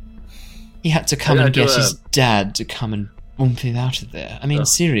 He had to come and get his dad to come and oomph him out of there? I mean,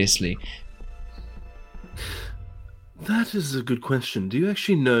 seriously. That is a good question. Do you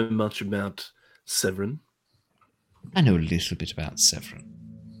actually know much about Severin? I know a little bit about Severin.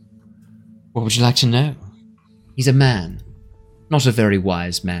 What would you like to know? He's a man. Not a very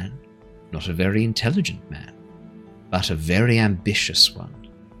wise man. Not a very intelligent man. But a very ambitious one.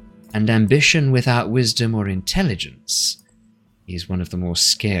 And ambition without wisdom or intelligence is one of the more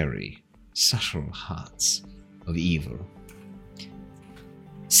scary, subtle hearts of evil.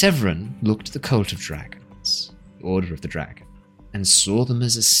 Severin looked at the Cult of Dragons, the Order of the Dragon, and saw them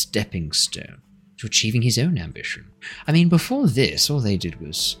as a stepping stone to achieving his own ambition. I mean, before this, all they did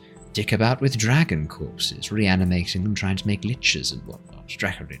was dick about with dragon corpses, reanimating them, trying to make liches and whatnot,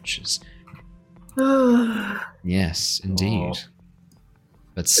 dracoliches. Yes, indeed.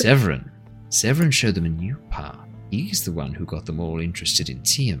 But Severin showed them a new path. He's the one who got them all interested in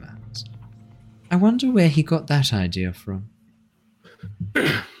Tiamat. I wonder where he got that idea from.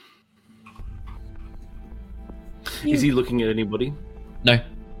 Is he looking at anybody? No.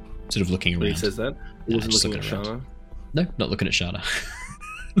 Sort of looking around. When he says that? He wasn't looking at Shana? No, not looking at Shana.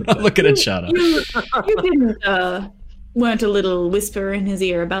 Not looking at Shana. You weren't a little whisper in his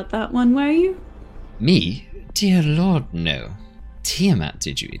ear about that one, were you? Me? Dear Lord, no. Tiamat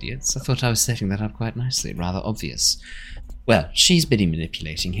did, you idiots. I thought I was setting that up quite nicely, rather obvious. Well, she's been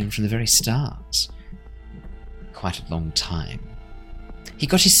manipulating him from the very start. Quite a long time. He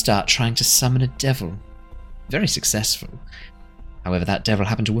got his start trying to summon a devil. Very successful. However, that devil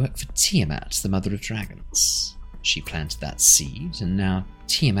happened to work for Tiamat, the mother of dragons. She planted that seed, and now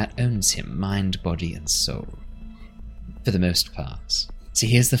Tiamat owns him, mind, body, and soul. For the most part. See,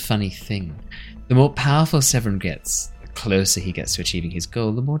 here's the funny thing. The more powerful Severin gets, the closer he gets to achieving his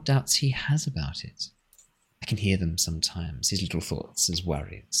goal, the more doubts he has about it. I can hear them sometimes, his little thoughts as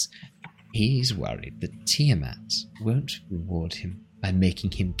worries. He's worried that Tiamat won't reward him by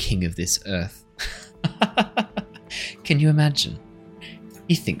making him king of this earth. Can you imagine?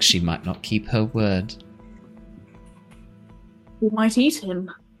 He thinks she might not keep her word. We might eat him.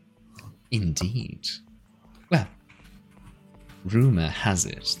 Indeed. Well, rumour has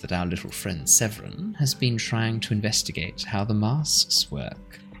it that our little friend Severin has been trying to investigate how the masks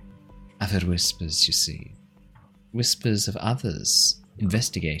work. I've heard whispers, you see. Whispers of others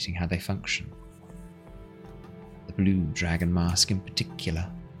investigating how they function. The blue dragon mask in particular.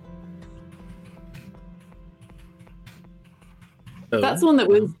 Oh. That's the one that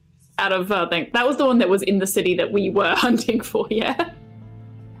was out of, that was the one that was in the city that we were hunting for, yeah?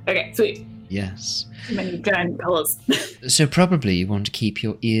 Okay, sweet. Yes. Too many giant colours. So probably you want to keep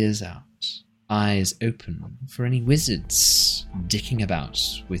your ears out, eyes open for any wizards dicking about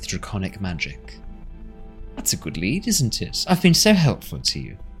with draconic magic. That's a good lead, isn't it? I've been so helpful to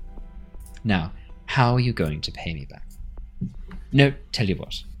you. Now, how are you going to pay me back? No, tell you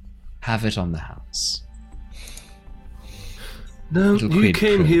what. Have it on the house. No, you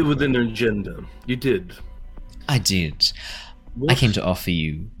came here with an agenda. You did. I did. What? I came to offer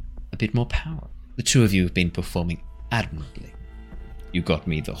you a bit more power. The two of you have been performing admirably. You got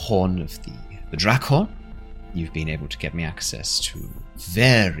me the horn of the Drakhorn. You've been able to get me access to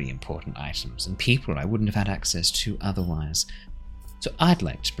very important items and people I wouldn't have had access to otherwise. So I'd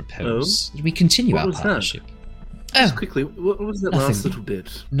like to propose that we continue our partnership. Just quickly, what was that last little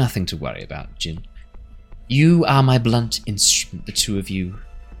bit? Nothing to worry about, Jin. You are my blunt instrument, the two of you.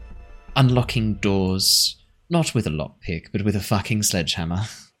 Unlocking doors, not with a lockpick, but with a fucking sledgehammer.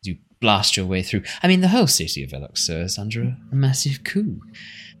 You blast your way through. I mean, the whole city of Eloxir is under a massive coup.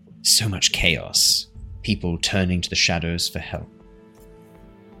 So much chaos. People turning to the shadows for help.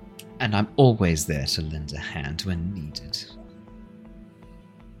 And I'm always there to lend a hand when needed.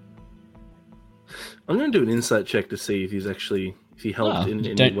 I'm going to do an insight check to see if he helped in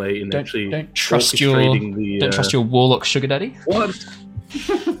any way in actually don't trust your warlock sugar daddy. What?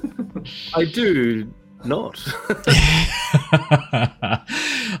 I do not.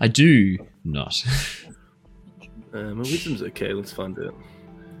 I do not. My wisdom's okay. Let's find it.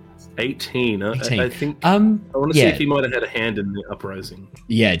 18. 18. I think. I want to see if he might have had a hand in the uprising.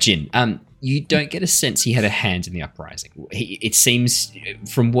 Yeah, Jin. You don't get a sense he had a hand in the uprising. It seems,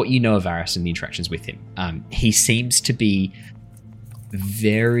 from what you know of Varys and the interactions with him, he seems to be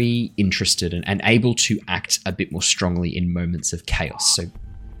very interested and able to act a bit more strongly in moments of chaos. So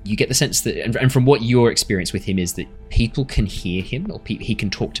you get the sense that, and from what your experience with him is, that people can hear him, or he can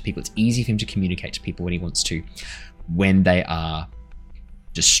talk to people. It's easy for him to communicate to people when he wants to, when they are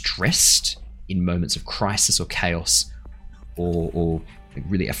distressed in moments of crisis or chaos, or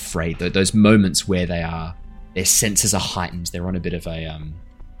really afraid. Those moments where their senses are heightened, they're on a bit of a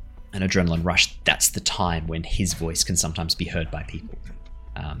an adrenaline rush, that's the time when his voice can sometimes be heard by people.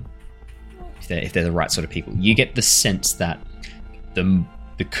 If they're the right sort of people. You get the sense that the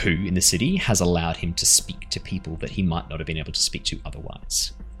coup in the city has allowed him to speak to people that he might not have been able to speak to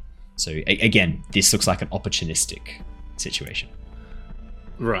otherwise. So again, this looks like an opportunistic situation.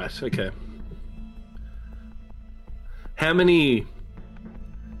 Right, okay. How many...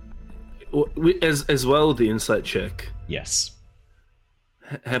 As well, the insight check. Yes.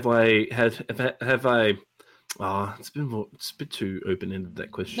 Have I... it's a bit too open-ended,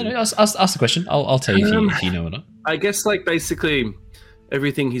 that question. No, ask the question. I'll tell you if you know or not. I guess, like, basically,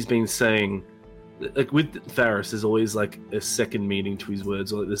 everything he's been saying, like, with Varys, there's always, like, a second meaning to his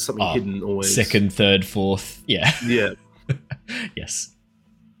words, or like, there's something hidden always. Second, third, fourth, yeah. Yeah. Yes.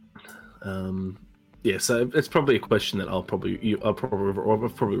 Yeah, so it's probably a question that I've probably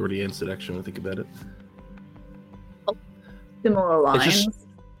already answered, actually, when I think about it. Similar lines. I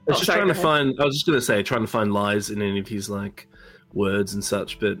was just trying to find lies in any of his, like, words and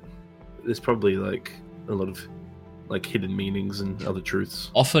such, but there's probably, like, a lot of, like, hidden meanings and other truths.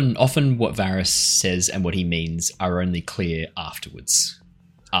 Often what Varys says and what he means are only clear afterwards,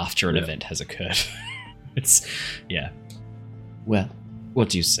 after an event has occurred. Yeah. Well, what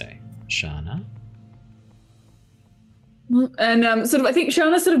do you say, Shana? And I think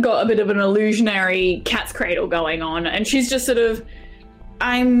Shana's sort of got a bit of an illusionary cat's cradle going on, and she's just sort of,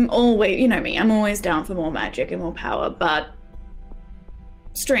 I'm always, you know me, I'm always down for more magic and more power, but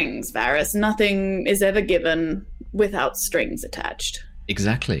strings, Varys, nothing is ever given without strings attached.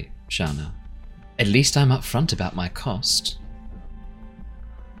 Exactly, Shana. At least I'm upfront about my cost.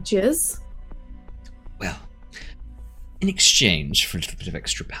 Jizz? Well, in exchange for a little bit of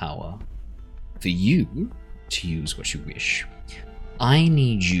extra power, for you to use what you wish, I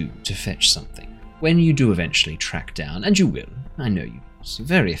need you to fetch something. When you do eventually track down, and you will, I know you, so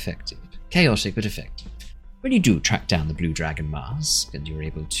very effective. Chaotic, but effective. When you do track down the Blue Dragon mask, and you're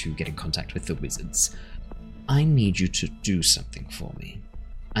able to get in contact with the wizards, I need you to do something for me.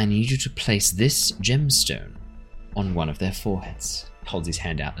 I need you to place this gemstone on one of their foreheads. He holds his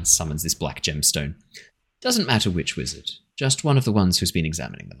hand out and summons this black gemstone. Doesn't matter which wizard, just one of the ones who's been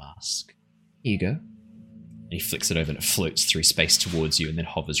examining the mask. Here you go. And he flicks it over and it floats through space towards you and then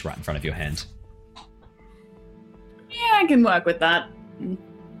hovers right in front of your hand. Yeah, I can work with that.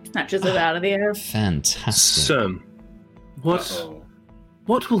 Snatches it out of the air. Fantastic. So,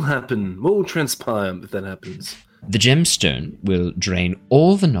 what will happen? What will transpire if that happens? The gemstone will drain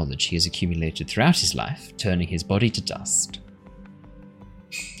all the knowledge he has accumulated throughout his life, turning his body to dust.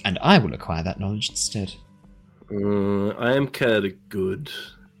 And I will acquire that knowledge instead. I am kind of good.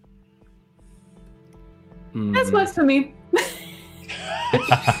 That's works for me.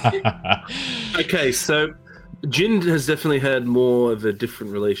 Okay, so Jin has definitely had more of a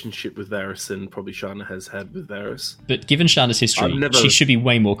different relationship with Varys than probably Shana has had with Varys. But given Shana's history, she should be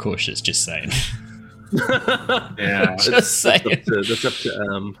way more cautious, just saying. Yeah, just saying.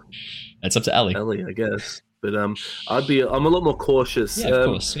 That's up to Ali. Ali, I guess. But I'm a lot more cautious. Yeah, of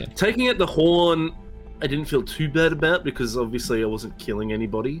course, yeah. Taking out the horn, I didn't feel too bad about because obviously I wasn't killing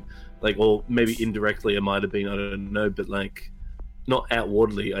anybody. Like, or maybe indirectly I might have been, I don't know, but like, not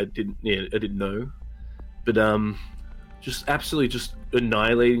outwardly, I didn't know. But just absolutely just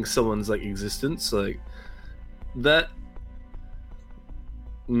annihilating someone's like existence, like that.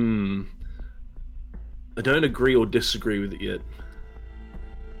 I don't agree or disagree with it yet.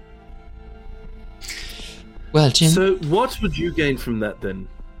 Well, Jim. So, what would you gain from that then?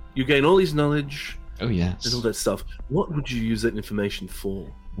 You gain all his knowledge. Oh yes. And all that stuff. What would you use that information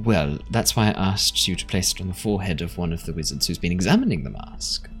for? Well, that's why I asked you to place it on the forehead of one of the wizards who's been examining the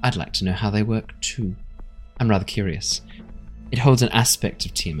mask. I'd like to know how they work too. I'm rather curious. It holds an aspect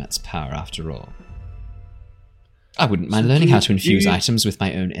of Tiamat's power, after all. I wouldn't mind learning how to infuse items with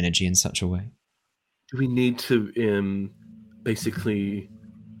my own energy in such a way. Do we need to basically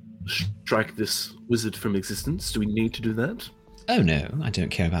strike this wizard from existence? Do we need to do that? Oh no, I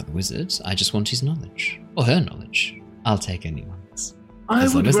don't care about the wizard. I just want his knowledge. Or her knowledge. I'll take anyone's. I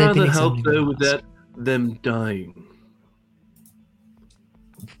would rather help though without them dying.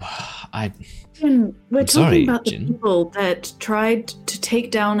 We're talking about the people that tried to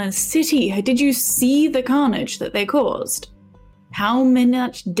take down a city. Did you see the carnage that they caused? How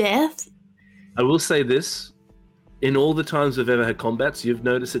much death? I will say this. In all the times we've ever had combats, you've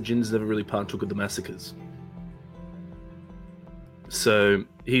noticed that Jin's never really partook of the massacres. So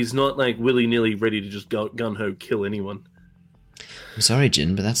he's not like willy-nilly ready to just go gun-ho kill anyone. I'm sorry,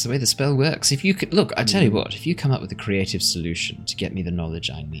 Jin, but that's the way the spell works. If you could, look, I tell you what, if you come up with a creative solution to get me the knowledge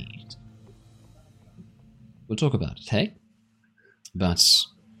I need, we'll talk about it, hey? But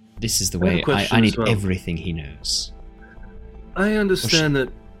This is the way I need everything he knows. I understand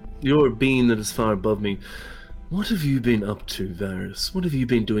that you're a being that is far above me. What have you been up to, Varus? What have you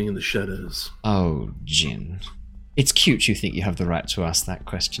been doing in the shadows? Oh, Jin. It's cute you think you have the right to ask that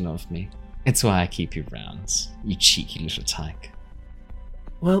question of me. It's why I keep you round, you cheeky little tyke.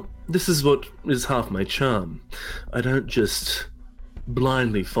 Well, this is what is half my charm. I don't just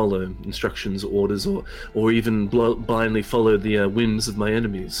blindly follow instructions, orders, or even blindly follow the whims of my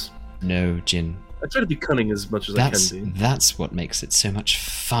enemies. No, Jin. I try to be cunning as much as I can be. That's what makes it so much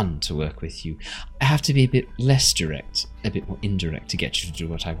fun to work with you. I have to be a bit less direct, a bit more indirect to get you to do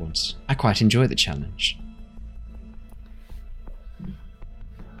what I want. I quite enjoy the challenge.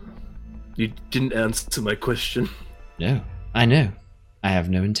 You didn't answer my question. No, I know. I have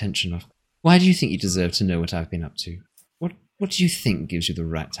no intention of. Why do you think you deserve to know what I've been up to? What do you think gives you the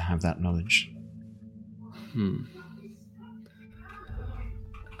right to have that knowledge?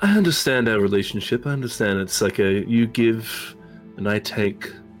 I understand our relationship. I understand it's like you give and I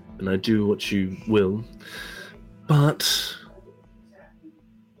take and I do what you will. But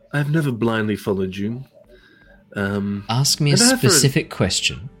I've never blindly followed you. Ask me a specific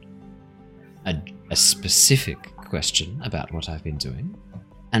question. A specific question about what I've been doing,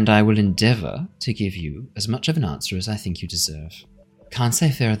 and I will endeavour to give you as much of an answer as I think you deserve. Can't say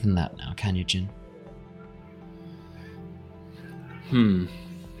fairer than that now, can you, Jin?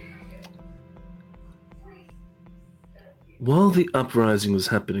 While the uprising was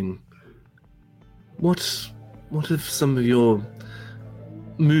happening, what have some of your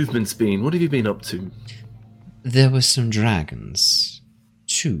movements been? What have you been up to? There were some dragons.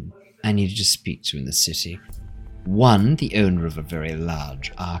 2 I needed to speak to in the city. One, the owner of a very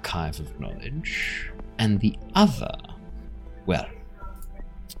large archive of knowledge, and the other, well,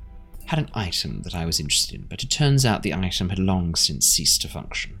 had an item that I was interested in, but it turns out the item had long since ceased to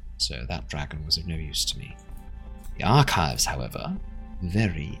function, so that dragon was of no use to me. The archives, however,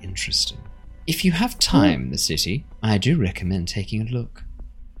 very interesting. If you have time in the city, I do recommend taking a look.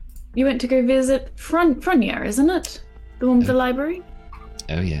 You went to go visit Fronier, isn't it? The one with the library?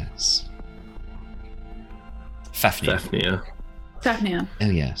 Oh, yes. Fafnir. Fafnir. Oh,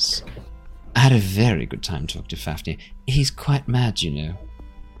 yes. I had a very good time talking to Fafnir. He's quite mad, you know.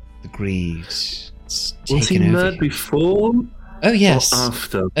 The greed. Was he mad before? Oh, yes. Or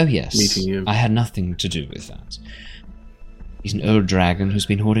after meeting you? I had nothing to do with that. He's an old dragon who's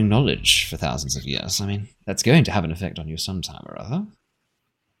been hoarding knowledge for thousands of years. I mean, that's going to have an effect on you sometime or other.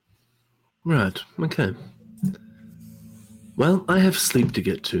 Right, okay. Well, I have sleep to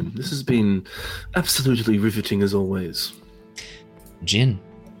get to. This has been absolutely riveting as always. Jin,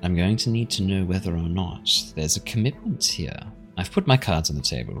 I'm going to need to know whether or not there's a commitment here. I've put my cards on the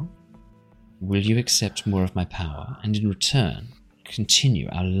table. Will you accept more of my power and in return continue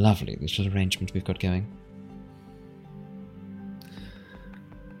our lovely little arrangement we've got going?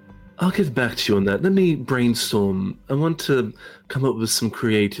 I'll get back to you on that. Let me brainstorm. I want to come up with some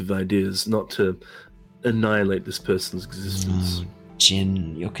creative ideas, not to annihilate this person's existence. Oh,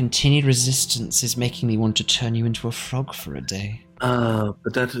 Jin, your continued resistance is making me want to turn you into a frog for a day.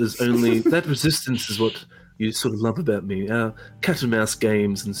 But that is only... that resistance is what you sort of love about me. Cat and mouse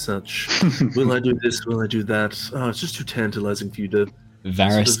games and such. Will I do this? Will I do that? Oh, it's just too tantalizing for you to...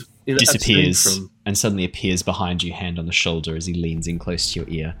 Varus sort of, disappears and suddenly appears behind you, hand on the shoulder as he leans in close to your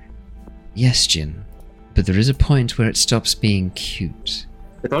ear. Yes, Jin, but there is a point where it stops being cute.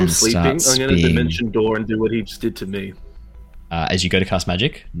 If I'm sleeping, I'm going to dimension door and do what he just did to me. As you go to cast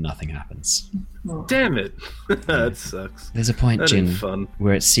magic, nothing happens. Damn it. That sucks. There's a point, Jin, fun.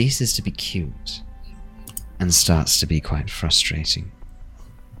 where it ceases to be cute and starts to be quite frustrating.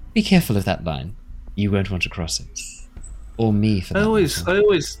 Be careful of that line. You won't want to cross it. Or me, for that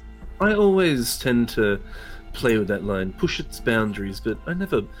matter. I always tend to play with that line, push its boundaries, but I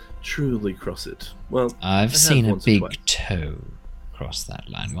never truly cross it. Well, I've seen a big toe cross that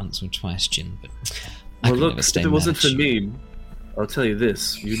line once or twice, Jin, but I could never stay if it wasn't for me, I'll tell you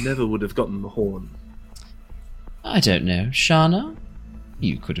this, you never would have gotten the horn. I don't know, Shana?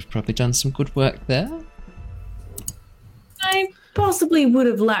 You could have probably done some good work there. I possibly would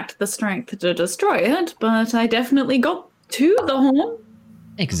have lacked the strength to destroy it, but I definitely got to the horn.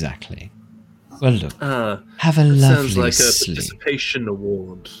 Exactly. Well, look, have a lovely sounds like sleep. A participation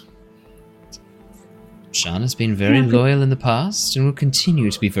award. Shana's been very loyal in the past and will continue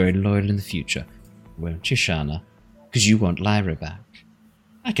to be very loyal in the future. Won't you, Shana? Because you want Lyra back.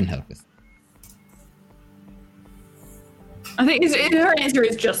 I can help with it. I think her answer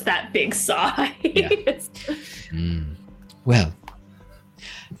is just that big sigh. Yeah. Well,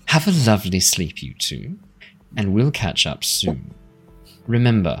 have a lovely sleep, you two, and we'll catch up soon.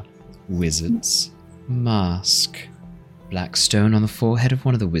 Remember, Wizard's mask. Black stone on the forehead of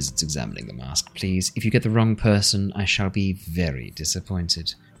one of the wizards examining the mask. Please, if you get the wrong person, I shall be very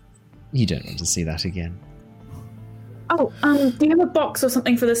disappointed. You don't want to see that again. Oh, do you have a box or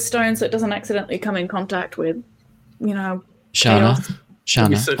something for this stone so it doesn't accidentally come in contact with, Shana, chaos?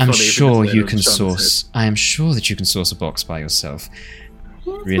 Shana, so I'm funny sure if it's you later can on Shana's source. I am sure that you can source a box by yourself.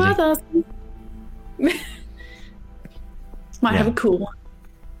 Yeah, it's Really? worth asking. Might have a cool one.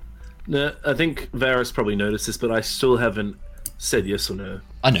 No, I think Varys probably noticed this, but I still haven't said yes or no.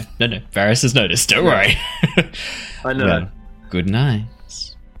 Oh, no. Varys has noticed. Don't worry. I know. Well, good night.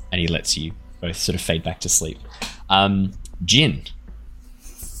 And he lets you both sort of fade back to sleep. Jin,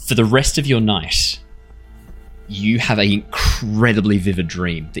 for the rest of your night, you have an incredibly vivid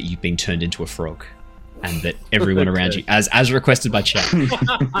dream that you've been turned into a frog, and that everyone around you, as requested by chat, for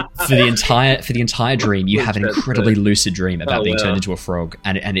the entire dream, you have an incredibly lucid dream about being turned into a frog,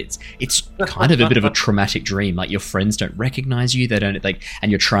 and it's kind of a bit of a traumatic dream. Like, your friends don't recognize you, they don't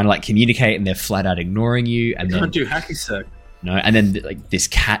and you're trying to communicate, and they're flat out ignoring you, and Can't do hacky sack. No, and then this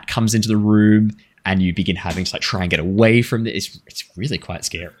cat comes into the room, and you begin having to try and get away from it. It's really quite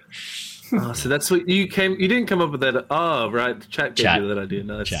scary. Oh, so that's what you came. You didn't come up with that. Oh, right. The chat gave you that idea.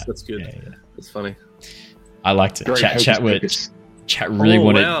 No, that's good. Yeah. That's funny. I liked it. Very Chat really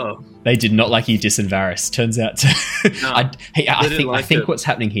wanted. Wow. They did not like you dissing Varys. Turns out, No, I think what's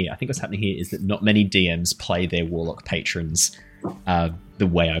happening here is that not many DMs play their warlock patrons the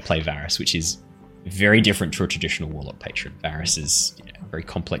way I play Varys, which is very different to a traditional warlock patron. Varys is a very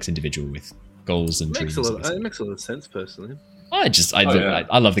complex individual with goals and dreams. It makes a lot of sense, personally.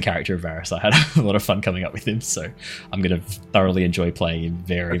 I love the character of Varys. I had a lot of fun coming up with him, so I'm going to thoroughly enjoy playing him.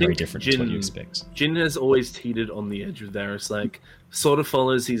 Very different to what you expect. Jin has always teetered on the edge with Varys, sort of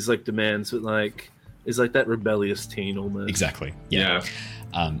follows his demands, but is that rebellious teen almost. Exactly. Yeah.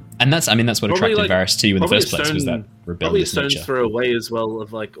 And that's what attracted Varys to you in the first place, was that rebellious nature. Probably a stone's throw away as well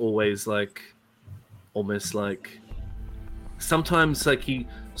of always almost sometimes he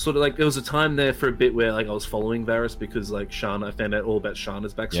sort of there was a time there for a bit where I was following Varys because Shana, I found out all about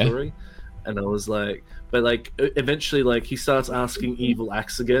Shana's backstory, and I was but eventually he starts asking evil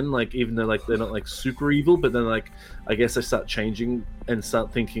acts again, even though they're not super evil, but then I guess I start changing and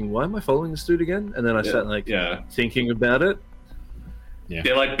start thinking, why am I following this dude again? And then I start thinking about it. Yeah,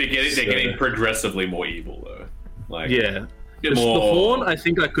 they're getting progressively more evil though. The Horn, I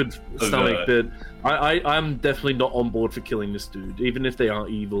think I could stomach, but I'm definitely not on board for killing this dude, even if they are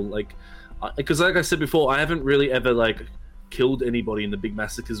evil. Because like I said before, I haven't really ever killed anybody in the big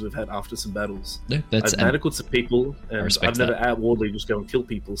massacres we've had after some battles. No, I've manacled some people, and I've never outwardly just go and kill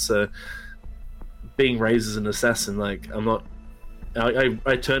people. So being raised as an assassin, I'm not.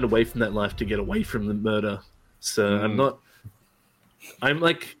 I turned away from that life to get away from the murder. So I'm not. I'm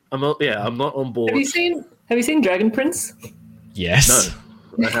not on board. Have you seen Dragon Prince? Yes.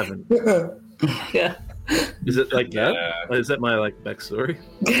 No, I haven't. Yeah. Is it that? Is that my backstory?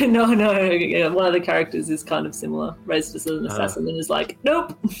 No. Yeah, one of the characters is kind of similar, raised as an assassin, and is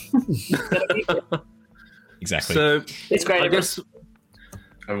nope. Exactly. So it's great. I guess I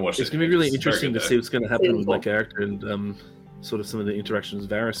haven't watched it's going to be really interesting to see what's going to happen with my character and sort of some of the interactions with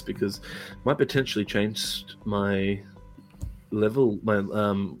Varys, because it might potentially change my level, my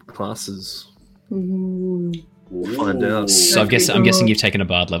classes. We'll find out. So I'm guessing you've taken a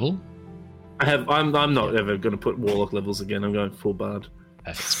bard level. I have. I'm not ever going to put warlock levels again. I'm going full bard.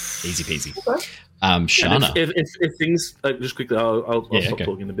 Perfect. Easy peasy. Shana. If things just quickly, I'll stop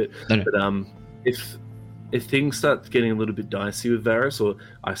talking a bit. No. But if things start getting a little bit dicey with Varys, or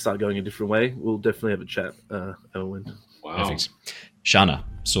I start going a different way, we'll definitely have a chat. Elwyn. Wow. Perfect. Shana,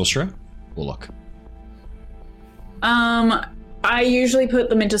 sorcerer, warlock. I usually put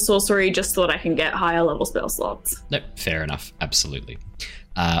them into sorcery just so that I can get higher level spell slots. Nope, fair enough. Absolutely.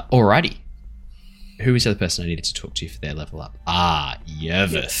 Alrighty. Who is the other person I needed to talk to for their level up?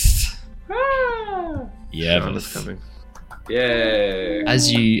 Yervith. Yervith coming. Yay.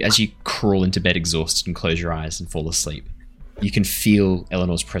 As you crawl into bed exhausted and close your eyes and fall asleep, you can feel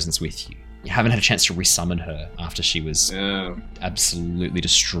Eleanor's presence with you. You haven't had a chance to resummon her after she was absolutely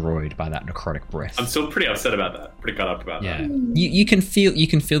destroyed by that necrotic breath. I'm still pretty upset about that. Pretty cut up about that. You can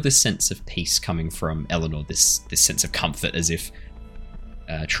feel this sense of peace coming from Eleanor. This sense of comfort, as if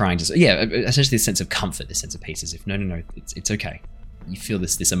trying to essentially this sense of comfort, this sense of peace, as if no, it's okay. You feel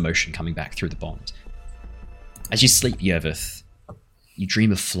this emotion coming back through the bond. As you sleep, Yervith, you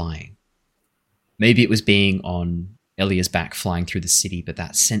dream of flying. Maybe it was being on Elia's back flying through the city, but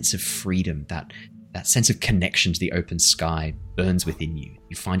that sense of freedom, that sense of connection to the open sky burns within you.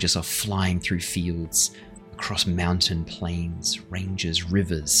 You find yourself flying through fields, across mountain plains, ranges,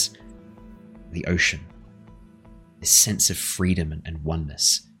 rivers, the ocean, this sense of freedom and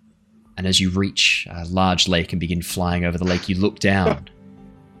oneness. And as you reach a large lake and begin flying over the lake, you look down,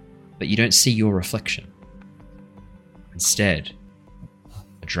 but you don't see your reflection. Instead,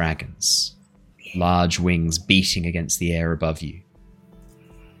 a dragon's large wings beating against the air above you.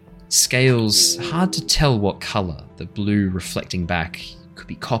 Scales, hard to tell what color, the blue reflecting back. Could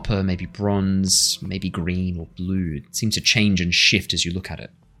be copper, maybe bronze, maybe green or blue. It seems to change and shift as you look at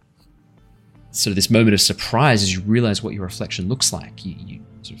it. Sort of this moment of surprise as you realize what your reflection looks like. You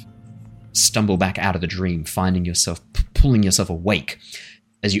sort of stumble back out of the dream, finding yourself pulling yourself awake.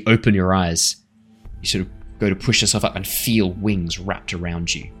 As you open your eyes, you sort of go to push yourself up and feel wings wrapped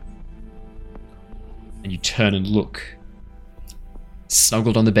around you. And you turn and look.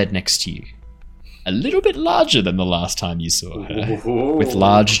 Snuggled on the bed next to you. A little bit larger than the last time you saw her. Whoa. With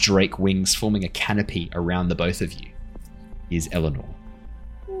large drake wings forming a canopy around the both of you is Eleanor.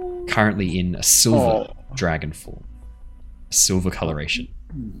 Currently in a silver dragon form. A silver coloration.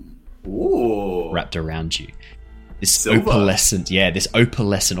 Ooh. Wrapped around you. This Silver.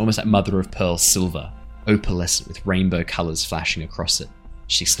 opalescent, almost like mother of pearl silver. Opalescent with rainbow colours flashing across it.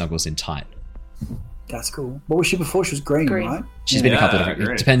 She snuggles in tight. That's cool. What was she before? She was green, right? She's been a couple of different...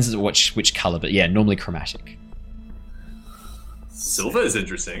 green. It depends on which colour, but yeah, normally chromatic. Silver is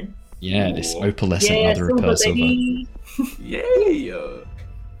interesting. Yeah, this opalescent mother of pearl silver. Yay!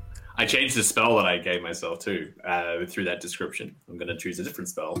 I changed the spell that I gave myself too through that description. I'm going to choose a different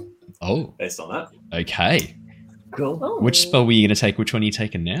spell. Oh. Based on that. Okay. Cool. Oh. Which spell were you going to take? Which one are you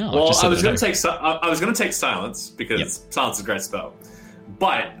taking now? Well, I was going to take silence because silence is a great spell.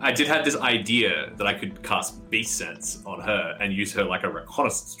 But I did have this idea that I could cast Beast Sense on her and use her like a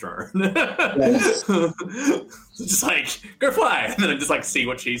reconnaissance drone. So just like, go fly! And then just like see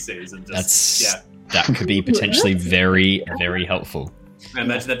what she sees and just, That could be potentially very, very helpful. I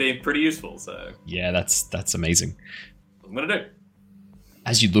imagine that being pretty useful, so... Yeah, that's amazing. What I'm going to do.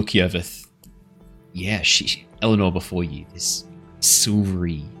 As you look, Yervith, Eleanor before you, this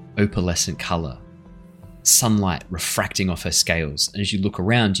silvery, opalescent colour. Sunlight refracting off her scales, and as you look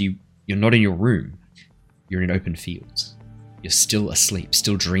around, you're not in your room. You're in an open field. You're still asleep,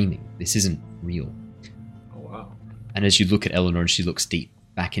 still dreaming. This isn't real. Oh wow! And as you look at Eleanor, and she looks deep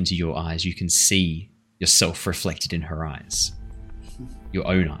back into your eyes, you can see yourself reflected in her eyes. Your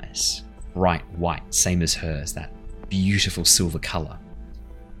own eyes, bright white, same as hers. That beautiful silver color.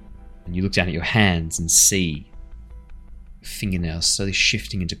 And you look down at your hands and see fingernails slowly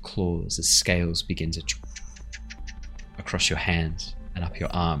shifting into claws as scales begin to across your hand and up your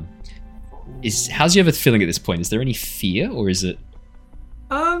arm. How's Yervith feeling at this point? Is there any fear, or is it?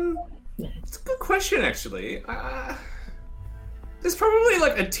 It's a good question, actually. There's probably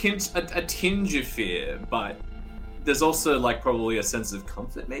like a tinge of fear, but there's also like probably a sense of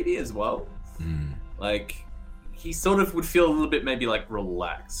comfort, maybe as well. Like he sort of would feel a little bit maybe like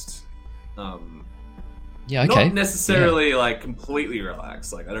relaxed. Yeah, okay. Not necessarily like completely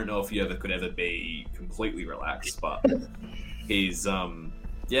relaxed. Like I don't know if you could ever be completely relaxed, but he's he's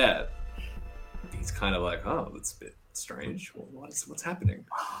kind of like, oh, that's a bit strange. What's happening?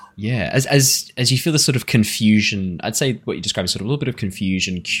 Yeah, as you feel this sort of confusion, I'd say what you described as sort of a little bit of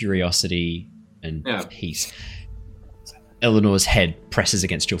confusion, curiosity, and peace. Eleanor's head presses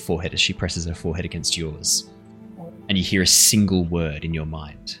against your forehead as she presses her forehead against yours, and you hear a single word in your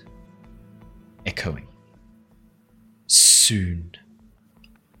mind, echoing. Soon.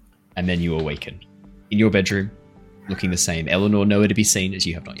 And then you awaken. In your bedroom, looking the same. Eleanor nowhere to be seen as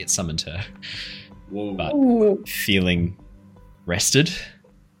you have not yet summoned her. Whoa. But feeling rested,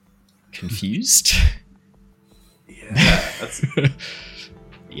 confused. Yeah, that's...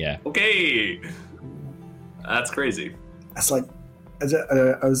 Yeah. Okay. That's crazy. That's like...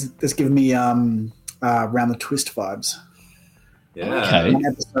 It's giving me Round the Twist vibes. Yeah. Okay. One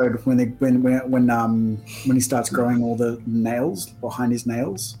episode when he starts growing all the nails behind his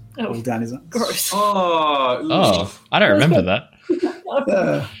nails, all down his. Gross. Oh, I don't remember that.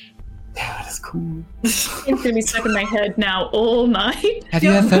 Yeah, that's cool. It's gonna be stuck in my head now all night. Have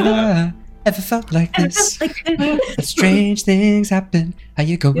you ever felt like this? Strange things happen. How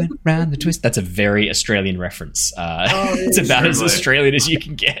you going round the twist? That's a very Australian reference. It's about as Australian as you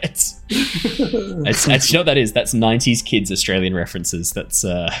can get. It's you know what that is? That's 90s kids Australian references. That's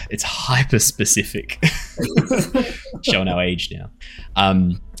it's hyper specific. Showing our age now.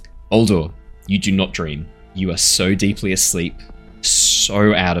 Uldor, you do not dream. You are so deeply asleep,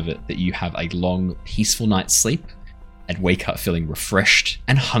 so out of it that you have a long, peaceful night's sleep and wake up feeling refreshed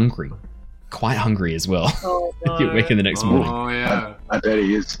and hungry. Quite hungry as well. Oh, no. You wake in the next morning. Oh yeah. I bet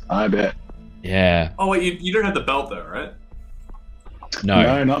he is. I bet. Yeah. Oh wait, you don't have the belt though, right? No.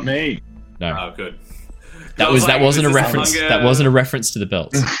 No, not me. No. Oh, good. That wasn't a reference. That wasn't a reference to the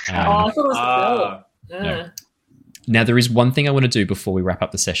belt. I thought it was the belt. No. Now, there is one thing I want to do before we wrap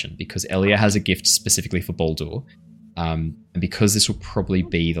up the session, because Elia has a gift specifically for Baldur. And because this will probably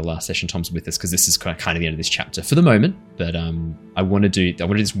be the last session Tom's with us, because this is kind of the end of this chapter for the moment. But I want to do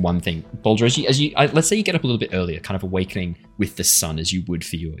this one thing. Baldur, as you let's say you get up a little bit earlier, kind of awakening with the sun as you would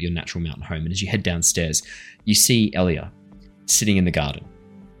for your natural mountain home. And as you head downstairs, you see Elia sitting in the garden.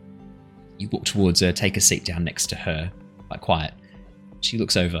 You walk towards her, take a seat down next to her, quite quiet. She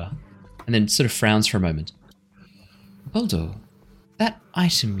looks over and then sort of frowns for a moment. Baldur, that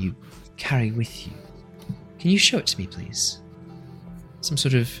item you carry with you, can you show it to me, please? Some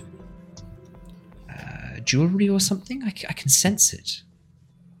sort of jewelry or something? I can sense it.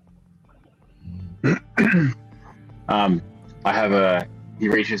 I have he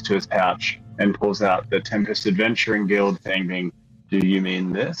reaches to his pouch and pulls out the Tempest Adventuring Guild thing. Do you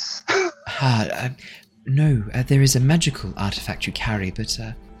mean this? No, there is a magical artifact you carry, but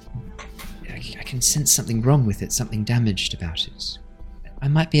I can sense something wrong with it, something damaged about it. I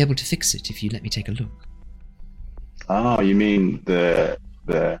might be able to fix it if you let me take a look. Oh, you mean the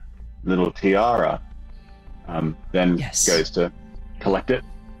little tiara? Then yes. Goes to collect it,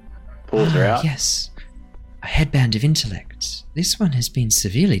 pulls her out. Yes, a headband of intellect. This one has been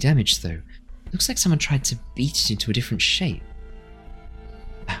severely damaged, though. Looks like someone tried to beat it into a different shape.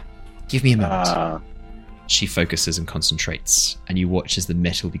 Give me a moment. She focuses and concentrates, and you watch as the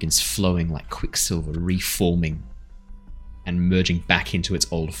metal begins flowing like quicksilver, reforming and merging back into its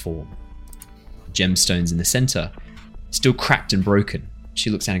old form. Gemstones in the center, still cracked and broken. She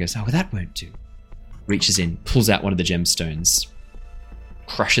looks down and goes, well, that won't do. Reaches in, pulls out one of the gemstones,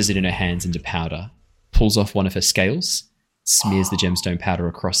 crushes it in her hands into powder, pulls off one of her scales, smears the gemstone powder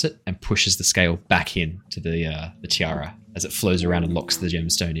across it, and pushes the scale back in to the tiara as it flows around and locks the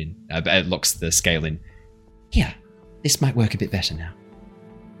gemstone in. Locks the scale in. Here, this might work a bit better now.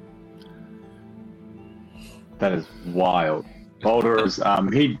 That is wild. Baldur is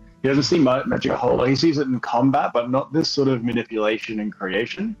he doesn't see magic a whole lot. He sees it in combat, but not this sort of manipulation and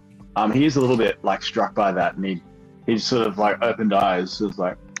creation. He is a little bit like struck by that, and he sort of like opened eyes, was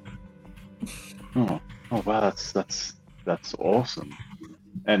like, oh wow, that's awesome.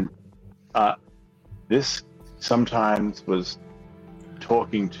 And this sometimes was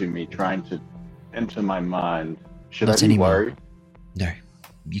talking to me, trying to enter my mind. Should Not I be anymore. worried? No,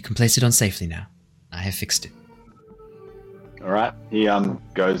 you can place it on safely now. I have fixed it. All right. He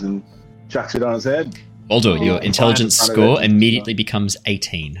goes and chucks it on his head. Baldur, your intelligence score immediately becomes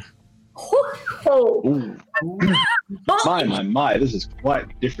 18. Ooh. My, this is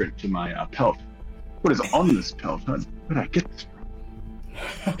quite different to my pelt. What is on this pelt? Where did I get this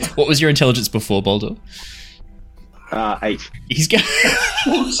from? What was your intelligence before, Baldur? 8. He's got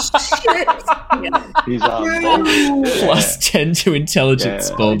He's plus 10 to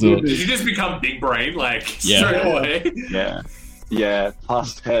intelligence, Baldur. Did you just become big brain straight away? Yeah,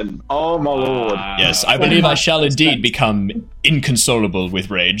 plus 10. Oh my lord. Yes, I believe I shall indeed become inconsolable with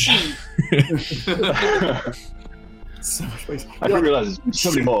rage. So much waste. I didn't realize there's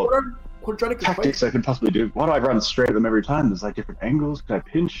so many more tactics I could possibly do. Why do I run straight at them every time? There's like different angles. Can I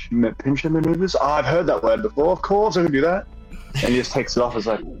pinch and maneuvers? Oh, I've heard that word before. Of course I can do that. And he just takes it off as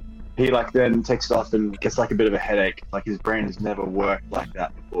like, he like then takes it off and gets like a bit of a headache. Like his brain has never worked like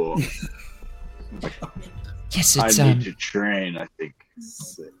that before. Yes, I it's need to train, I think.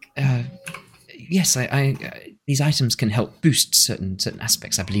 Yes, I these items can help boost certain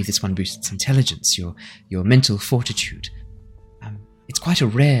aspects. I believe this one boosts intelligence, your mental fortitude. It's quite a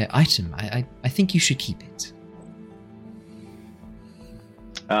rare item. I think you should keep it.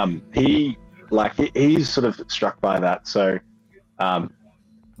 He's sort of struck by that. So,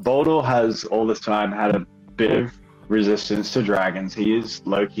 Baldur has all this time had a bit of resistance to dragons. He is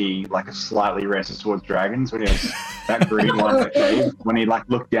low-key like a slightly racist towards dragons when he has that green one in the cave. When he like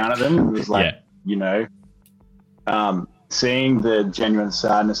looked down at them, it was like, seeing the genuine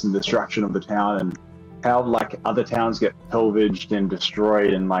sadness and destruction of the town and how like other towns get pillaged and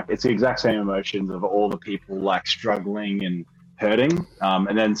destroyed, and like it's the exact same emotions of all the people like struggling and hurting,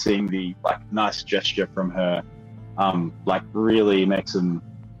 and then seeing the like nice gesture from her like really makes him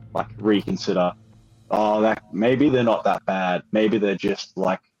like reconsider, that maybe they're not that bad, maybe they're just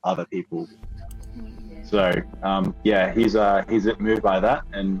like other people. So he's moved by that,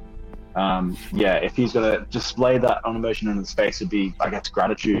 and if he's gonna display that on emotion in his face, it'd be, I guess,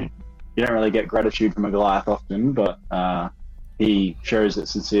 gratitude. You don't really get gratitude from a Goliath often, but he shows it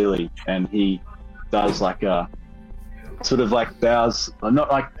sincerely, and he does like a sort of like bows,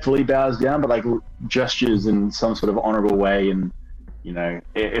 not like fully bows down, but like gestures in some sort of honorable way, and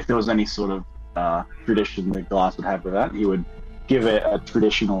if there was any sort of tradition that Glass would have with that, he would give it a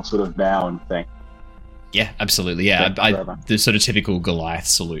traditional sort of bow and thank. Yeah, absolutely. Yeah, the sort of typical Goliath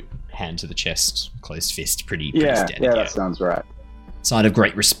salute, hand to the chest, closed fist, pretty standard. Yeah, that sounds right. Sign of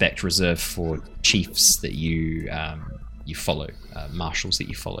great respect reserved for chiefs that you follow, marshals that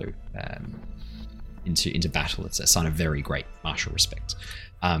you follow into battle. It's a sign of very great martial respect.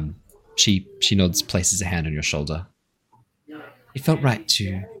 She nods, places a hand on your shoulder. It felt right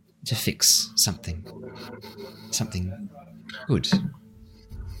to fix something good.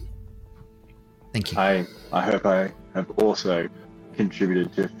 Thank you. I hope I have also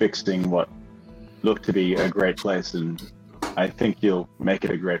contributed to fixing what looked to be a great place, and I think you'll make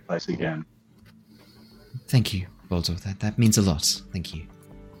it a great place again. Thank you, Baldur. That means a lot. Thank you.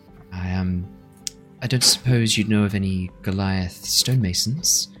 I don't suppose you'd know of any Goliath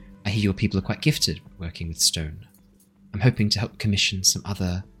stonemasons. I hear your people are quite gifted working with stone. I'm hoping to help commission some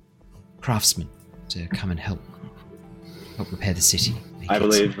other craftsmen to come and help repair the city. I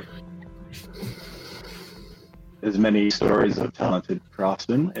believe there's many stories of talented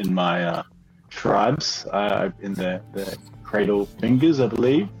craftsmen in my tribes, in the Cradle Fingers, I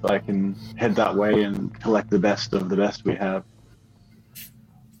believe. I can head that way and collect the best of the best we have.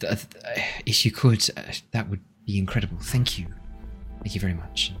 If you could, that would be incredible. Thank you. Thank you very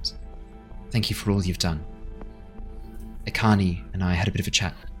much. And thank you for all you've done. Akani and I had a bit of a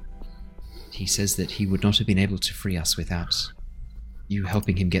chat. He says that he would not have been able to free us without you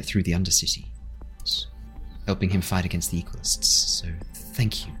helping him get through the Undercity, helping him fight against the Equalists. So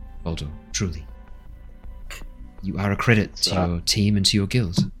thank you, Baldur, truly. You are a credit to your team and to your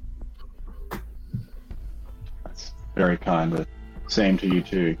guild. That's very kind, but same to you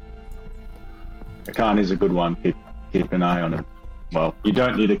too. Akani's a good one. Keep an eye on him. Well, you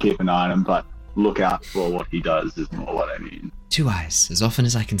don't need to keep an eye on him, but look out for what he does is more what I mean. 2 eyes, as often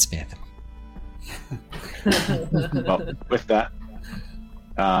as I can spare them. Well, with that,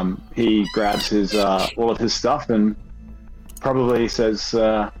 he grabs his all of his stuff and probably says,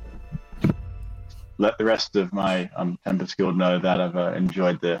 let the rest of my Tempest Guild know that I've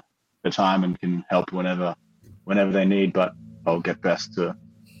enjoyed the time and can help whenever they need, but I'll get best of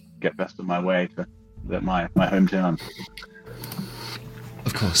my way to my hometown.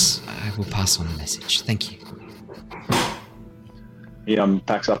 Of course, I will pass on the message. Thank you. He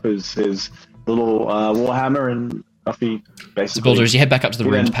packs up his little warhammer and Buffy basically. So Baldur, as you head back up to the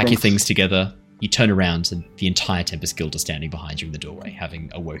room to pack your things together, you turn around and the entire Tempest Guild are standing behind you in the doorway,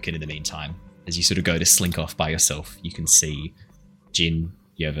 having awoken in the meantime. As you sort of go to slink off by yourself, you can see Jin,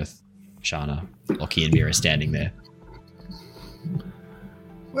 Yervith, Shana, Lockie and Mira standing there.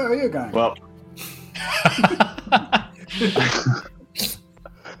 Where are you going? Well,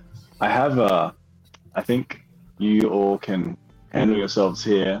 I have I think you all can handle yourselves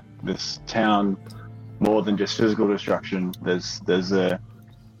here. This town, more than just physical destruction, there's the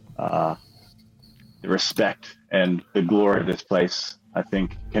respect and the glory of this place, I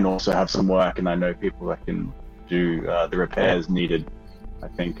think, can also have some work, and I know people that can do the repairs needed. I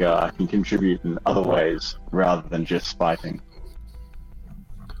think I can contribute in other ways rather than just fighting.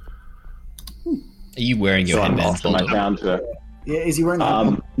 Are you wearing your headband, Baldur? Yeah, is he wearing the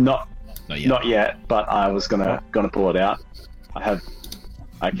headband? Not yet, but I was gonna pull it out.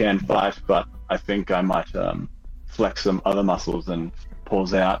 I can fight, but I think I might flex some other muscles and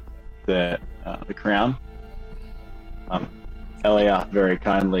pulls out the crown. Elia very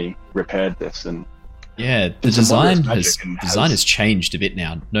kindly repaired this, and the design has changed a bit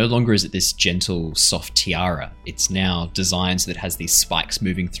now. No longer is it this gentle, soft tiara. It's now designed so that it has these spikes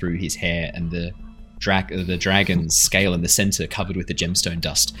moving through his hair, and the dragon's scale in the center covered with the gemstone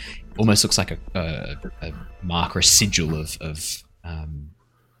dust almost looks like a mark or a sigil of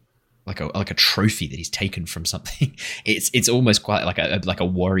like a trophy that he's taken from something. It's almost quite like a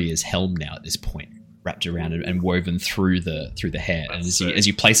warrior's helm now at this point, wrapped around and woven through the hair. And as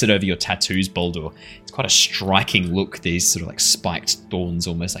you place it over your tattoos, Baldur, it's quite a striking look. These sort of like spiked thorns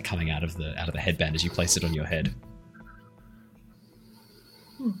almost like coming out of the headband as you place it on your head.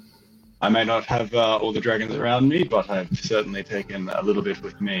 I may not have all the dragons around me, but I've certainly taken a little bit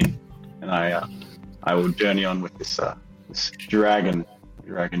with me, and I will journey on with this dragon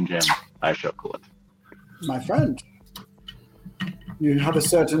gem, I shall call it. My friend, you have a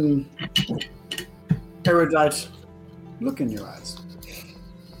certain erudite look in your eyes,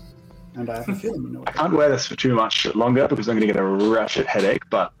 and I have a feeling you know. I can't wear this for too much longer because I'm going to get a ratchet headache,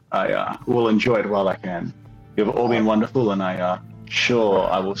 but I will enjoy it while I can. You've all been wonderful, and I sure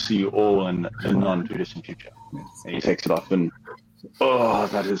I will see you all in the non-too distant future. And he takes it off, and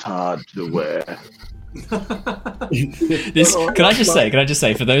that is hard to wear. This can I just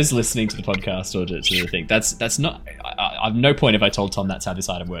say for those listening to the podcast or to the thing, that's not. I've no point if I told Tom that's how this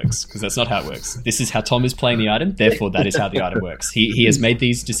item works, because that's not how it works. This is how Tom is playing the item. Therefore, that is how the item works. He has made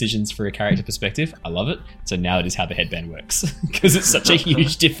these decisions for a character perspective. I love it. So now it is how the headband works, because it's such a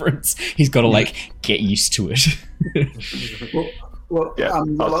huge difference. He's got to get used to it. Well,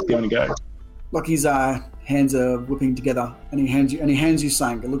 I'll give it a go. Lockie's hands are whipping together, and he hands you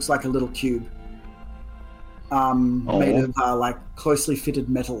something. It looks like a little cube, made of closely fitted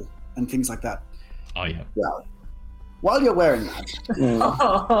metal and things like that. Oh yeah. While you're wearing that,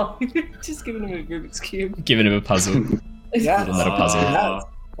 Oh, just giving him a Rubik's Cube. Giving him a puzzle. yeah, Little metal puzzle.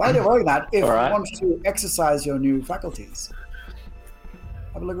 while you're wearing that, if All right. you want to exercise your new faculties,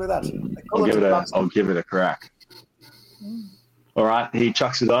 have a look at that. I'll give it a crack. All right, he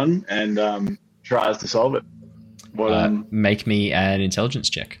chucks it on and tries to solve it. Make me an intelligence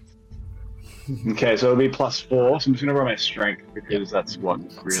check. Okay, so it'll be +4. So I'm just gonna roll my strength because that's what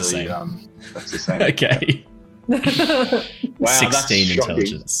really that's the same. Okay. Wow, 16 that's shocking.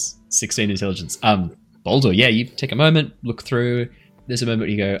 intelligence. 16 intelligence. Boulder, yeah, you take a moment, look through. There's a moment where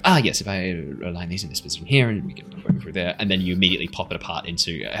you go, yes, if I align these in this position here, and we get over through there, and then you immediately pop it apart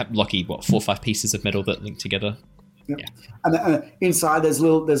into Lockie, 4 or 5 pieces of metal that link together. Yep. Yeah. And inside there's a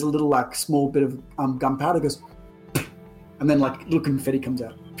little small bit of gunpowder goes, and then little confetti comes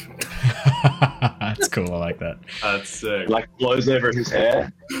out. That's cool. I like that. That's sick. Blows over his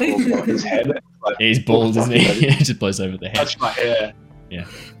hair, or his head. He's bald, isn't he? It just blows over the head. Touch my hair. Yeah.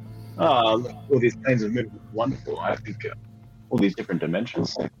 Oh, look, all these planes of movement. Wonderful. I think all these different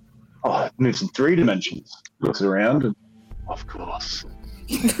dimensions. Oh, it moves in 3 dimensions. Looks around, and of course.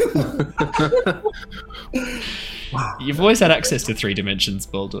 You've always had access to 3 dimensions,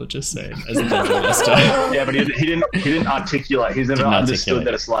 Boulder, just saying, as a dungeon master. Yeah, but he didn't articulate. He's never understood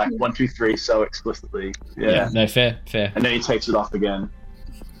that it's 1, 2, 3 so explicitly. Yeah. No, fair. And then he takes it off again.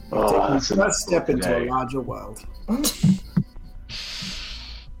 Let's step into a larger world.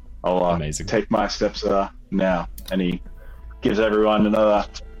 I'll Amazing. take my steps now. And he gives everyone another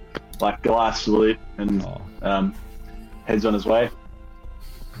glass salute and heads on his way.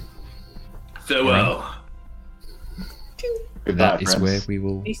 Farewell. Goodbye, That is friends. where we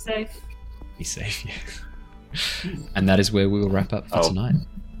will Be safe. be safe. Yeah. And that is where we will wrap up for tonight.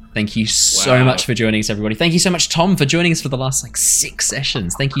 Thank you so much for joining us, everybody. Thank you so much, Tom, for joining us for the last 6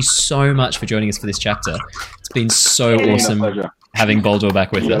 sessions. Thank you so much for joining us for this chapter. It's been so awesome having Boulder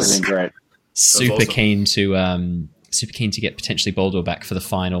back with us. Been great. Super keen to get potentially Boulder back for the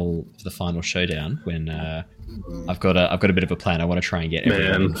final showdown when I've got a bit of a plan. I want to try and get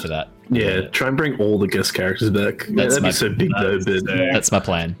everyone in for that. Yeah, try and bring all the guest characters back. That'd be so big though. But that's my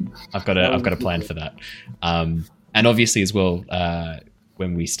plan. I've got a plan for that. And obviously as well,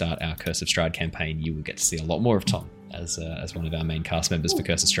 when we start our Curse of Strahd campaign, you will get to see a lot more of Tom as one of our main cast members for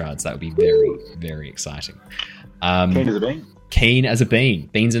Curse of Strahd. So that would be very, very exciting. Keen as a bean. Keen as a bean.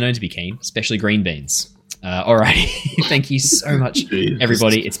 Beans are known to be keen, especially green beans. Alrighty. Thank you so much,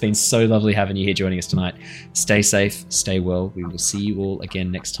 everybody. It's been so lovely having you here joining us tonight. Stay safe, stay well. We will see you all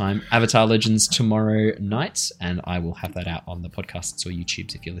again next time. Avatar Legends tomorrow night, and I will have that out on the podcasts or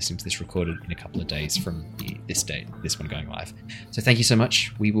YouTubes if you're listening to this recorded in a couple of days from this date, this one going live. So thank you so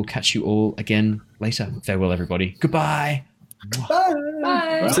much. We will catch you all again later. Farewell, everybody. Goodbye. Bye.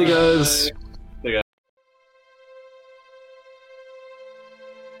 Bye. see you guys.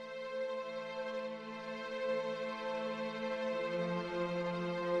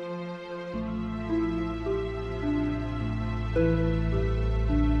 Bye.